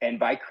stock. And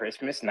by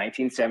Christmas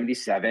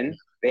 1977,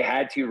 they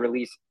had to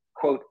release,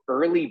 quote,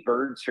 early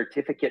bird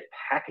certificate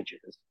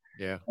packages,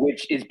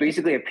 which is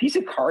basically a piece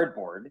of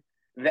cardboard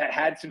that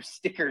had some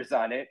stickers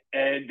on it.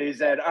 And they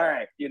said, all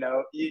right, you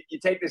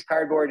take this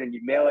cardboard and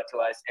you mail it to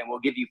us and we'll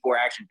give you 4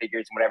 action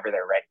figures whenever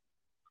they're ready.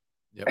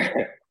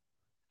 Yep.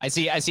 I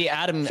see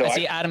Adam. So I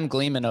see Adam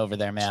gleaming over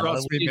there, man.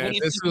 Trust me, man.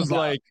 This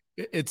was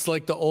it's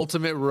like the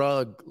ultimate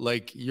rug.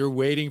 Like you're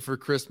waiting for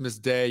Christmas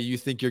Day. You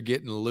think you're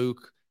getting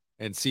Luke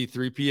and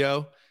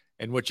C-3PO,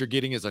 and what you're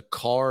getting is a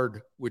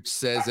card which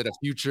says at a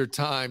future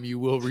time you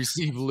will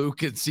receive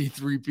Luke and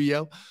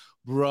C-3PO.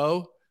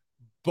 Bro,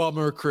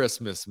 bummer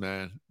Christmas,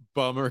 man.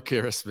 Bummer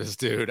Christmas,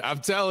 dude. I'm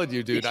telling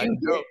you, dude. I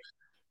know.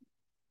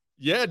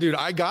 Yeah, dude,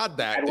 I got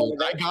that,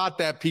 dude. I got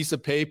that piece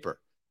of paper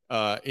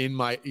in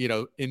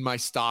my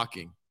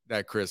stocking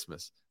that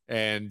Christmas.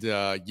 And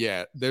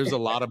yeah, there's a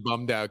lot of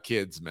bummed out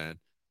kids, man.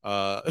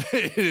 Honestly,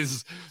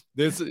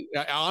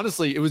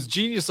 it was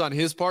genius on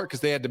his part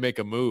because they had to make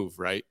a move,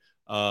 right?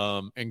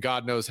 And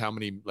God knows how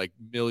many like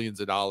millions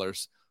of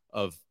dollars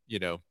of,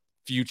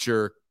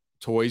 future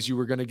toys you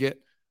were going to get.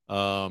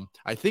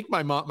 I think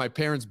my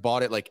parents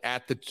bought it like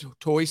at the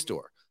toy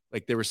store,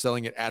 like they were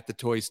selling it at the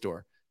toy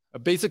store.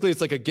 Basically,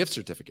 it's like a gift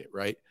certificate,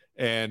 right?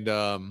 And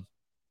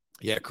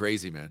yeah,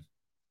 crazy, man.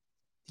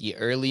 The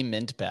early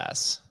mint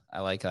pass.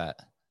 I like that.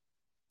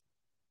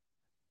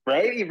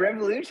 Right? He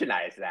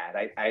revolutionized that.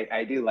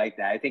 I do like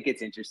that. I think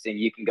it's interesting.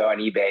 You can go on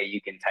eBay,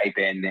 you can type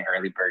in the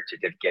early bird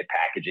certificate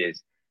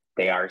packages.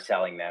 They are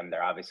selling them.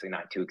 They're obviously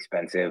not too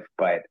expensive,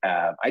 but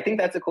I think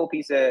that's a cool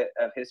piece of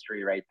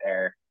history right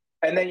there.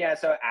 And then, yeah,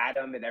 so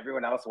Adam and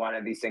everyone else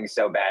wanted these things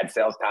so bad.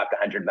 Sales topped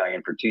 100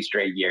 million for 2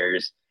 straight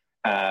years.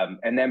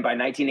 And then by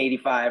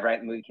 1985, right,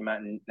 the movie came out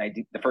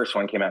the first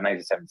one came out in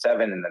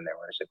 1977, and then there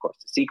were, of course,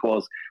 the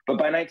sequels. But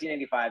by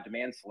 1985,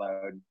 demand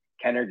slowed.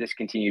 Kenner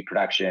discontinued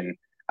production.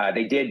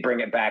 They did bring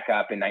it back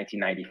up in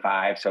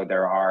 1995, so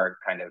there are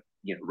kind of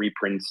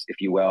reprints, if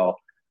you will,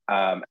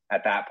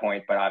 at that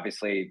point. But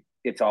obviously,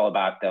 it's all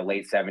about the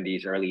late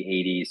 70s, early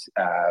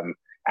 80s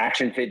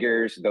action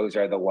figures. Those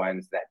are the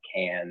ones that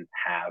can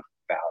have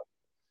value.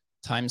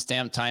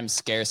 Timestamp times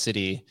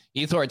scarcity.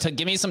 Ethor,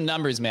 give me some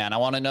numbers, man. I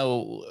want to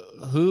know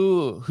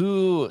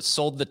who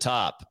sold the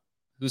top.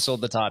 Who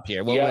sold the top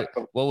here? What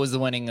was the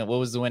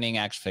winning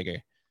action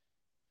figure?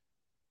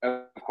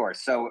 Of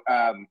course. So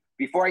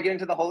before I get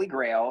into the Holy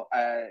Grail,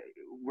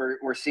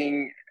 we're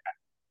seeing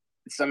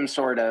some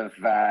sort of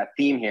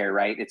theme here,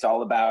 right? It's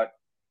all about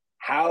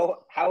how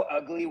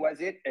ugly was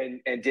it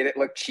and did it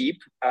look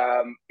cheap?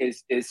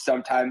 Is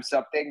sometimes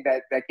something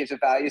that gives a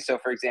value. So,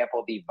 for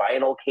example, the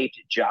vinyl caped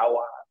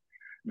Jawa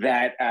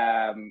that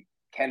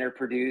Kenner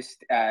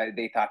produced,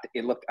 they thought that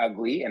it looked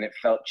ugly and it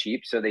felt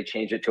cheap, so they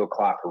changed it to a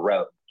cloth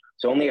robe.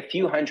 So only a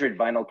few hundred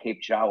vinyl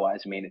caped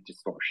Jawas made it to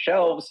store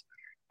shelves.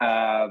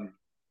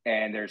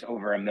 And there's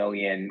over 1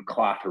 million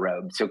cloth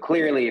robes. So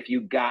clearly, if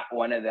you got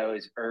one of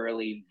those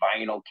early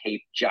vinyl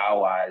caped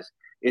Jawas,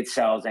 it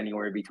sells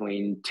anywhere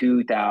between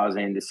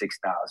 $2,000 to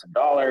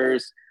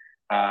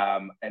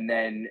 $6,000. And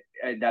then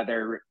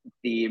another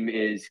theme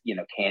is,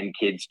 can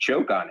kids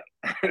choke on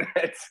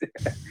it?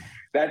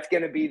 That's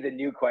going to be the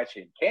new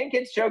question. Can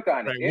kids choke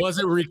on it? Right. Was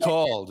it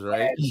recalled,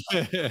 right?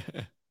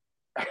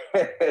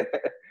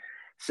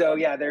 So,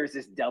 yeah, there's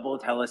this double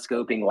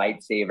telescoping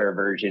lightsaber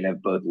version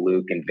of both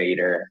Luke and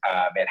Vader.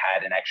 It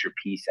had an extra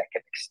piece that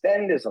could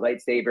extend as a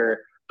lightsaber,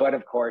 but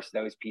of course,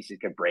 those pieces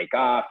could break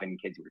off and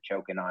kids were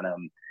choking on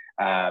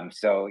them.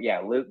 So, yeah,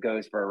 Luke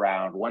goes for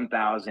around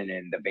 1,000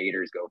 and the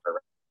Vaders go for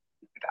around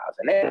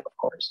 1,000, of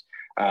course.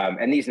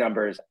 And these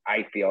numbers,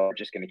 I feel, are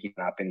just going to keep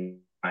up in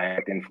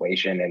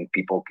inflation and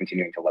people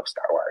continuing to love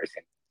Star Wars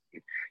and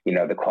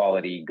the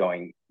quality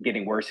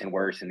getting worse and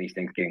worse and these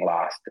things getting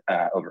lost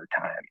over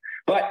time.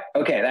 But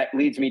okay, that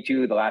leads me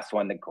to the last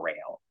one, the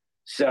Grail.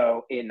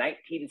 So in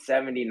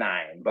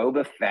 1979,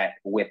 Boba Fett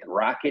with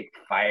rocket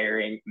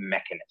firing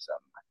mechanism.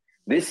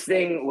 This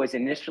thing was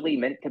initially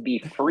meant to be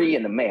free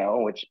in the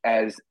mail, which,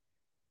 as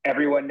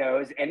everyone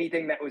knows,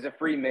 anything that was a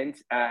free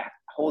mint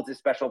holds a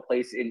special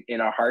place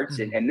in our hearts.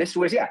 Mm-hmm. And this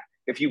was,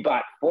 if you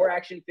bought 4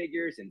 action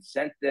figures and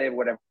sent the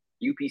whatever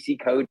UPC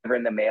code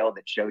in the mail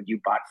that showed you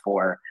bought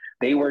 4,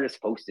 they were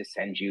supposed to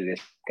send you this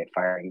rocket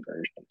firing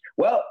version.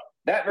 Well,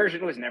 that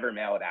version was never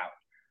mailed out.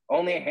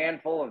 Only a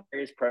handful of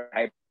various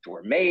prototypes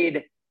were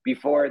made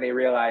before they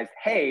realized,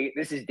 hey,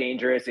 this is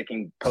dangerous. It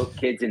can poke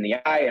kids in the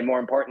eye. And more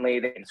importantly,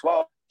 they can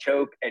swallow,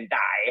 choke, and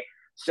die.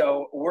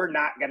 So we're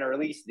not going to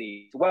release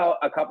these. Well,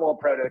 a couple of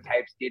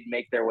prototypes did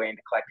make their way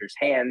into collectors'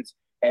 hands,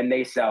 and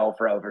they sell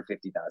for over $50,000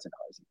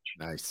 each.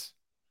 Nice.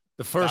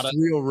 The first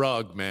real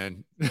rug,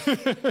 man.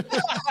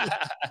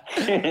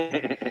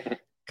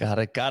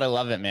 Gotta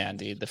love it, man,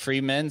 dude. The free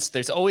mints.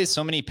 There's always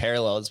so many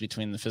parallels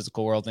between the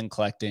physical world and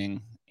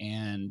collecting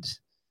and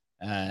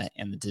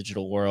the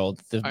digital world.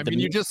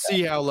 You just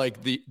see how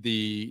like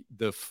the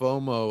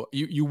FOMO.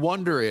 You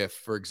wonder if,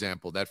 for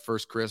example, that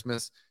first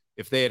Christmas,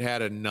 if they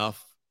had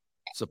enough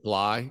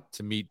supply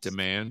to meet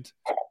demand,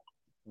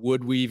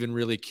 would we even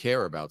really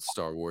care about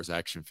Star Wars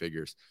action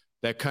figures?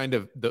 That kind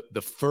of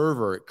the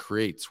fervor it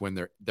creates when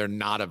they're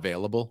not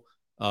available.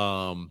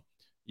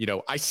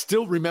 I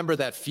still remember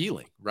that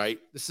feeling, right?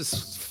 This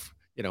is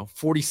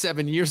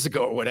 47 years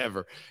ago or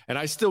whatever, and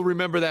I still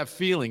remember that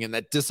feeling and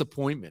that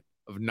disappointment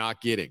of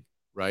not getting,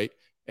 right?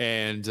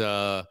 And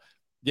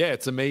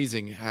it's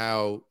amazing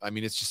how,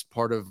 it's just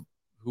part of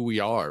who we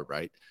are,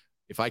 right?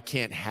 If I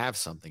can't have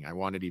something, I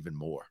want it even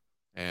more.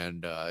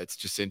 And it's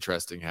just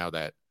interesting how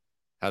that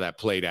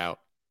played out.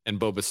 And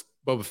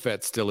Boba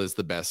Fett still is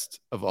the best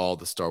of all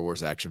the Star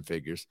Wars action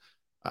figures.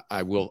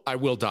 I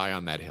will die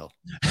on that hill.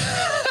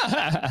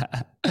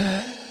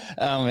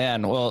 Oh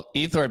man. Well,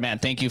 Ethor, man,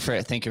 thank you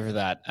for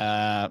that.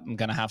 I'm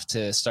going to have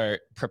to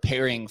start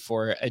preparing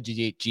for a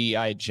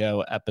G.I.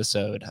 Joe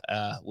episode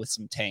with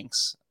some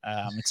tanks.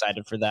 I'm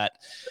excited for that.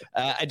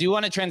 I do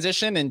want to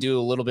transition and do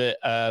a little bit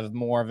of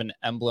more of an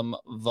Emblem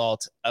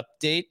Vault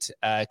update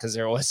because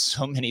there was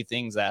so many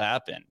things that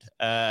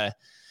happened.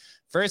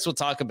 First, we'll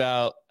talk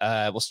about,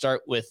 we'll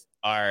start with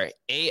our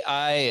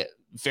AI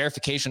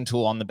verification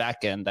tool on the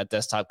back end that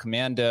Desktop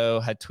Commando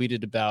had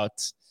tweeted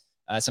about.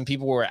 Some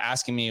people were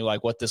asking me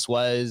like what this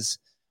was.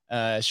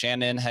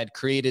 Shannon had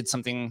created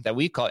something that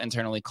we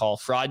internally call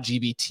Fraud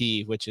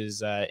GBT, which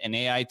is an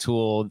AI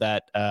tool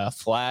that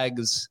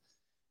flags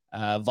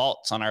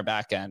vaults on our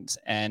back end,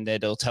 and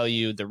it'll tell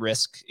you the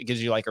risk. It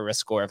gives you like a risk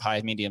score of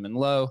high, medium, and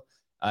low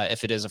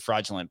if it is a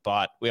fraudulent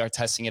bot. We are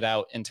testing it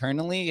out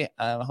internally.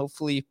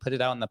 Hopefully put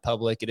it out in the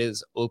public. It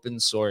is open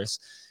source.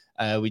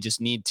 We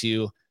just need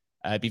to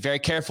be very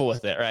careful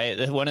with it,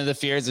 right? One of the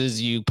fears is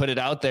you put it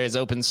out there as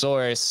open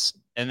source,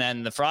 and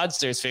then the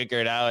fraudsters figure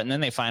it out, and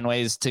then they find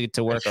ways to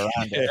work around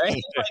it.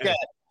 Right?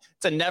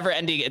 It's a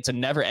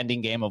never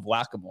ending game of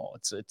whack-a-mole.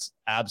 It's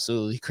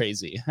absolutely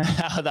crazy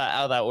how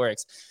that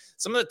works.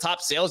 Some of the top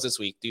sales this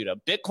week, dude, a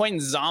Bitcoin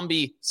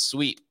zombie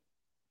sweep.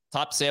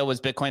 Top sale was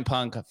Bitcoin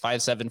Punk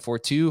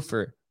 5742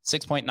 for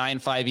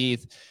 6.95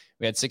 ETH.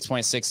 We had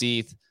 6.6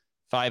 ETH,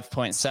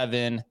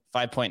 5.7,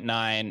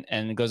 5.9,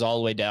 and it goes all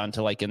the way down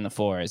to like in the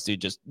fours, dude.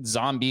 Just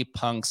zombie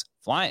punks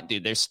flying,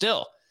 dude. They're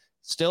still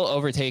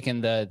overtaking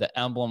the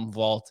Emblem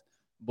Vault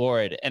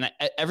board. And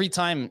every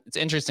time, it's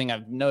interesting,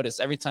 I've noticed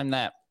every time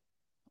that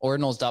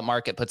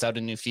Ordinals.market puts out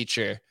a new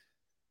feature,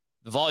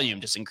 the volume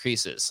just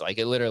increases. Like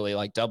it literally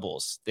like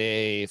doubles.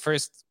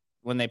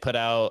 When they put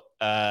out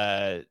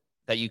that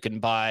you can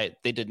buy,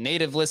 they did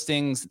native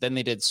listings, then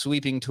they did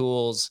sweeping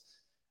tools.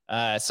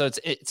 So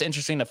it's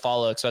interesting to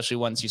follow, especially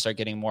once you start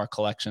getting more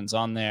collections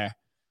on there.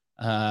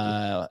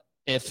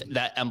 If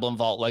that Emblem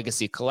Vault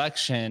Legacy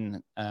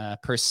collection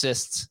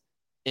persists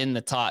in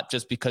the top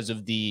just because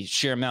of the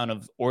sheer amount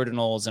of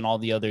ordinals and all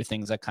the other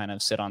things that kind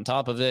of sit on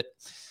top of it.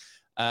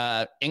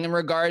 In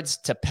regards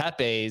to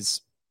Pepe's,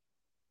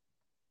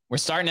 we're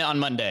starting it on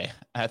Monday.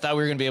 I thought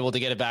we were going to be able to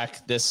get it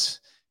back this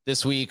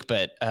week,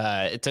 but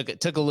it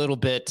took a little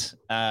bit.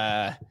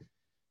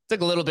 Took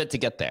a little bit to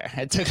get there.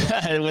 It took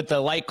with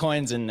the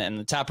Litecoins and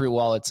the Taproot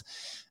wallets.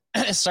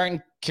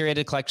 Starting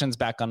curated collections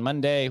back on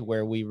Monday,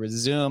 where we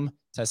resume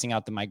testing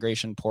out the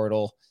migration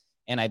portal.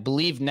 And I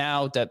believe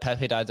now that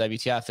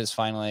Pepe.WTF is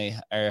finally,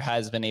 or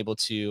has been able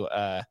to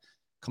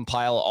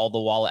compile all the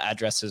wallet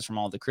addresses from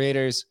all the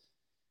creators.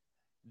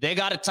 They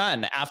got a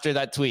ton after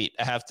that tweet,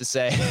 I have to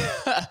say.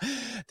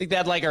 I think they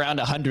had like around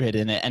 100,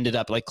 and it ended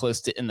up like close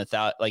to in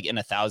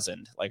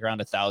 1,000, like around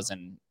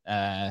 1,000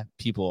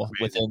 people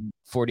within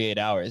 48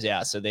 hours.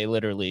 Yeah, so they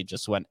literally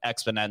just went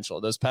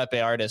exponential. Those Pepe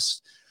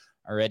artists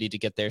are ready to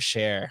get their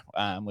share,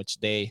 which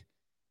they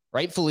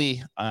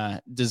rightfully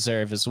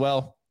deserve as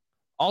well.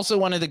 Also,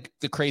 one of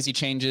the crazy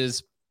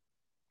changes,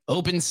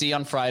 OpenSea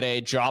on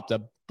Friday dropped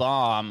a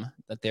bomb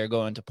that they're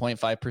going to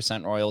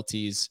 0.5%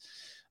 royalties,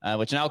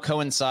 which now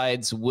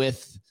coincides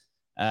with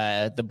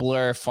the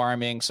Blur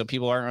farming. So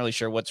people aren't really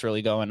sure what's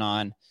really going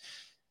on.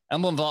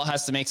 Emblem Vault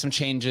has to make some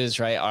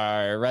changes, right?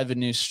 Our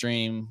revenue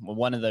stream,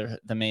 one of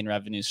the main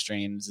revenue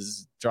streams,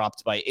 is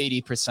dropped by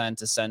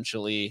 80%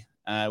 essentially.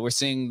 We're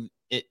seeing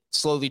it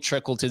slowly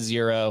trickle to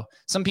zero.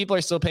 Some people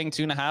are still paying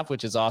 2.5%,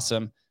 which is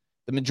awesome.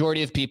 The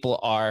majority of people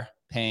are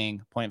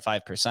paying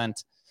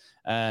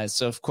 0.5%.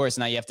 So of course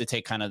now you have to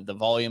take kind of the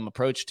volume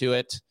approach to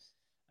it.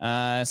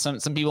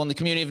 Some people in the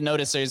community have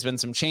noticed there's been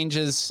some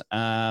changes.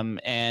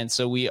 And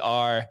so we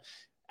are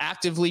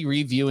actively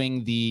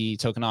reviewing the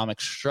tokenomic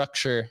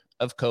structure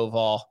of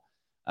Koval.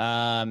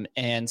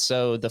 And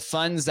so the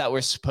funds that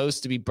were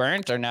supposed to be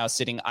burnt are now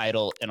sitting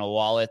idle in a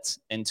wallet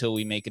until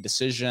we make a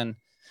decision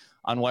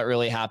on what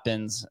really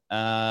happens.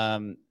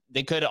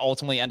 They could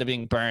ultimately end up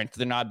being burnt.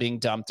 They're not being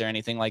dumped or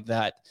anything like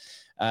that.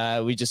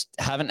 We just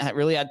haven't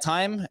really had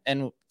time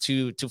and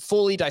to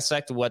fully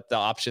dissect what the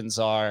options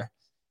are.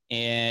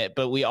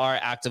 But we are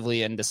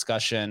actively in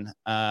discussion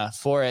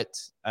for it.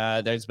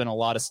 There's been a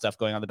lot of stuff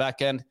going on the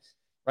back end,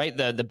 right?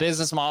 The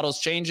business model is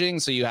changing,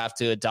 so you have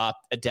to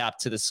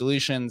adapt to the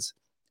solutions.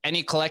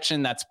 Any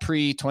collection that's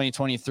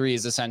pre-2023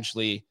 is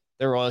essentially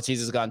their royalties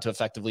has gone to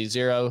effectively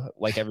zero,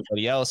 like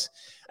everybody else.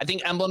 I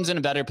think Emblem's in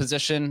a better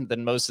position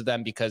than most of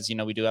them because, you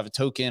know, we do have a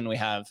token, we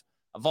have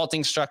a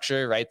vaulting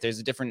structure, right?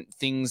 There's different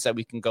things that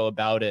we can go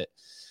about it.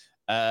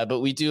 But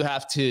we do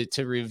have to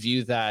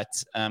review that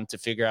to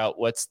figure out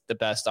what's the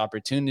best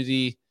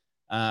opportunity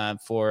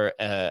for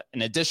an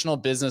additional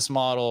business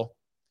model,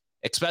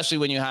 especially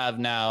when you have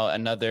now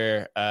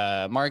another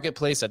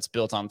marketplace that's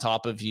built on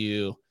top of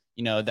you,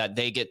 you know, that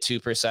they get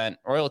 2%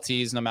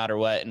 royalties no matter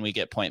what, and we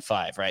get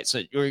 0.5, right?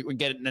 So we're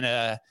getting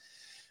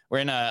we're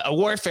in a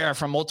warfare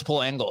from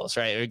multiple angles,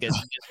 right?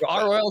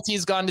 Our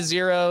royalties gone to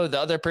zero. The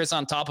other person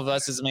on top of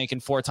us is making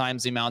 4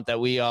 times the amount that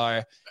we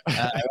are.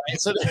 Right?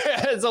 So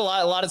there's a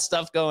lot of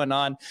stuff going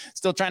on.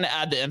 Still trying to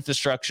add the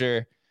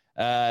infrastructure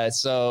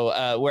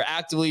So we're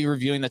actively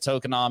reviewing the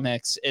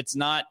tokenomics. It's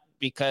not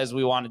because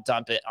we want to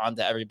dump it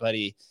onto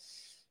everybody.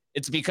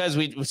 It's because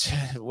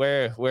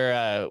we're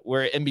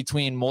in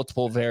between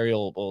multiple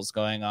variables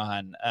going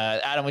on.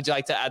 Adam, would you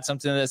like to add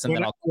something to this?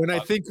 And when I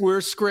think we're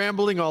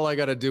scrambling, all I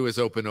got to do is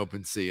open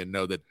OpenSea and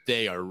know that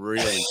they are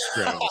really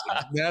scrambling.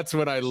 That's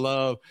what I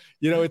love.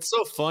 It's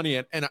so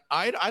funny. And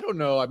I don't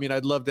know. I mean,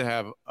 I'd love to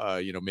have,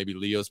 maybe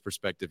Leo's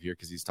perspective here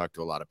because he's talked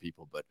to a lot of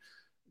people. But,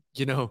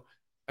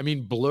 I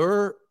mean,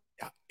 Blur,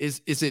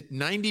 is it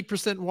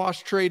 90%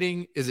 wash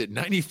trading? Is it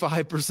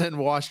 95%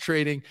 wash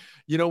trading?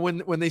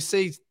 When they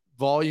say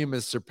volume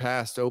has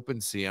surpassed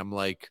OpenSea, I'm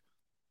like,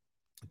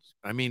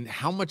 I mean,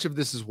 how much of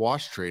this is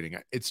wash trading?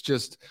 It's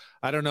just,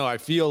 I don't know. I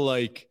feel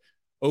like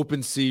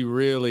OpenSea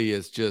really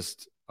is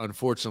just,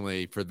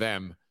 unfortunately for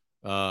them,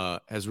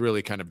 has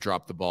really kind of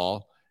dropped the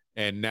ball,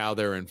 and now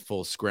they're in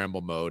full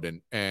scramble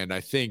mode. And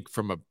I think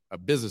from a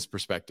business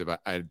perspective,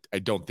 I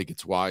don't think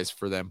it's wise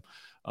for them.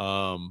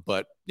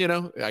 But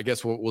I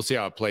guess we'll see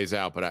how it plays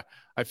out. But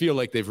I feel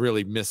like they've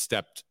really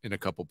misstepped in a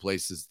couple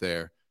places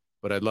there.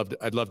 But I'd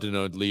love to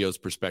know Leo's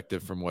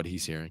perspective from what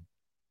he's hearing.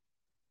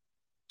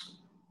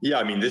 Yeah,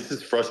 I mean, this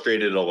has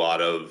frustrated a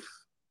lot of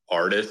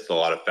artists, a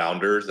lot of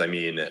founders. I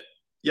mean,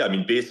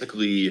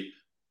 basically,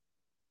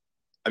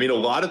 a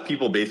lot of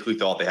people basically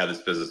thought they had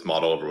this business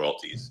model of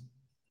royalties.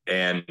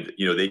 And,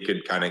 they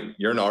could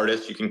you're an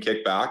artist, you can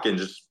kick back and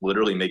just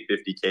literally make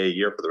 $50K a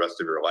year for the rest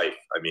of your life.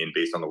 I mean,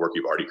 based on the work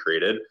you've already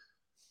created.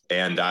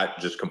 And that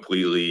just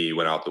completely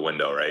went out the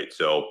window, right?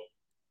 So,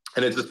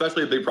 and it's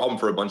especially a big problem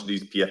for a bunch of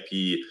these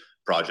PFP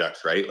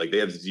projects, right? Like they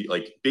have,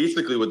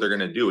 basically what they're going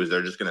to do is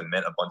they're just going to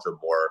mint a bunch of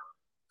more,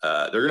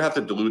 they're going to have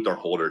to dilute their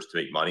holders to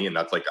make money. And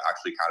that's actually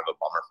kind of a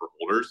bummer for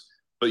holders.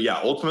 But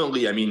yeah,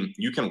 ultimately, I mean,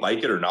 you can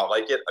like it or not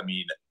like it. I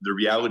mean, the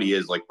reality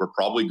is we're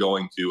probably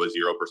going to a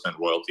 0%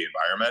 royalty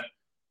environment.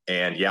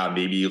 And yeah,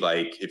 maybe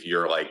if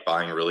you're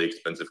buying really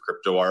expensive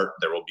crypto art,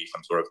 there will be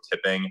some sort of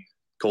tipping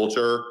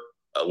culture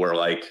where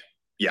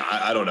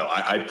I don't know.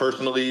 I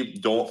personally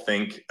don't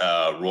think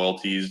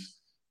royalties,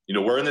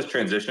 we're in this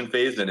transition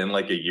phase, and in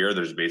a year,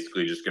 there's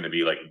basically just going to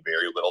be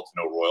very little to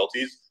no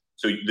royalties.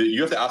 So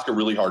you have to ask a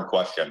really hard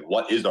question.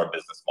 What is our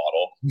business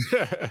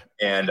model?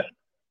 And,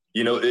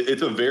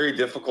 it's a very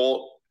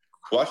difficult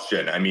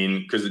question. I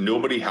mean, because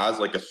nobody has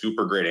a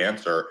super great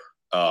answer.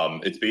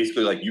 It's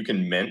basically you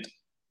can mint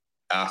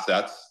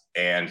assets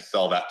and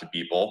sell that to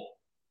people,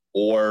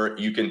 or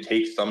you can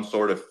take some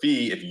sort of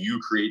fee if you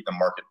create the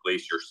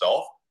marketplace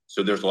yourself.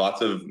 So there's lots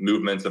of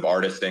movements of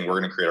artists saying we're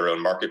going to create our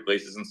own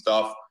marketplaces and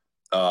stuff.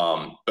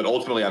 But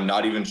ultimately, I'm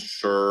not even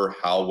sure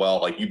how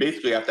well, you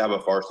basically have to have a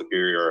far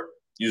superior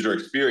user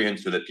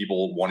experience so that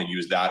people want to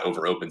use that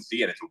over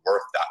OpenSea, and it's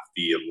worth that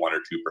fee of 1 or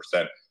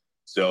 2%.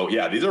 So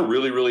yeah, these are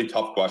really, really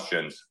tough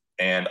questions.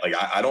 And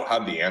I don't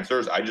have the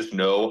answers. I just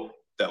know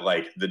that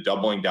the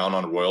doubling down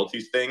on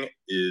royalties thing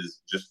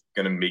is just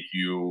going to make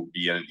you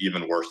be in an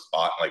even worse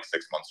spot in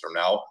 6 months from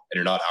now. And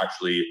you're not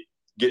actually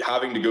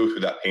having to go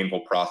through that painful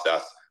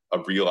process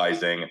of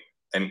realizing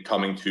and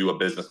coming to a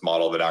business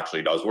model that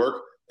actually does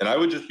work. And I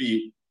would just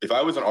be, if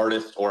I was an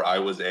artist or I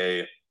was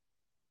a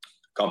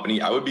company,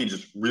 I would be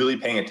just really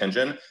paying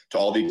attention to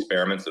all the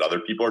experiments that other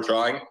people are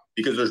trying,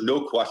 because there's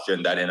no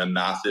question that in a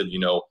massive,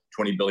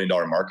 $20 billion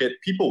market,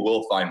 people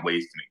will find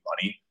ways to make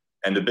money,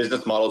 and the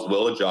business models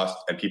will adjust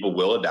and people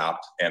will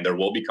adapt, and there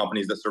will be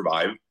companies that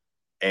survive.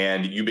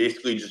 And you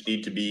basically just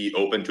need to be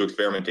open to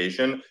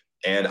experimentation.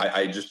 And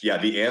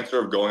the answer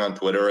of going on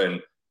Twitter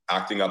and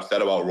acting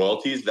upset about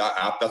royalties,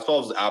 that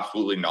solves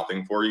absolutely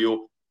nothing for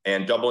you.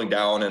 And doubling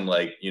down and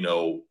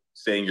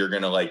saying you're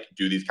going to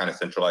do these kind of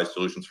centralized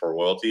solutions for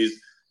royalties,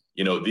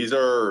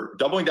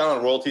 doubling down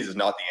on royalties is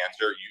not the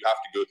answer. You have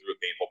to go through a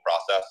painful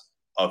process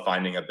of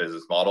finding a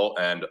business model,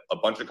 and a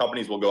bunch of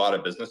companies will go out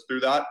of business through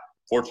that.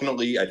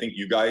 Fortunately, I think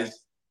you guys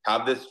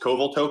have this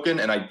Koval token,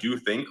 and I do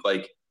think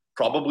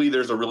probably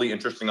there's a really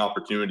interesting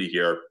opportunity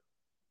here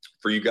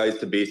for you guys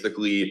to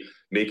basically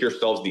make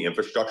yourselves the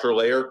infrastructure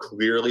layer.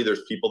 Clearly,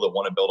 there's people that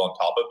want to build on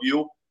top of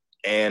you,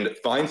 and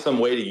find some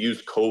way to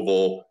use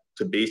Koval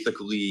to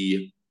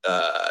basically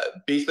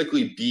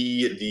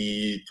be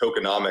the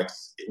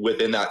tokenomics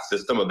within that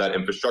system of that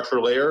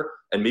infrastructure layer.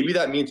 And maybe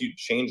that means you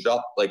change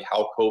up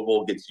how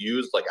Koval gets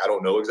used. I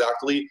don't know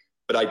exactly,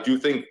 but I do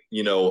think,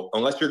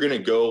 unless you're going to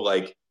go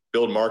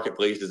build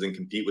marketplaces and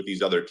compete with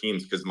these other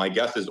teams, because my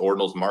guess is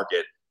Ordinal's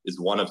market is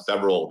one of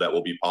several that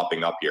will be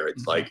popping up here.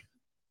 It's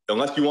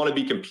unless you want to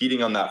be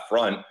competing on that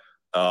front,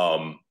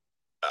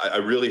 I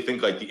really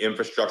think the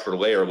infrastructure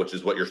layer, which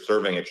is what you're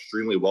serving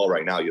extremely well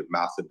right now, you have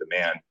massive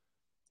demand.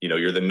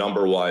 You're the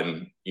number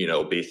one,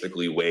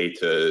 basically way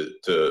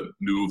to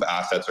move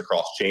assets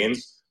across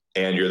chains.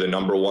 And you're the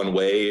number one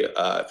way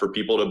for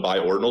people to buy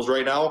ordinals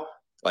right now.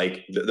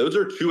 Those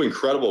are two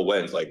incredible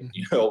wins.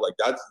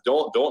 That's,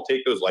 don't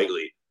take those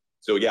lightly.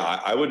 So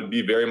yeah, I would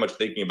be very much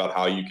thinking about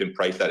how you can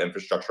price that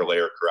infrastructure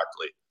layer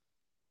correctly.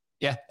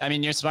 Yeah. I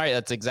mean, you're smart.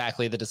 That's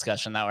exactly the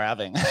discussion that we're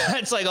having.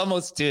 It's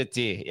almost to a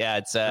T. Yeah.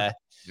 It's,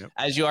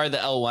 as you are the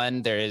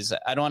L1, there is,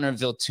 I don't want to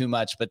reveal too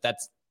much, but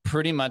that's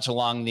pretty much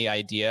along the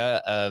idea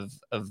of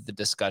the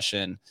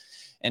discussion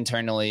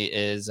internally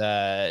is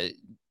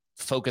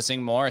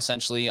focusing more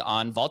essentially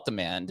on vault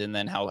demand, and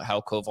then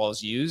how Coval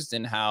is used,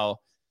 and how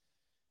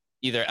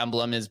either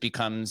Emblem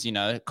becomes,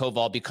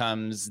 Coval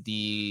becomes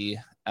the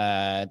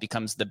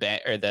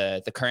bank or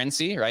the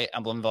currency, right?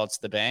 Emblem Vault's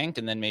the bank,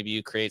 and then maybe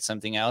you create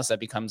something else that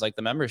becomes like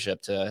the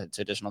membership to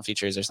additional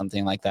features or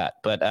something like that.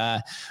 But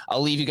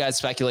I'll leave you guys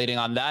speculating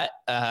on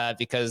that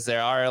because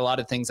there are a lot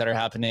of things that are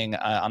happening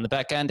on the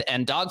back end.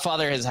 And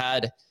Dogfather has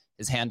had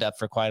his hand up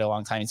for quite a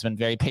long time. He's been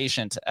very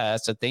patient.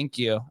 So thank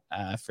you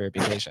for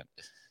being patient.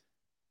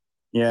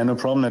 Yeah, no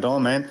problem at all,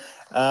 man.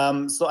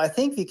 So I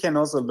think we can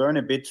also learn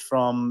a bit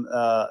from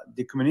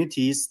the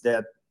communities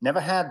that never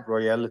had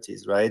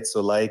royalties, right?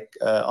 So like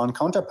on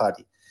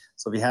Counterparty.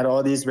 So we had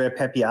all these rare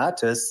Peppy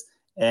artists,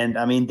 and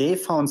I mean, they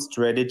found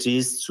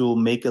strategies to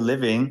make a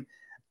living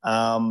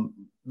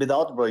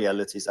without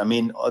royalties. I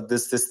mean,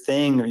 this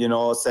thing,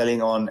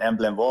 selling on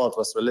Emblem Vault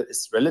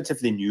is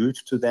relatively new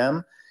to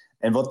them.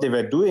 And what they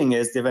were doing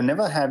is they were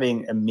never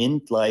having a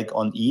mint like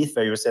on ETH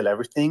where you sell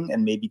everything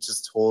and maybe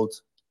just hold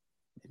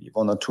maybe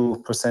 1 or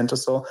 2% or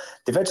so.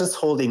 They were just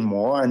holding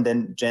more and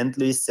then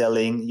gently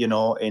selling, in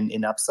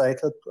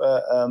upcycled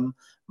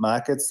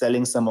markets,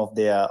 selling some of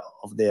their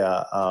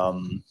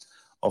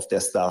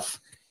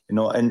stuff,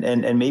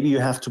 and maybe you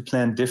have to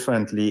plan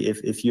differently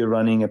if you're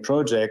running a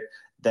project.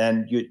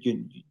 Then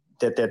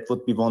that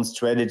would be one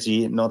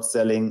strategy, not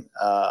selling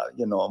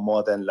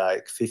more than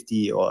like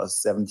 50 or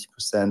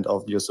 70%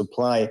 of your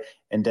supply,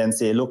 and then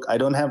say, look, I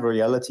don't have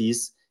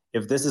royalties.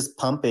 If this is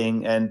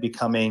pumping and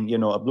becoming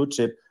a blue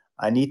chip,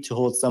 I need to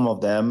hold some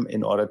of them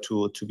in order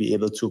to be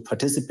able to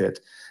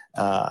participate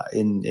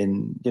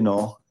in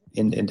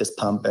this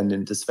pump and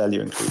in this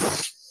value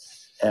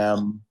increase.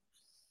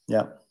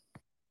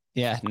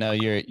 Yeah, no,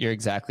 you're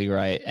exactly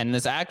right. And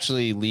this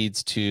actually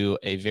leads to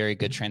a very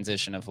good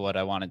transition of what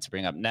I wanted to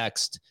bring up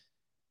next.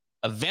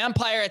 A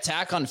vampire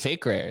attack on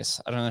fake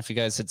rares. I don't know if you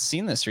guys had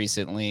seen this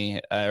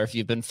recently, or if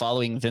you've been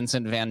following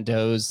Vincent Van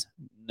Doe's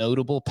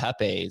notable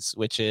Pepes,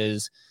 which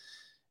is,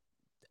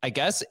 I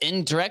guess,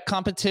 indirect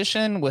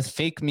competition with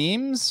fake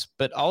memes,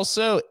 but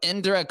also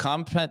indirect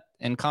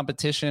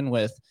competition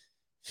with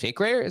fake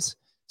rares.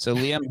 So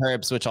Liam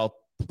Herbst, which I'll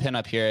pin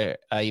up here,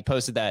 he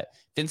posted that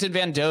Vincent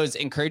Van Doe is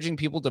encouraging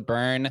people to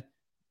burn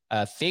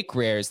fake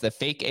rares, the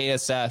fake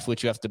ASF,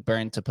 which you have to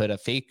burn to put a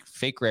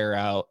fake rare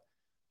out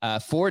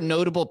for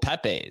notable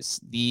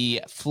Pepes.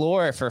 The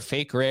floor for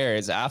fake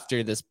rares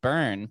after this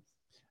burn,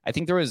 I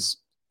think there was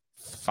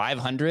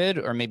 500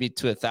 or maybe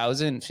to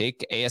 1,000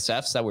 fake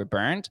ASFs that were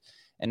burned.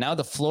 And now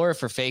the floor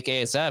for fake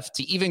ASF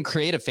to even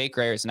create a fake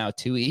rare is now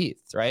 2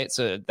 ETH, right?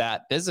 So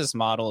that business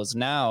model has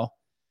now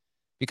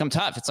become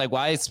tough. It's like,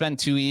 why spend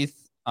 2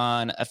 ETH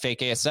on a fake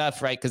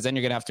ASF, right? Because then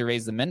you're going to have to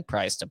raise the mint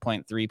price to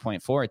 0.3,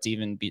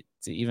 0.4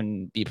 to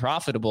even be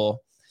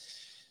profitable.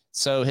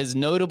 So his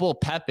notable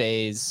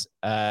Pepes,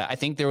 I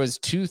think there was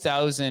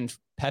 2,000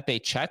 Pepe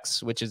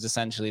checks, which is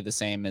essentially the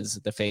same as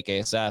the fake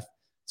ASF.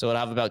 So it'll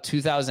have about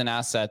 2,000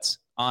 assets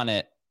on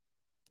it.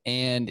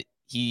 And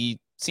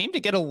he seemed to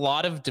get a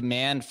lot of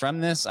demand from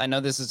this. I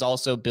know this is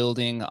also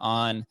building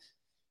on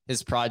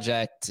his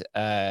project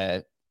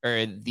or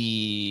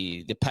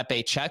the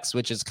Pepe checks,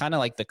 which is kind of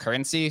like the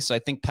currency. So I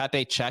think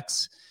Pepe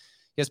checks,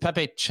 he has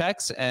Pepe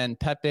checks and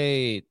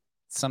Pepe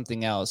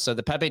something else. So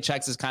the Pepe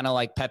checks is kind of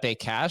like Pepe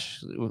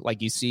cash,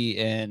 like you see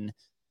in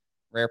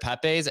rare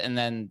Pepes. And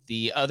then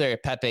the other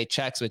Pepe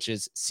checks, which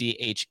is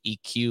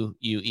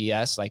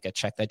CHEQUES, like a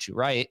check that you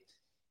write,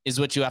 is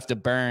what you have to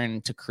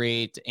burn to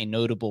create a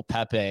notable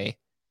Pepe.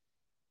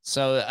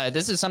 So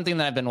this is something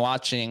that I've been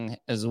watching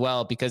as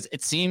well, because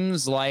it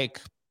seems like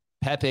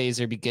Pepes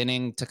are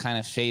beginning to kind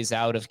of phase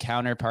out of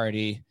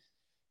Counterparty.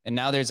 And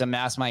now there's a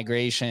mass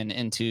migration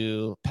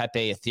into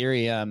Pepe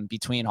Ethereum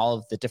between all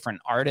of the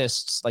different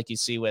artists, like you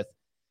see with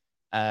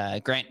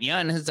Grant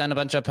Yun has done a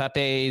bunch of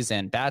Pepes,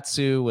 and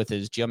Batsu with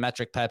his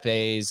geometric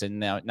Pepes. And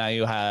now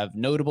you have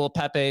notable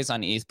Pepes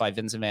on ETH by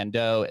Vincent Van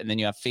Doe. And then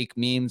you have fake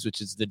memes,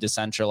 which is the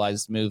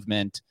decentralized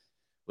movement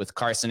with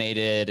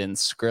Carsonated and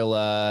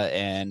Skrilla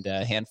and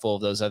a handful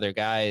of those other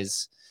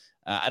guys.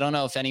 I don't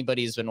know if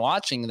anybody's been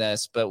watching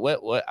this, but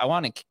what I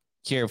want to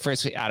hear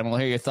first, Adam, we'll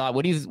hear your thought.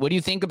 What do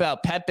you think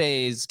about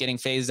Pepes getting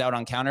phased out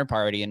on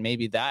Counterparty, and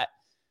maybe that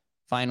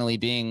finally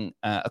being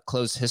a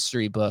closed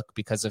history book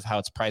because of how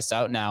it's priced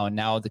out now, and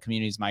now the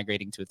community is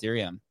migrating to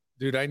Ethereum?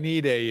 Dude, I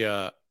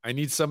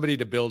need somebody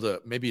to build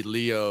maybe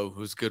Leo,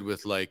 who's good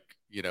with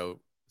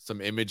some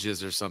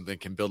images or something,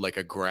 can build like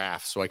a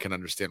graph so I can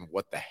understand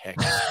what the heck.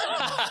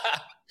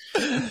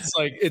 It's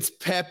like, it's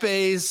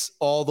Pepe's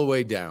all the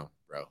way down,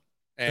 bro.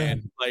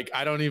 And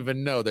I don't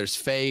even know. There's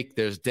fake,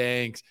 there's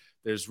danks,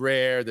 there's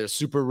rare, there's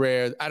super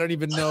rare. I don't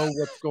even know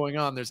what's going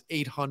on. There's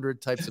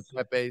 800 types of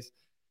Pepe's.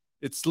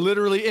 It's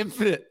literally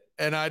infinite.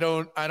 And I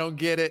don't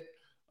get it.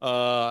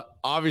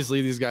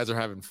 Obviously these guys are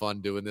having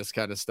fun doing this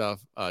kind of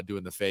stuff,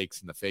 doing the fakes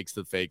and the fakes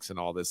to the fakes and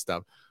all this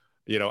stuff.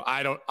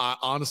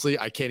 Honestly,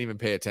 I can't even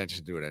pay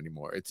attention to it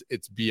anymore.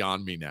 It's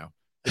beyond me now.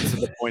 It's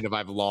to the point of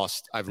I've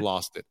lost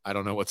it. I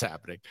don't know what's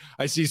happening.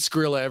 I see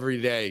Skrilla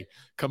every day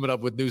coming up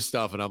with new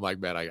stuff, and I'm like,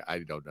 man, I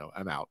don't know.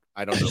 I'm out.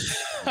 I don't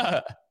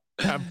know.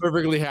 I'm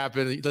perfectly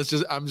happy.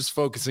 I'm just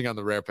focusing on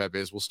the rare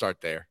Pepes. We'll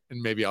start there,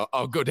 and maybe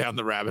I'll go down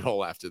the rabbit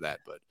hole after that.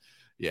 But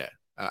yeah,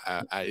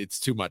 it's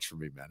too much for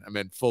me, man. I'm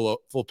in full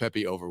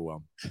Pepe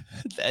overwhelm.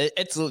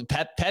 It's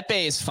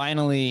Pepe is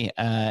finally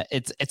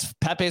it's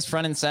Pepe's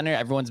front and center.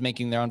 Everyone's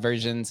making their own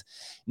versions.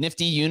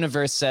 Nifty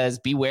Universe says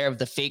beware of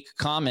the fake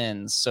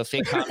commons. So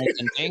fake commons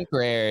and bank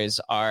rares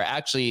are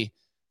actually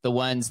the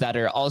ones that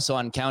are also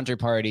on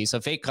Counterparty.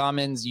 So fake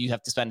commons, you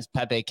have to spend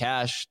Pepe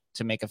cash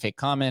to make a fake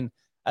common.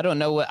 I don't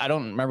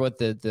remember what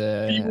the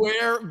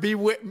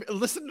beware.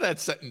 Listen to that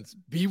sentence.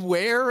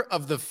 Beware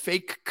of the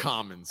fake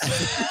commons.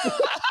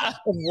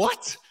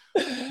 What?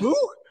 Who?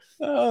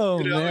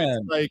 Oh,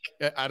 man. Like,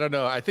 I don't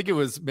know. I think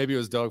maybe it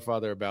was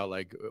Dogfather about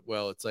like,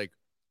 well, it's like,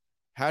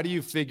 how do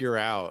you figure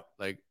out,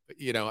 like,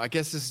 I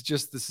guess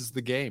this is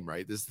the game,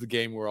 right? This is the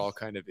game we're all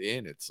kind of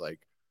in. It's like,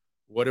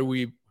 where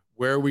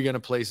are we going to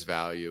place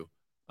value?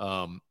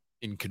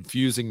 In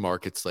confusing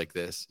markets like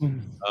this.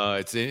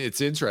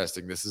 It's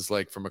interesting. This is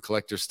like from a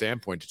collector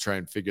standpoint to try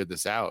and figure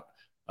this out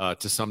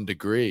to some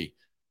degree.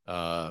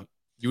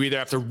 You either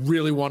have to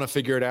really want to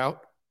figure it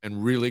out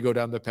and really go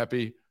down the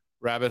Pepe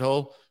rabbit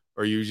hole,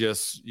 or you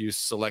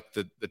select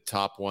the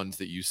top ones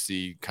that you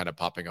see kind of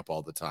popping up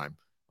all the time.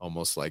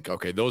 Almost like,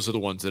 okay, those are the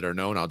ones that are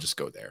known. I'll just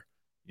go there.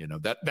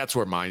 That's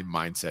where my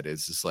mindset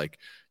is. It's like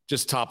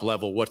just top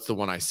level. What's the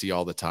one I see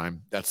all the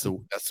time? That's the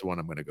one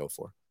I'm going to go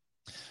for.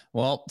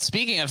 Well,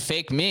 speaking of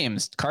fake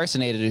memes,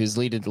 Carsonated, who's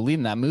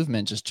leading that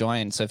movement, just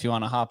joined. So if you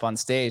want to hop on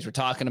stage, we're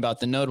talking about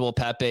the notable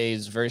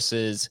Pepes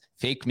versus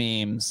fake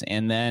memes,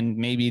 and then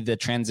maybe the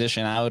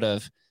transition out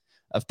of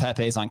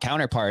Pepes on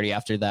Counterparty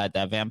after that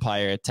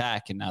vampire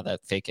attack, and now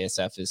that fake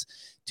ASF is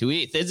 2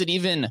 ETH. Is it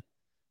even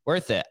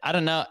worth it? I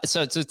don't know.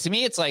 So to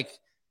me, it's like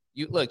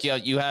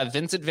you have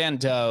Vincent Van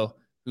Dough,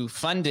 who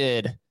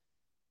funded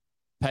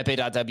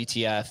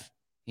Pepe.WTF.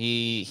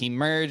 He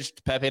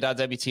merged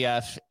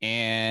Pepe.WTF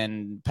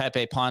and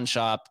Pepe Pawn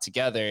Shop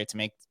together to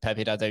make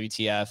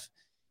Pepe.WTF.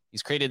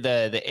 He's created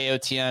the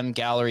AOTM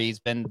gallery. He's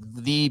been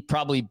the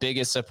probably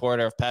biggest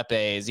supporter of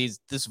Pepe's.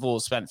 This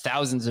fool spent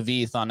thousands of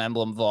ETH on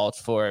Emblem Vault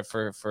for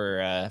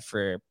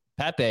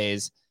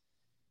Pepe's.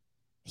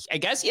 I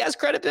guess he has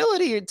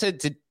credibility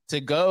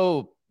to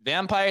go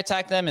vampire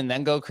attack them and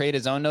then go create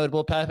his own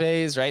notable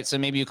Pepes, right? So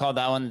maybe you call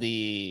that one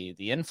the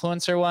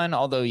influencer one,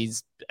 although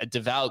he's a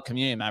devout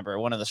community member,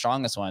 one of the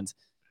strongest ones.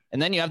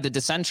 And then you have the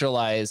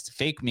decentralized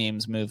fake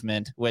memes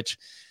movement, which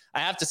I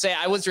have to say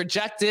I was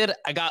rejected.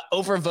 I got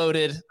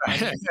overvoted. I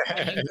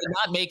did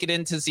not make it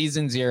into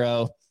season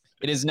 0.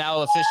 It is now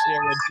officially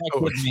a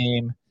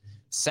rejected meme.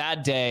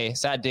 Sad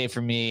day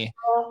for me.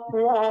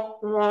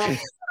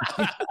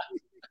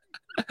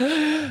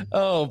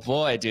 Oh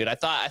boy, dude. I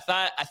thought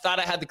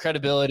I had the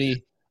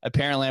credibility.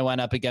 Apparently I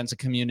went up against a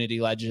community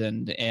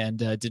legend and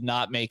did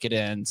not make it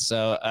in.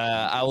 So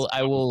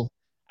I will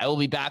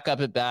be back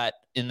up at bat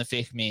in the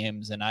fake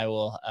memes, and I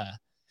will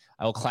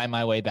climb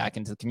my way back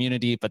into the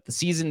community. But the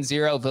season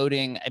 0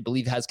 voting, I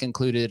believe, has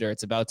concluded, or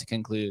it's about to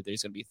conclude.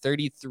 There's going to be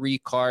 33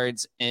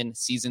 cards in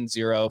season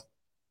 0.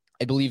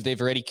 I believe they've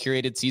already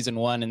curated season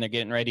 1, and they're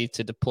getting ready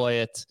to deploy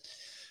it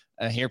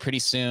here pretty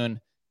soon.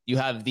 You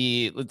have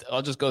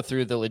I'll just go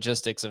through the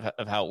logistics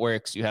of how it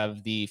works. You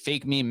have the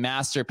fake meme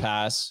master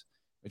pass,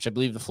 which I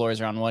believe the floor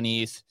is around 1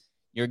 ETH.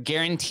 You're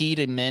guaranteed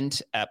a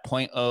mint at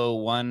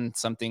 0.01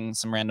 something,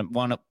 some random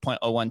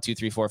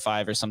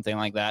 0.012345 or something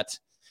like that.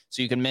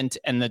 So you can mint,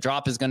 and the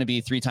drop is going to be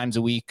 3 times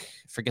a week.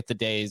 Forget the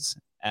days,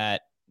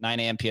 at 9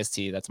 a.m. PST.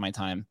 That's my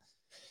time.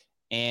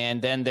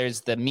 And then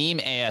there's the meme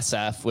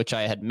ASF, which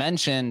I had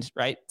mentioned,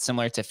 right?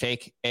 Similar to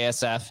fake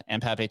ASF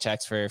and Pepe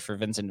checks for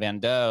Vincent Van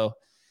Dough.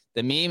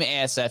 The meme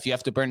ASF, you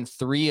have to burn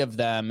 3 of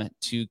them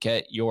to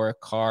get your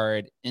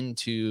card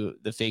into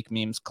the fake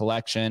memes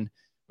collection,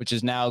 which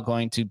is now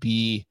going to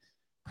be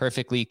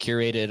perfectly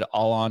curated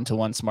all onto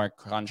one smart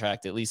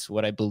contract, at least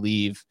what I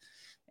believe.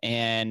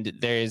 And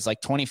there's like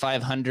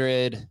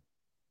 2,500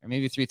 or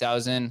maybe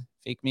 3,000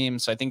 fake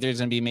memes. So I think there's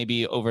going to be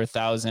maybe over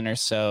 1,000 or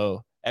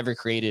so ever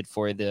created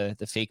for the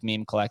fake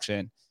meme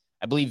collection.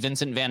 I believe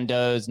Vincent Van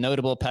Dough's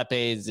notable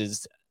Pepes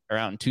is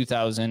around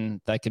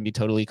 2,000 that can be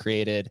totally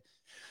created.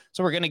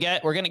 So we're gonna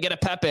get a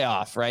Pepe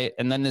off, right?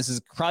 And then this is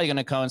probably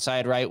gonna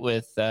coincide right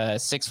with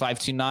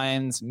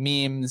 6529's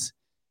memes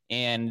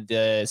and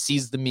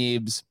seize the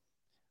memes.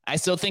 I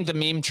still think the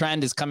meme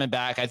trend is coming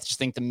back. I just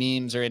think the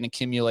memes are in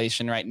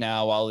accumulation right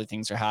now while the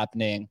things are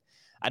happening.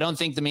 I don't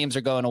think the memes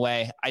are going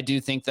away. I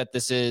do think that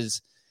this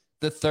is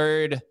the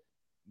third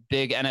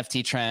big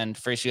NFT trend.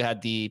 First you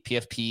had the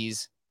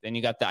PFPs, then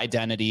you got the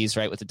identities,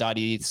 right, with the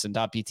 .eths and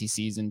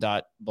 .btcs and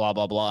blah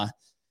blah blah.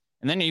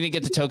 And then you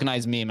get the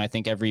tokenized meme. I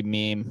think every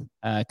meme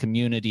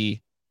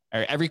community,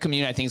 or every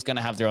community, I think is going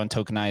to have their own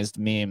tokenized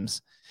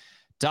memes.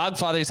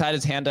 Dogfather's had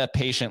his hand up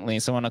patiently,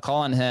 so I want to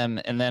call on him.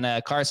 And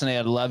then Carson,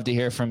 I'd love to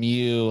hear from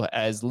you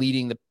as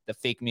leading the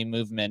fake meme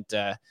movement.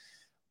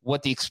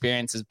 what the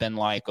experience has been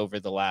like over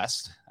the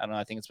last, I don't know,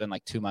 I think it's been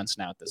like 2 months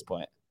now at this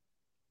point.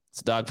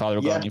 It's Dogfather,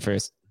 we'll go on you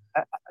first.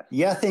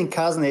 Yeah, I think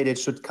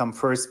Carsonated should come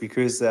first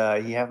because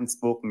he haven't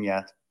spoken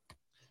yet.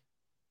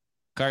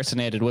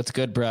 Carsonated, what's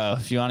good, bro?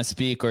 If you want to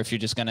speak, or if you're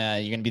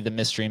gonna be the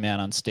mystery man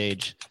on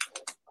stage.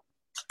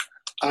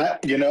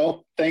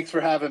 Thanks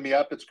for having me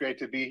up. It's great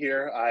to be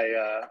here.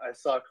 I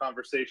saw a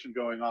conversation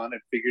going on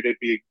and figured it'd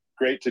be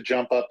great to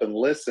jump up and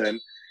listen.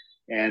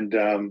 And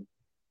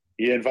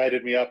you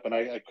invited me up, and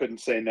I couldn't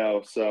say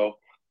no. So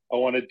I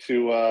wanted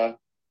to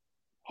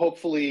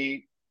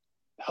hopefully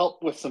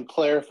help with some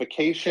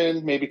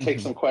clarification, maybe take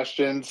some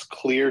questions,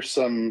 clear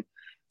some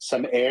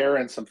air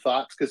and some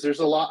thoughts, because there's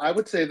a lot. I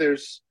would say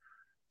there's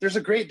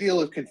a great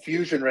deal of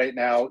confusion right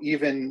now,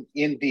 even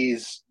in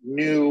these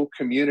new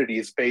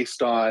communities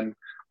based on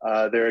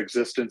their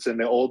existence in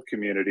the old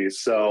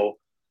communities. So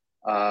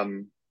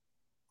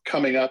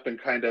coming up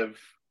and kind of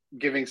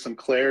giving some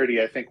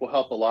clarity, I think, will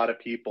help a lot of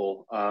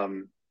people.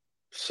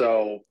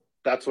 So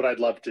that's what I'd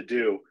love to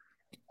do.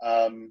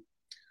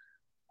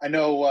 I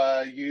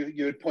know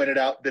you had pointed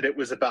out that it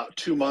was about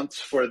 2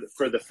 months for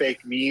the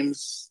fake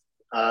memes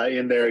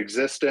in their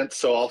existence.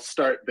 So I'll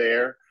start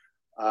there.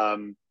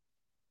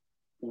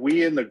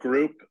 We in the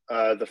group,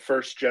 the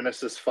first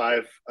Genesis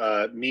 5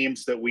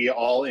 memes that we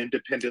all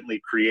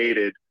independently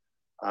created,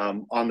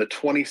 on the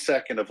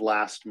 22nd of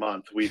last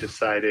month, we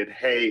decided,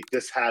 hey,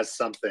 this has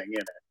something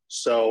in it.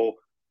 So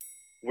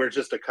we're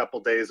just a couple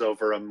days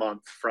over a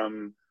month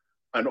from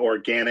an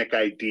organic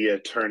idea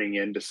turning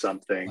into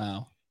something.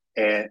 Wow.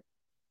 And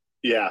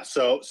yeah,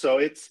 so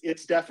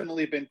it's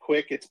definitely been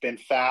quick. It's been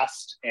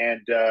fast,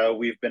 and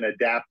we've been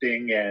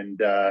adapting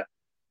and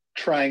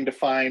trying to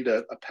find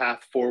a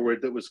path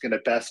forward that was going to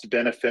best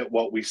benefit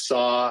what we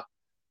saw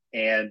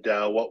and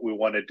what we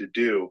wanted to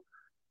do.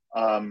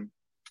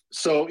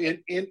 So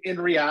in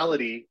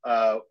reality,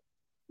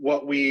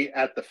 what we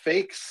at the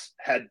Fakes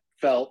had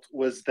felt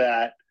was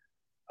that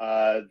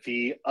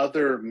the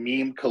other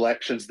meme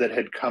collections that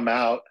had come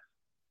out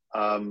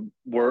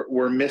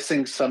were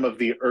missing some of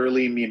the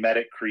early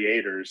memetic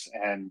creators,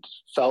 and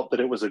felt that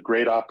it was a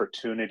great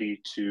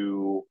opportunity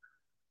to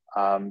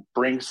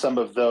bring some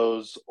of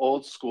those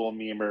old school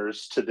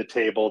memers to the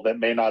table that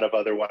may not have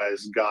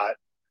otherwise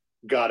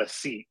got a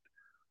seat.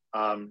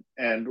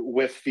 And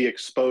with the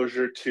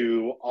exposure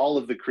to all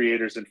of the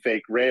creators in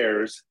Fake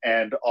Rares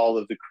and all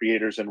of the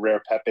creators in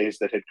Rare Pepes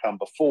that had come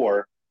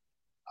before,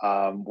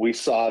 we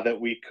saw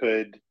that we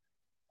could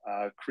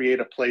create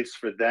a place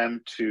for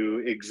them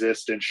to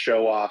exist and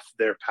show off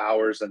their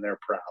powers and their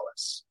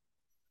prowess.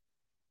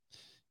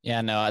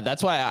 Yeah, no,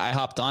 that's why I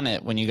hopped on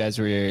it when you guys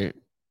were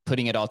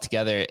putting it all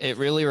together. It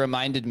really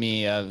reminded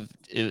me of,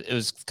 it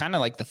was kind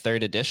of like the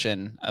third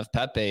edition of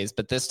Pepes,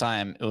 but this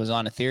time it was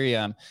on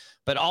Ethereum.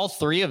 But all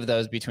three of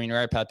those, between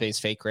Rare Pepes,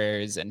 Fake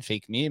Rares, and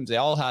Fake Memes, they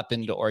all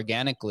happened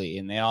organically,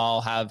 and they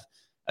all have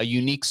a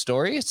unique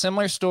story, a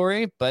similar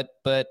story, but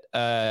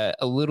a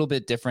little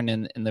bit different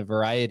in the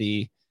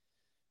variety.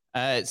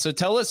 So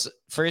tell us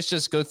first,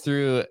 just go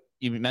through,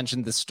 you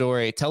mentioned the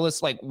story. Tell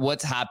us like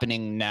what's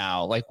happening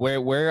now, like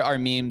where are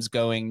memes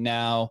going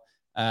now?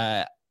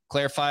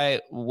 Clarify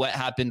what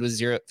happened with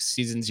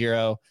season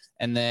 0,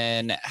 and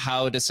then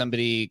how does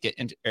somebody get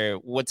into, or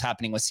what's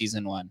happening with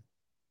season 1?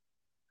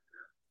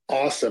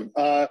 Awesome.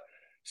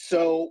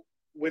 So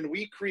when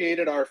we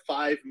created our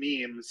 5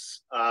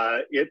 memes,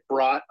 it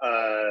brought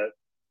a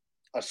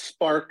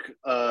spark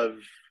of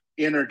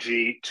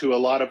energy to a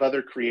lot of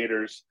other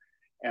creators.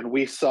 And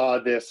we saw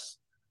this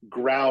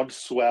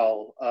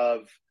groundswell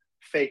of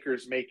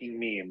fakers making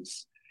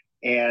memes.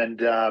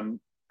 And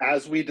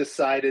as we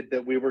decided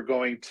that we were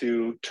going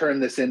to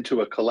turn this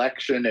into a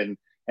collection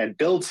and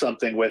build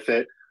something with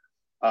it,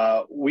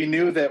 we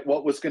knew that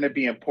what was going to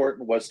be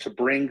important was to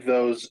bring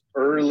those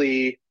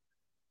early,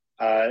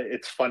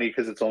 it's funny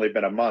because it's only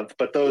been a month,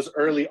 but those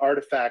early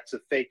artifacts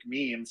of fake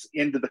memes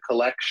into the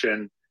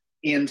collection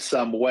in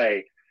some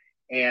way.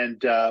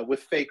 And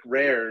with Fake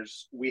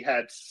Rares, we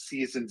had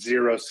season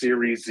 0,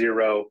 series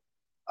 0,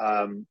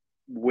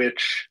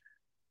 which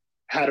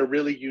had a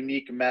really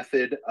unique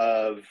method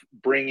of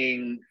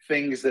bringing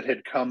things that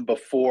had come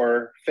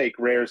before Fake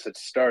Rares had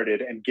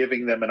started and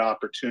giving them an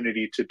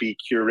opportunity to be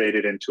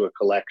curated into a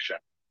collection.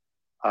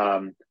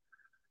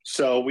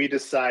 So we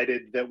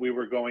decided that we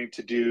were going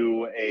to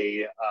do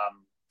a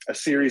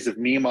series of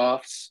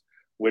meme-offs,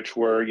 which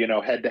were,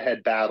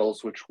 head-to-head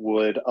battles, which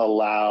would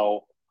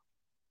allow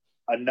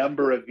a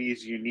number of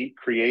these unique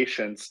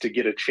creations to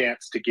get a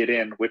chance to get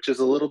in, which is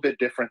a little bit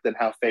different than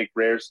how Fake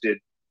Rares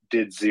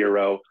did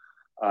 0.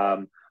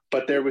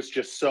 But there was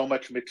just so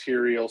much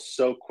material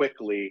so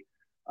quickly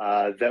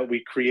that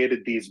we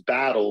created these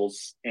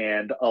battles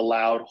and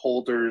allowed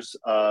holders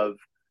of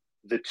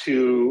the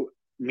 2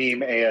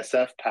 meme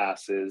ASF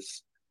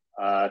passes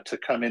to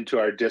come into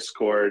our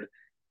Discord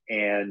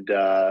and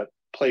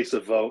place a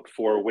vote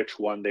for which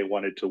one they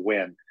wanted to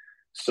win.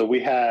 So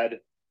we had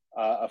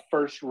a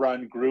first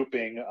run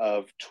grouping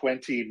of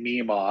 20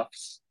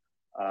 meme-offs,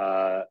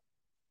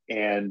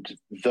 and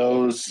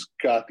those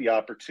got the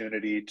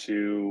opportunity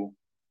to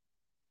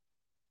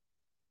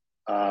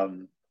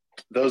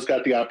those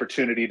got the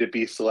opportunity to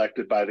be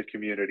selected by the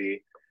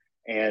community.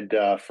 And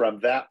from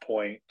that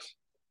point,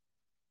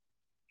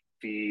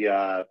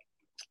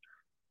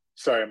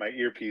 sorry, my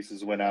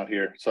earpieces went out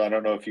here, so I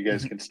don't know if you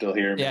guys can still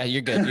hear me. Yeah,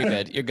 you're good. You're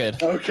good. You're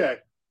good. Okay.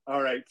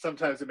 All right.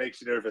 Sometimes it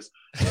makes you nervous.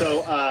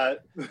 So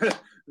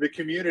the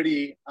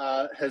community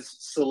has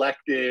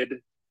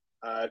selected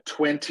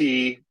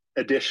 20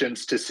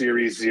 additions to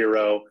Series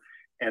 0.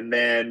 And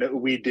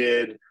then we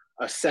did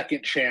a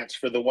second chance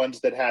for the ones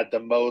that had the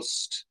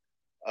most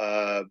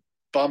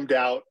bummed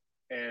out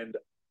and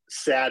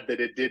sad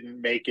that it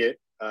didn't make it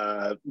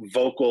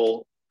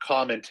vocal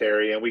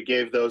commentary. And we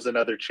gave those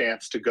another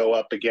chance to go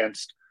up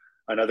against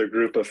another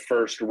group of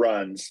first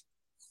runs.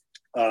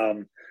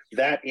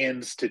 That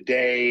ends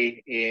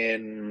today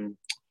in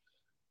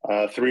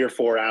 3 or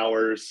 4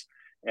 hours.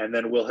 And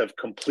then we'll have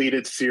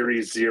completed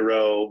Series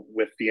 0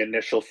 with the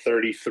initial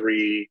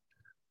 33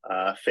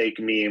 fake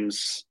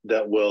memes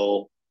that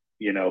will,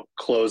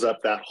 close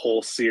up that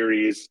whole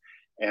series.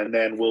 And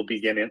then we'll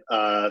begin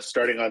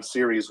starting on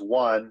Series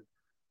 1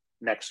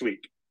 next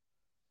week.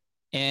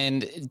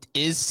 And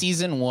is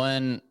season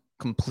 1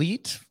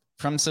 complete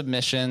from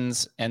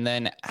submissions? And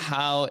then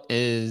how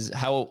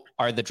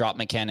are the drop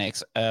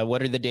mechanics?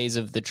 What are the days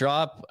of the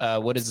drop?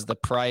 What is the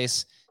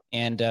price?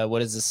 And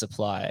what is the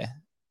supply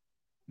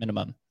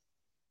minimum?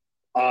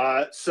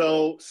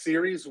 So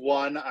Series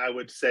 1, I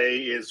would say,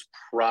 is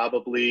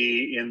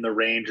probably in the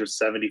range of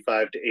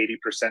 75 to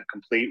 80%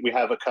 complete. We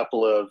have a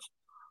couple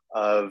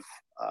of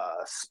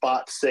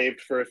spots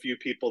saved for a few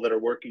people that are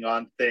working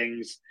on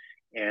things,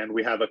 and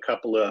we have a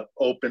couple of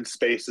open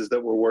spaces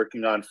that we're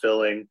working on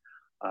filling.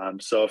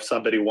 So if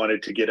somebody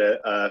wanted to get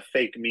a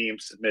fake meme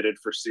submitted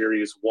for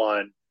Series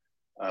 1,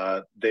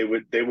 they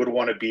would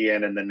want to be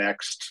in the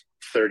next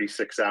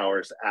 36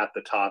 hours at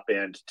the top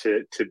end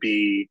to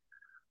be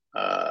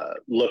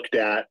looked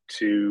at,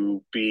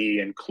 to be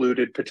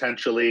included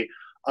potentially.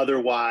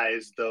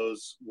 Otherwise,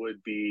 those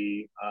would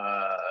be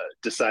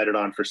decided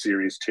on for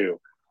Series 2.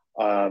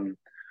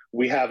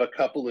 We have a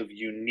couple of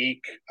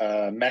unique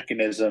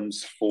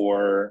mechanisms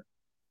for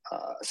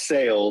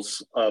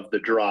sales of the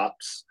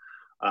drops.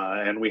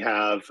 And we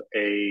have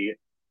a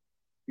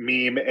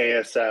meme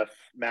ASF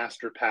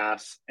master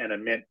pass and a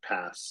mint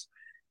pass.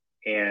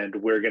 And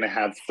we're going to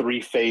have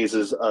 3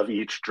 phases of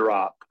each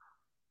drop.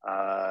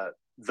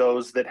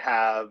 Those that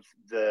have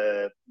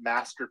the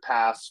master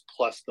pass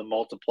plus the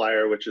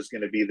multiplier, which is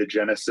going to be the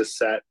Genesis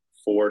set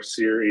for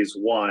Series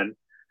 1,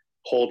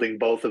 holding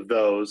both of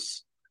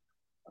those,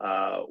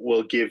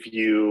 will give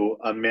you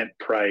a mint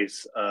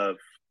price of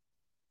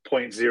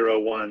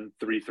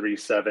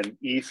 0.01337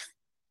 ETH.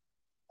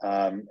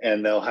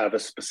 And they'll have a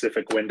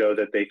specific window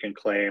that they can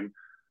claim.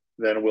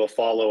 Then we'll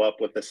follow up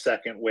with a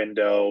second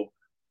window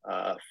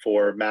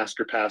for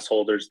Master Pass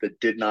holders that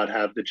did not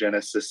have the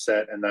Genesis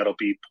set, and that'll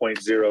be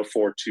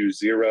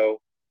 0.0420.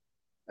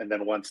 And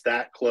then once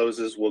that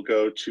closes, we'll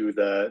go to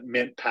the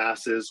Mint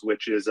Passes,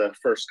 which is a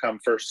first come,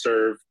 first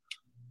serve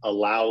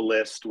allow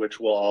list, which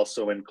will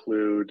also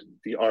include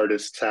the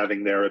artists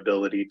having their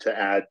ability to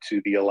add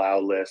to the allow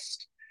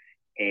list,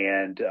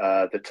 and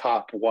the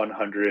top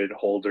 100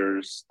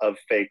 holders of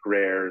fake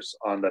rares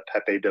on the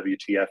Pepe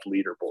WTF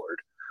leaderboard.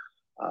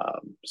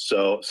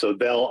 So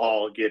they'll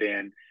all get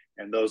in,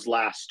 and those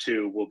last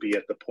 2 will be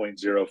at the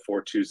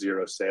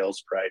 0.0420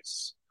 sales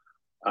price.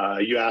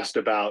 You asked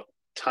about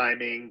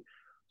timing.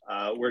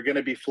 We're going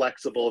to be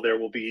flexible. There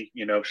will be,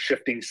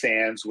 shifting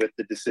sands with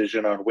the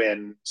decision on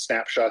when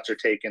snapshots are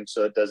taken,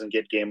 so it doesn't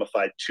get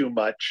gamified too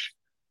much.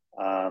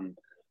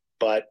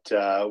 But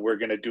we're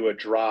going to do a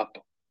drop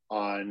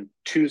on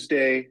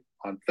Tuesday,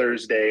 on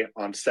Thursday,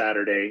 on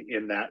Saturday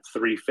in that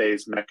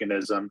 3-phase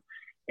mechanism.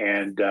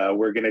 And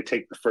we're going to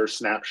take the first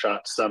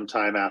snapshot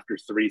sometime after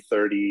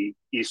 3:30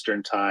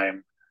 Eastern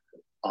time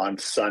on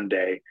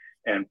Sunday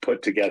and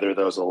put together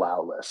those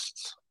allow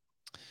lists.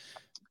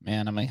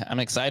 Man, I'm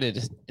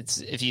excited. It's,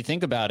 if you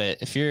think about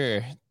it,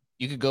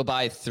 you could go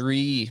buy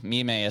 3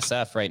 meme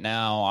ASF right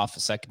now off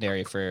of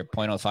secondary for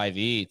 0.05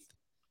 ETH,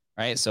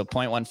 right? So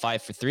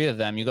 0.15 for 3 of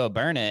them, you go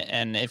burn it.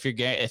 And if you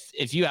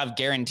have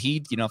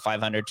guaranteed,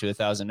 500 to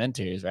 1,000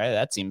 enters, right?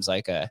 That seems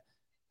like a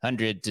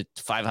 100 to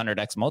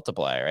 500x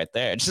multiplier right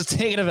there. Just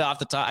taking it off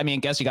the top. I mean,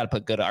 I guess you got to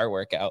put good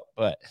artwork out,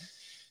 but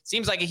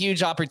seems like a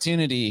huge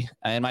opportunity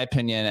in my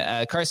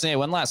opinion. Carson,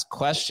 one last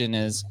question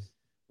is,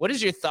 what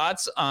is your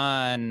thoughts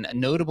on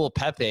notable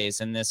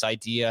Pepes and this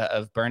idea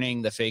of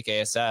burning the fake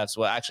ASFs?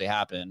 What actually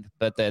happened,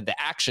 but the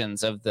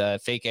actions of the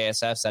fake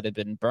ASFs that had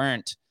been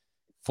burnt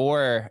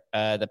for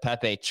the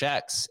Pepe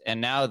checks,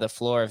 and now the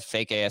floor of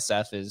fake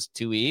ASF is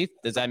 2 ETH.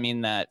 Does that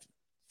mean that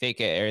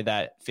fake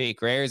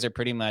rares are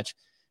pretty much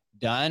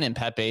done and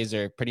Pepes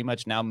are pretty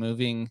much now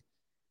moving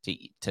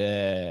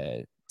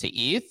to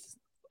ETH?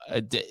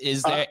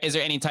 Is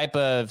there any type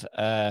of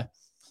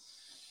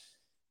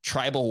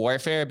tribal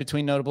warfare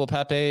between notable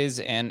Pepes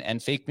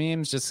and fake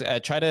memes? Just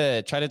try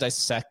to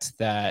dissect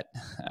that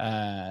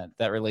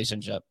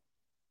relationship.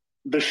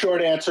 The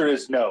short answer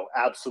is no,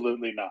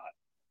 absolutely not.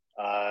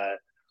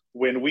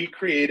 when we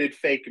created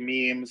fake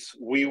memes,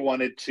 we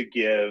wanted to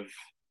give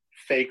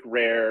fake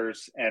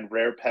rares and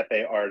rare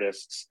Pepe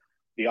artists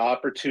the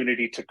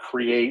opportunity to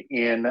create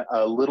in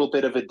a little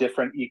bit of a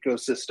different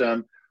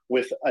ecosystem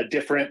with a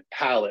different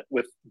palette,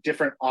 with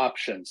different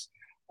options.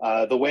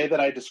 The way that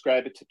I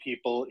describe it to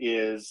people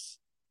is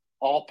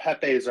all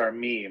Pepes are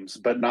memes,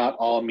 but not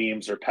all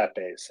memes are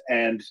Pepes.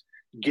 And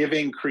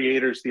giving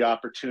creators the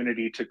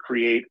opportunity to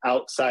create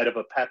outside of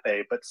a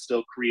Pepe, but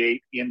still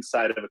create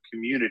inside of a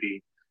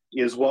community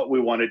is what we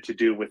wanted to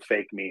do with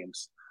fake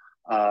memes.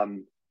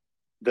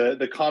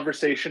 The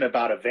conversation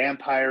about a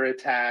vampire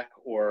attack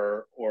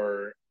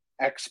or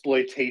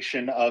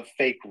exploitation of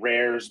fake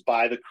rares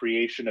by the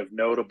creation of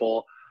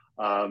Notable,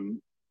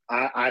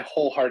 I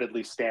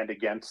wholeheartedly stand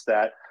against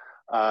that.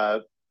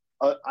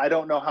 I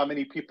don't know how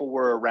many people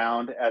were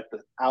around at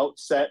the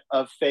outset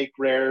of fake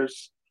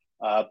rares,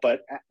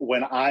 but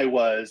when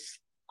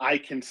I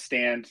can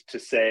stand to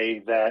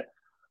say that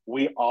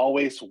we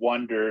always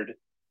wondered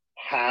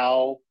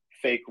how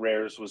fake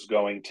rares was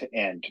going to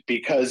end,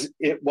 because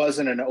it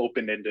wasn't an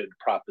open-ended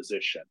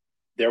proposition.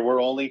 There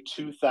were only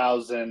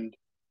 2,000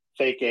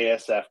 fake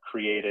ASF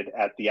created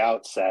at the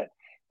outset,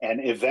 and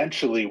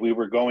eventually we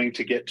were going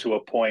to get to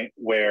a point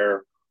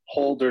where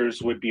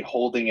holders would be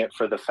holding it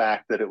for the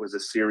fact that it was a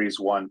Series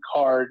 1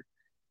 card,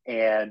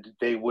 and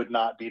they would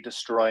not be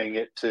destroying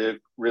it to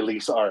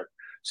release art.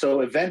 So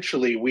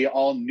eventually we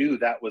all knew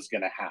that was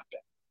going to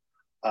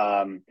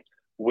happen.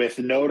 With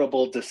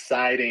Notable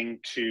deciding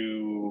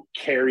to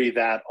carry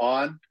that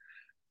on,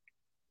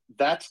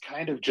 that's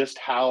kind of just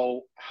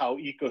how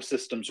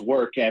ecosystems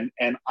work. And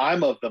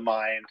I'm of the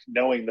mind,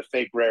 knowing the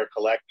fake rare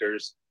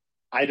collectors,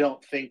 I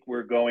don't think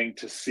we're going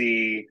to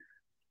see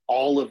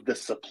all of the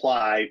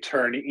supply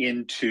turn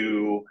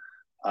into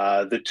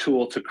the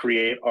tool to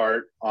create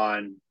art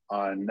on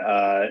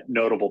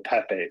Notable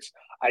Pepes.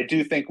 I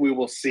do think we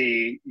will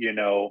see,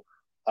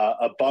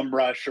 a bum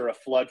rush or a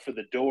flood for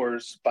the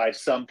doors by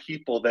some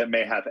people that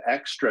may have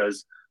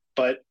extras,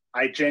 but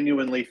I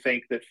genuinely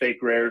think that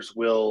fake rares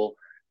will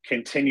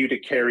continue to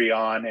carry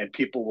on, and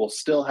people will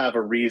still have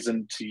a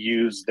reason to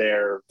use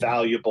their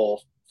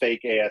valuable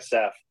fake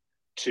ASF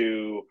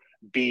to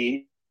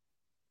be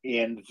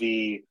in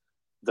the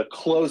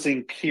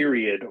closing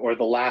period or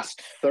the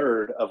last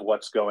third of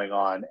what's going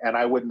on. And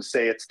I wouldn't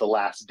say it's the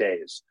last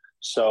days.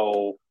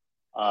 So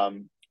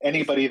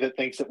anybody that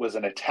thinks it was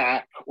an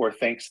attack or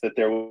thinks that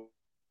there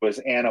was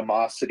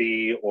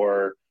animosity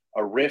or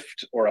a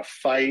rift or a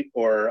fight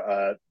or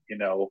a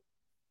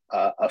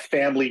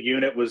family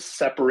unit was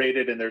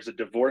separated and there's a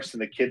divorce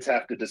and the kids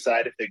have to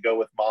decide if they go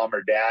with mom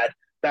or dad,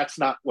 that's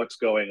not what's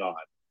going on.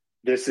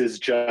 This is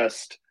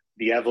just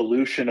the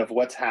evolution of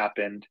what's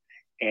happened,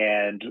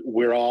 and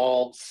we're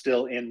all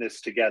still in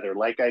this together.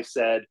 Like I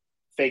said,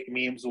 Fake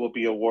Memes will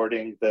be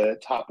awarding the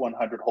top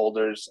 100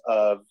 holders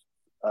of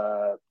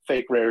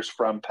fake rares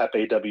from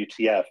Pepe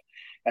WTF.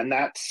 And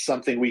that's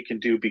something we can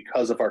do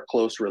because of our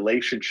close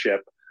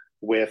relationship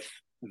with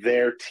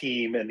their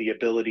team and the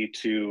ability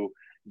to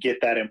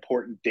get that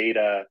important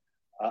data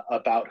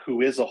about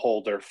who is a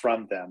holder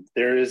from them.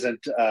 There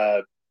isn't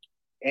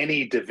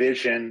any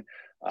division.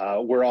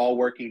 We're all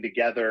working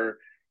together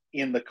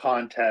in the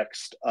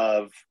context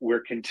of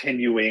we're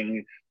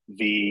continuing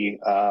the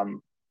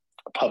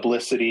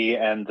publicity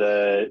and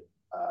the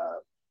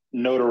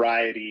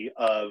notoriety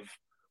of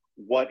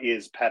what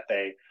is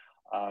Pepe.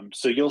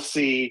 So you'll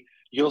see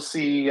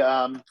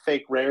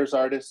fake rares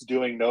artists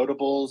doing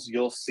notables.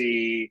 You'll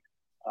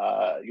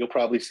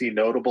probably see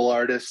notable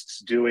artists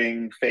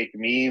doing fake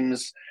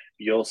memes.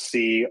 You'll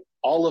see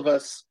all of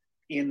us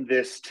in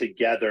this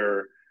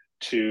together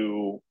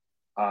to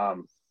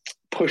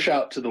push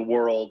out to the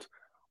world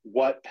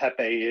what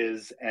Pepe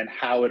is and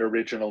how it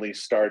originally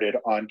started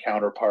on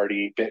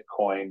Counterparty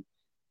Bitcoin.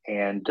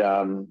 And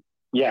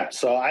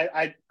so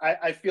I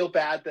feel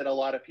bad that a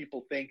lot of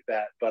people think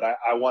that, but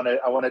I want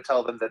to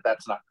tell them that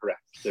that's not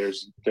correct.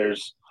 There's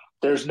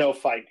no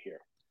fight here.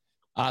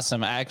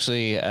 Awesome.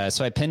 Actually,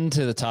 so I pinned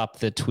to the top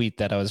the tweet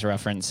that I was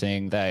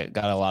referencing that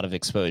got a lot of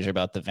exposure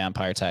about the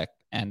vampire tech.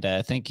 And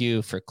thank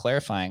you for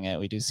clarifying it.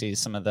 We do see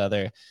some of the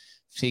other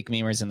fake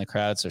memers in the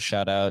crowd. So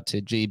shout out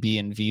to JB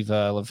and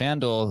Viva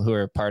Lavandle, who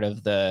are part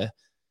of the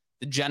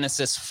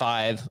Genesis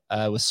 5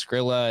 with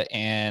Skrilla.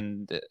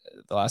 And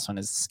the last one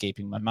is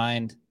escaping my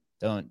mind.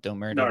 Don't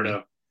murder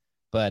me.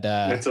 But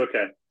it's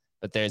okay.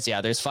 But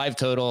there's 5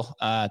 total.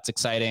 It's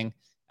exciting.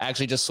 I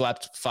actually just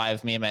swept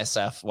 5 me and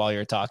myself while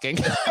you're talking.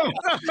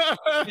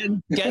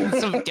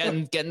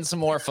 getting some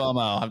more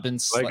FOMO. I've been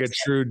like a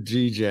true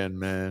G-Gen,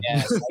 man.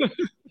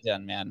 Yeah,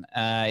 man.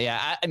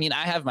 I mean,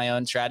 I have my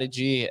own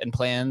strategy and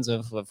plans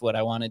of what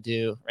I want to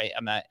do. Right.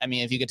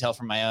 If you could tell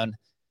from my own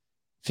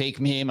fake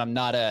meme, I'm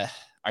not a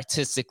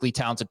artistically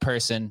talented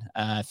person,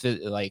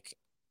 like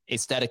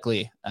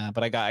aesthetically,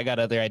 but I got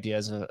other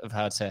ideas of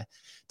how to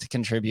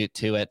contribute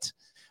to it.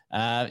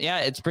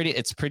 It's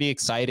pretty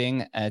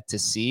exciting to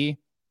see.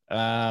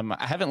 I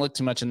haven't looked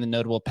too much in the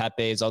notable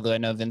Pepes, although I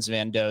know Vince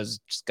Van Doe's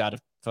just got a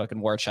fucking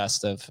war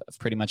chest of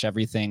pretty much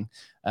everything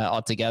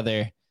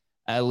altogether.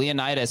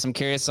 Leonidas, I'm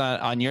curious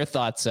on your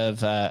thoughts of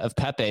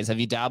Pepe's. Have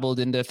you dabbled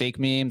into fake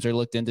memes or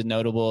looked into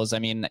notables? I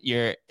mean,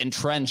 you're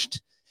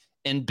entrenched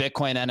in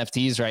Bitcoin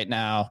NFTs right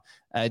now.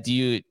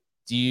 Do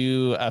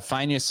you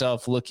find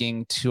yourself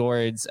looking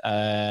towards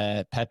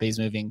Pepe's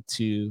moving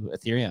to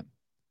Ethereum?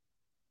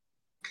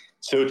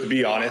 So to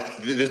be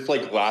honest, this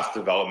like last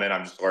development,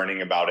 I'm just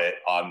learning about it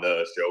on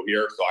the show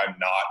here. So I'm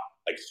not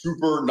like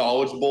super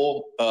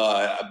knowledgeable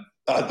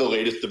at the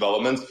latest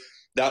developments.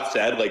 That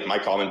said, like my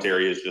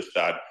commentary is just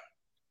that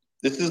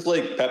this is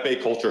like Pepe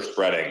culture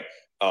spreading.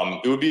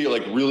 It would be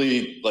like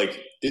really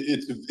like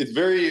it's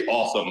very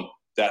awesome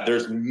that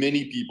there's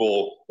many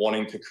people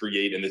wanting to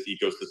create in this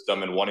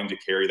ecosystem and wanting to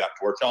carry that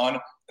torch on.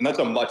 And that's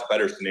a much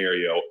better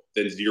scenario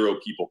than zero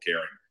people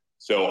caring.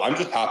 So I'm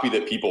just happy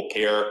that people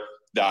care,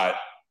 that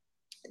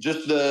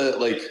just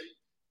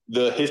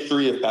the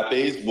history of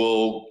Pepe's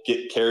will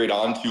get carried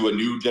on to a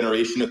new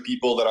generation of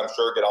people that I'm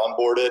sure get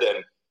onboarded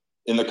and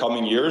in the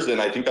coming years.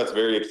 And I think that's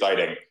very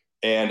exciting.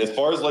 And as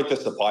far as like the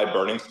supply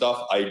burning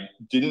stuff, I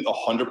didn't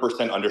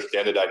 100%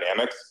 understand the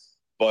dynamics,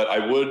 but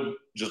I would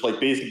just like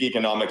basic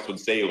economics would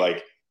say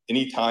like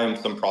anytime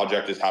some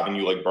project is having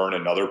you like burn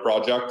another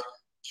project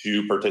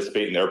to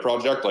participate in their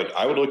project, like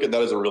I would look at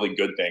that as a really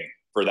good thing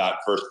for that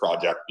first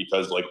project,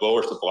 because like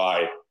lower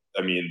supply,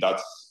 I mean,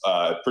 that's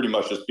pretty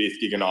much just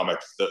basic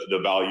economics. The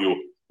value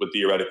would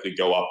theoretically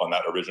go up on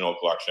that original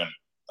collection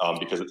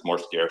because it's more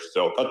scarce.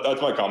 So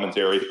that's my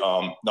commentary.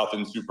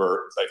 Nothing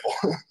super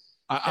insightful.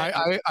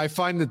 I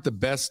find that the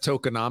best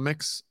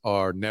tokenomics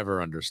are never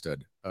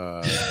understood.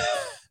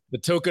 The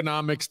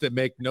tokenomics that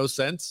make no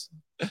sense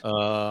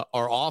are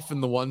often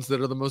the ones that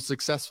are the most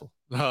successful,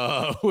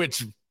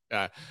 which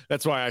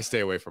that's why I stay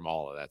away from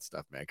all of that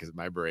stuff, man, because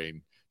my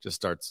brain just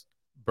starts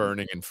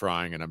burning and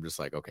frying and I'm just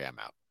like, okay, I'm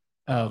out.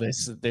 Oh,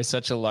 there's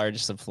such a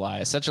large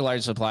supply.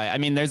 I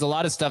mean, there's a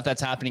lot of stuff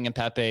that's happening in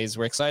Pepe's.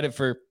 We're excited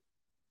for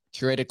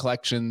curated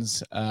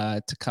collections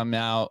to come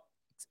out.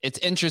 It's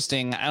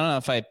interesting. I don't know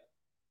if I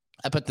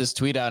put this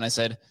tweet out and I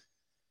said,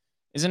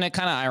 isn't it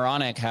kind of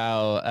ironic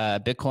how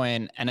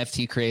Bitcoin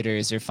NFT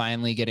creators are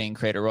finally getting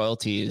creator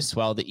royalties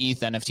while the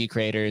ETH NFT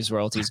creators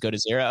royalties go to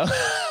zero?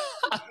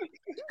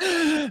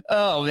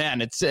 Oh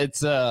man, it's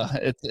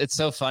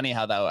so funny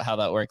how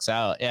that works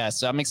out. Yeah,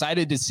 so I'm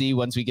excited to see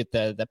once we get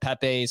the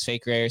Pepe's,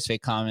 fake rares,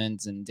 fake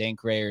commons, and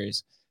dank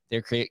rares,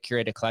 their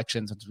curated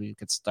collections. Once we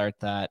could start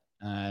that,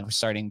 we're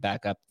starting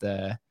back up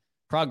the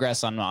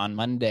progress on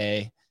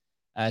Monday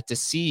to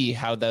see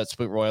how those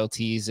split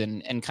royalties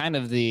and kind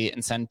of the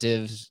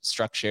incentive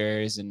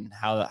structures and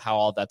how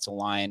all that's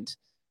aligned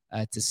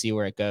to see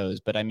where it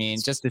goes. But I mean,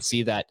 just to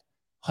see that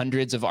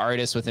hundreds of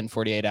artists within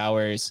 48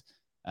 hours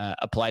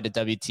applied to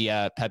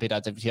WTF,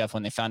 Pepe.WTF,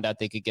 when they found out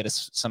they could get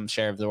some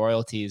share of the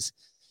royalties,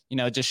 you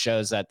know, it just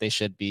shows that they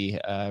should be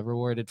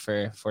rewarded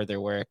for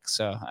their work.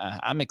 So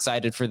I'm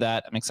excited for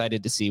that. I'm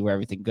excited to see where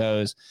everything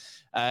goes.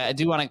 I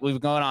do want to, we've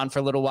been going on for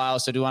a little while,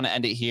 so I do want to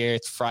end it here.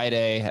 It's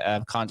Friday,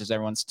 conscious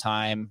everyone's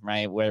time,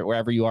 right?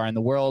 Wherever you are in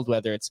the world,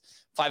 whether it's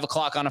 5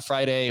 o'clock on a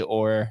Friday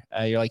or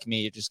you're like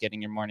me, you're just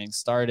getting your morning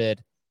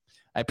started.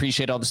 I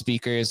appreciate all the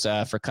speakers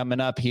for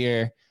coming up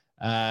here.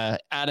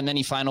 Adam,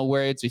 any final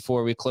words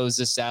before we close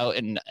this out,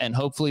 and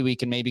hopefully we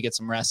can maybe get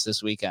some rest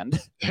this weekend?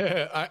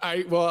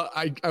 I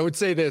would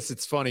say this.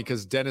 It's funny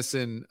because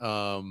Dennison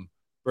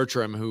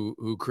Bertram,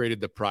 who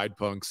created the Pride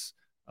Punks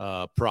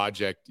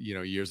project, you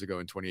know, years ago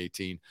in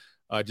 2018,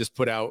 just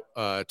put out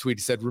a tweet.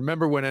 He said,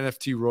 "Remember when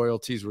NFT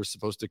royalties were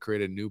supposed to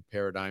create a new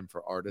paradigm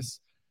for artists?"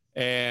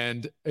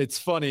 And it's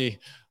funny.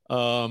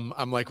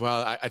 I'm like,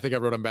 well, I think I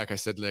wrote him back. I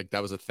said, like,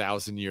 that was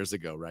 1,000 years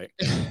ago, right?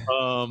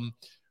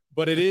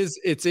 But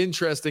it's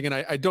interesting. And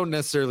I don't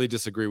necessarily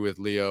disagree with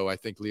Leo. I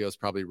think Leo's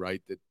probably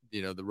right that,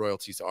 you know, the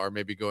royalties are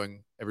maybe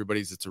going,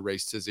 it's a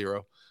race to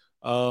zero.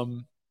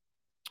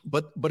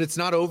 But it's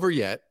not over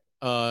yet,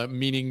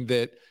 meaning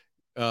that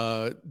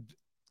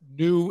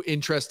new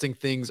interesting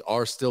things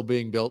are still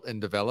being built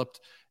and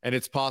developed. And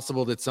it's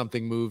possible that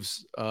something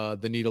moves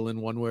the needle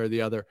in one way or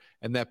the other.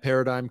 And that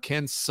paradigm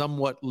can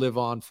somewhat live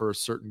on for a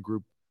certain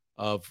group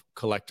of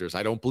collectors.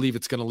 I don't believe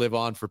it's going to live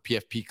on for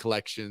PFP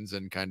collections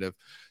and kind of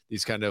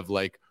these kind of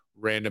like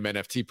random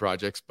NFT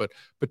projects, but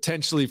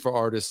potentially for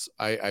artists,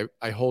 I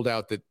hold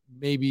out that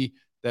maybe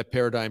that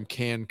paradigm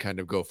can kind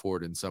of go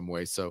forward in some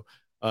way. So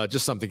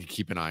just something to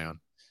keep an eye on.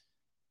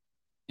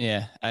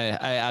 Yeah,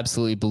 I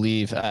absolutely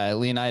believe.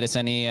 Leonidas,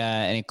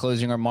 any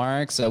closing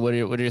remarks? What are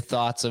your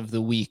thoughts of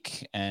the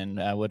week, and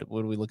what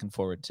are we looking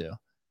forward to?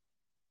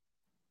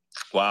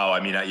 Wow, I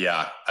mean,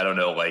 yeah, I don't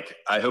know. Like,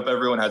 I hope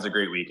everyone has a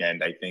great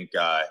weekend. I think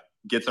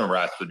get some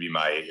rest would be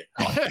my.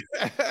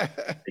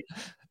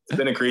 It's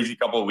been a crazy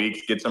couple of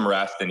weeks. Get some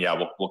rest, and yeah,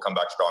 we'll come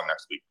back strong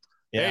next week.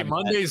 Yeah, hey,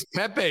 Monday's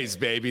Pepe's,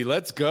 baby.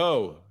 Let's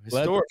go.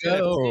 Historic. Let's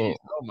go.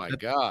 Oh my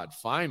God!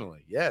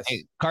 Finally, yes.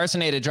 Hey,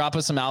 Carsonade, drop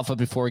us some alpha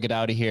before we get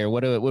out of here.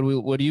 What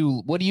are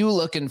you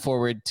looking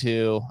forward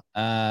to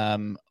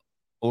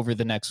over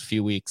the next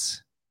few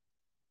weeks?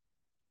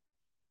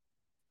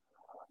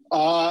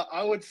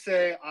 I would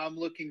say I'm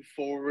looking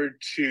forward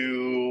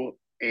to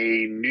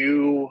a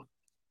new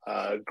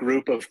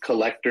group of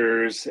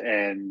collectors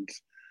and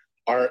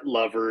art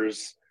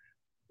lovers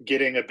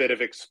getting a bit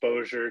of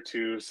exposure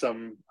to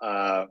some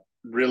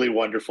really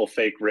wonderful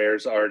fake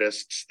rares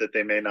artists that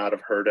they may not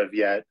have heard of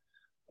yet.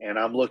 And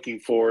I'm looking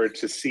forward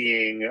to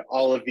seeing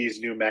all of these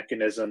new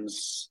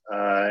mechanisms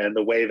and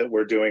the way that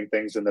we're doing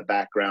things in the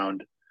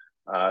background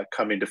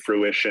coming to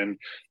fruition.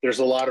 There's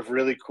a lot of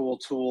really cool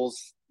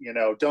tools. You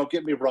know, don't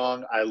get me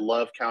wrong. I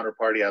love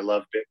Counterparty. I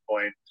love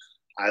Bitcoin.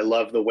 I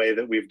love the way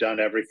that we've done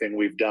everything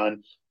we've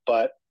done,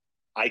 but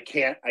I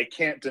can't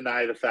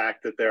deny the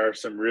fact that there are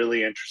some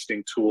really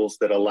interesting tools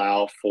that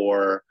allow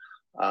for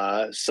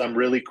some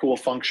really cool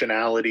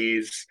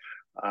functionalities,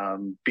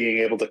 being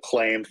able to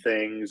claim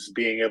things,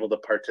 being able to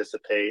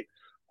participate.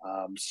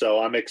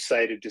 So I'm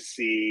excited to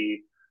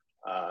see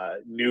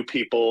new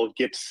people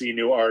get to see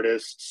new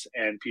artists,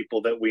 and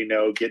people that we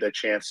know get a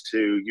chance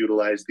to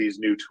utilize these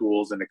new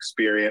tools and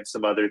experience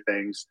some other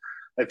things.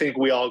 I think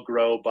we all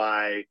grow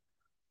by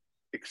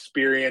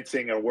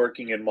experiencing and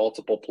working in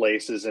multiple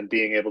places and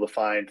being able to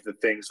find the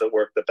things that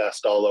work the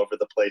best all over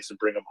the place and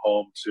bring them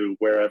home to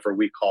wherever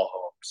we call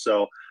home.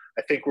 So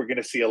I think we're going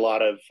to see a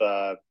lot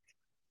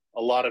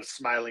of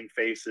smiling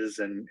faces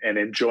and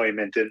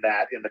enjoyment in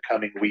that in the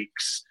coming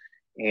weeks.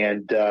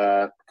 And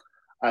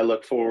I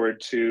look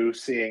forward to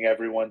seeing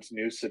everyone's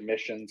new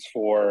submissions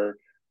for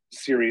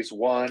Series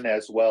 1,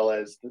 as well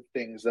as the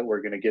things that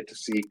we're going to get to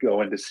see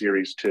go into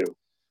Series 2.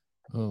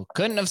 Ooh,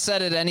 couldn't have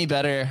said it any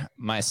better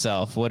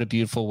myself. What a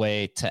beautiful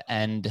way to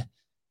end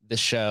the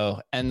show,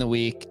 end the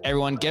week.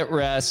 Everyone get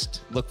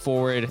rest. Look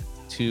forward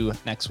to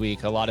next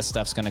week. A lot of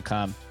stuff's going to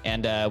come,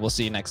 and we'll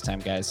see you next time,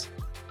 guys.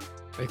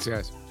 Thanks,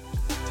 guys.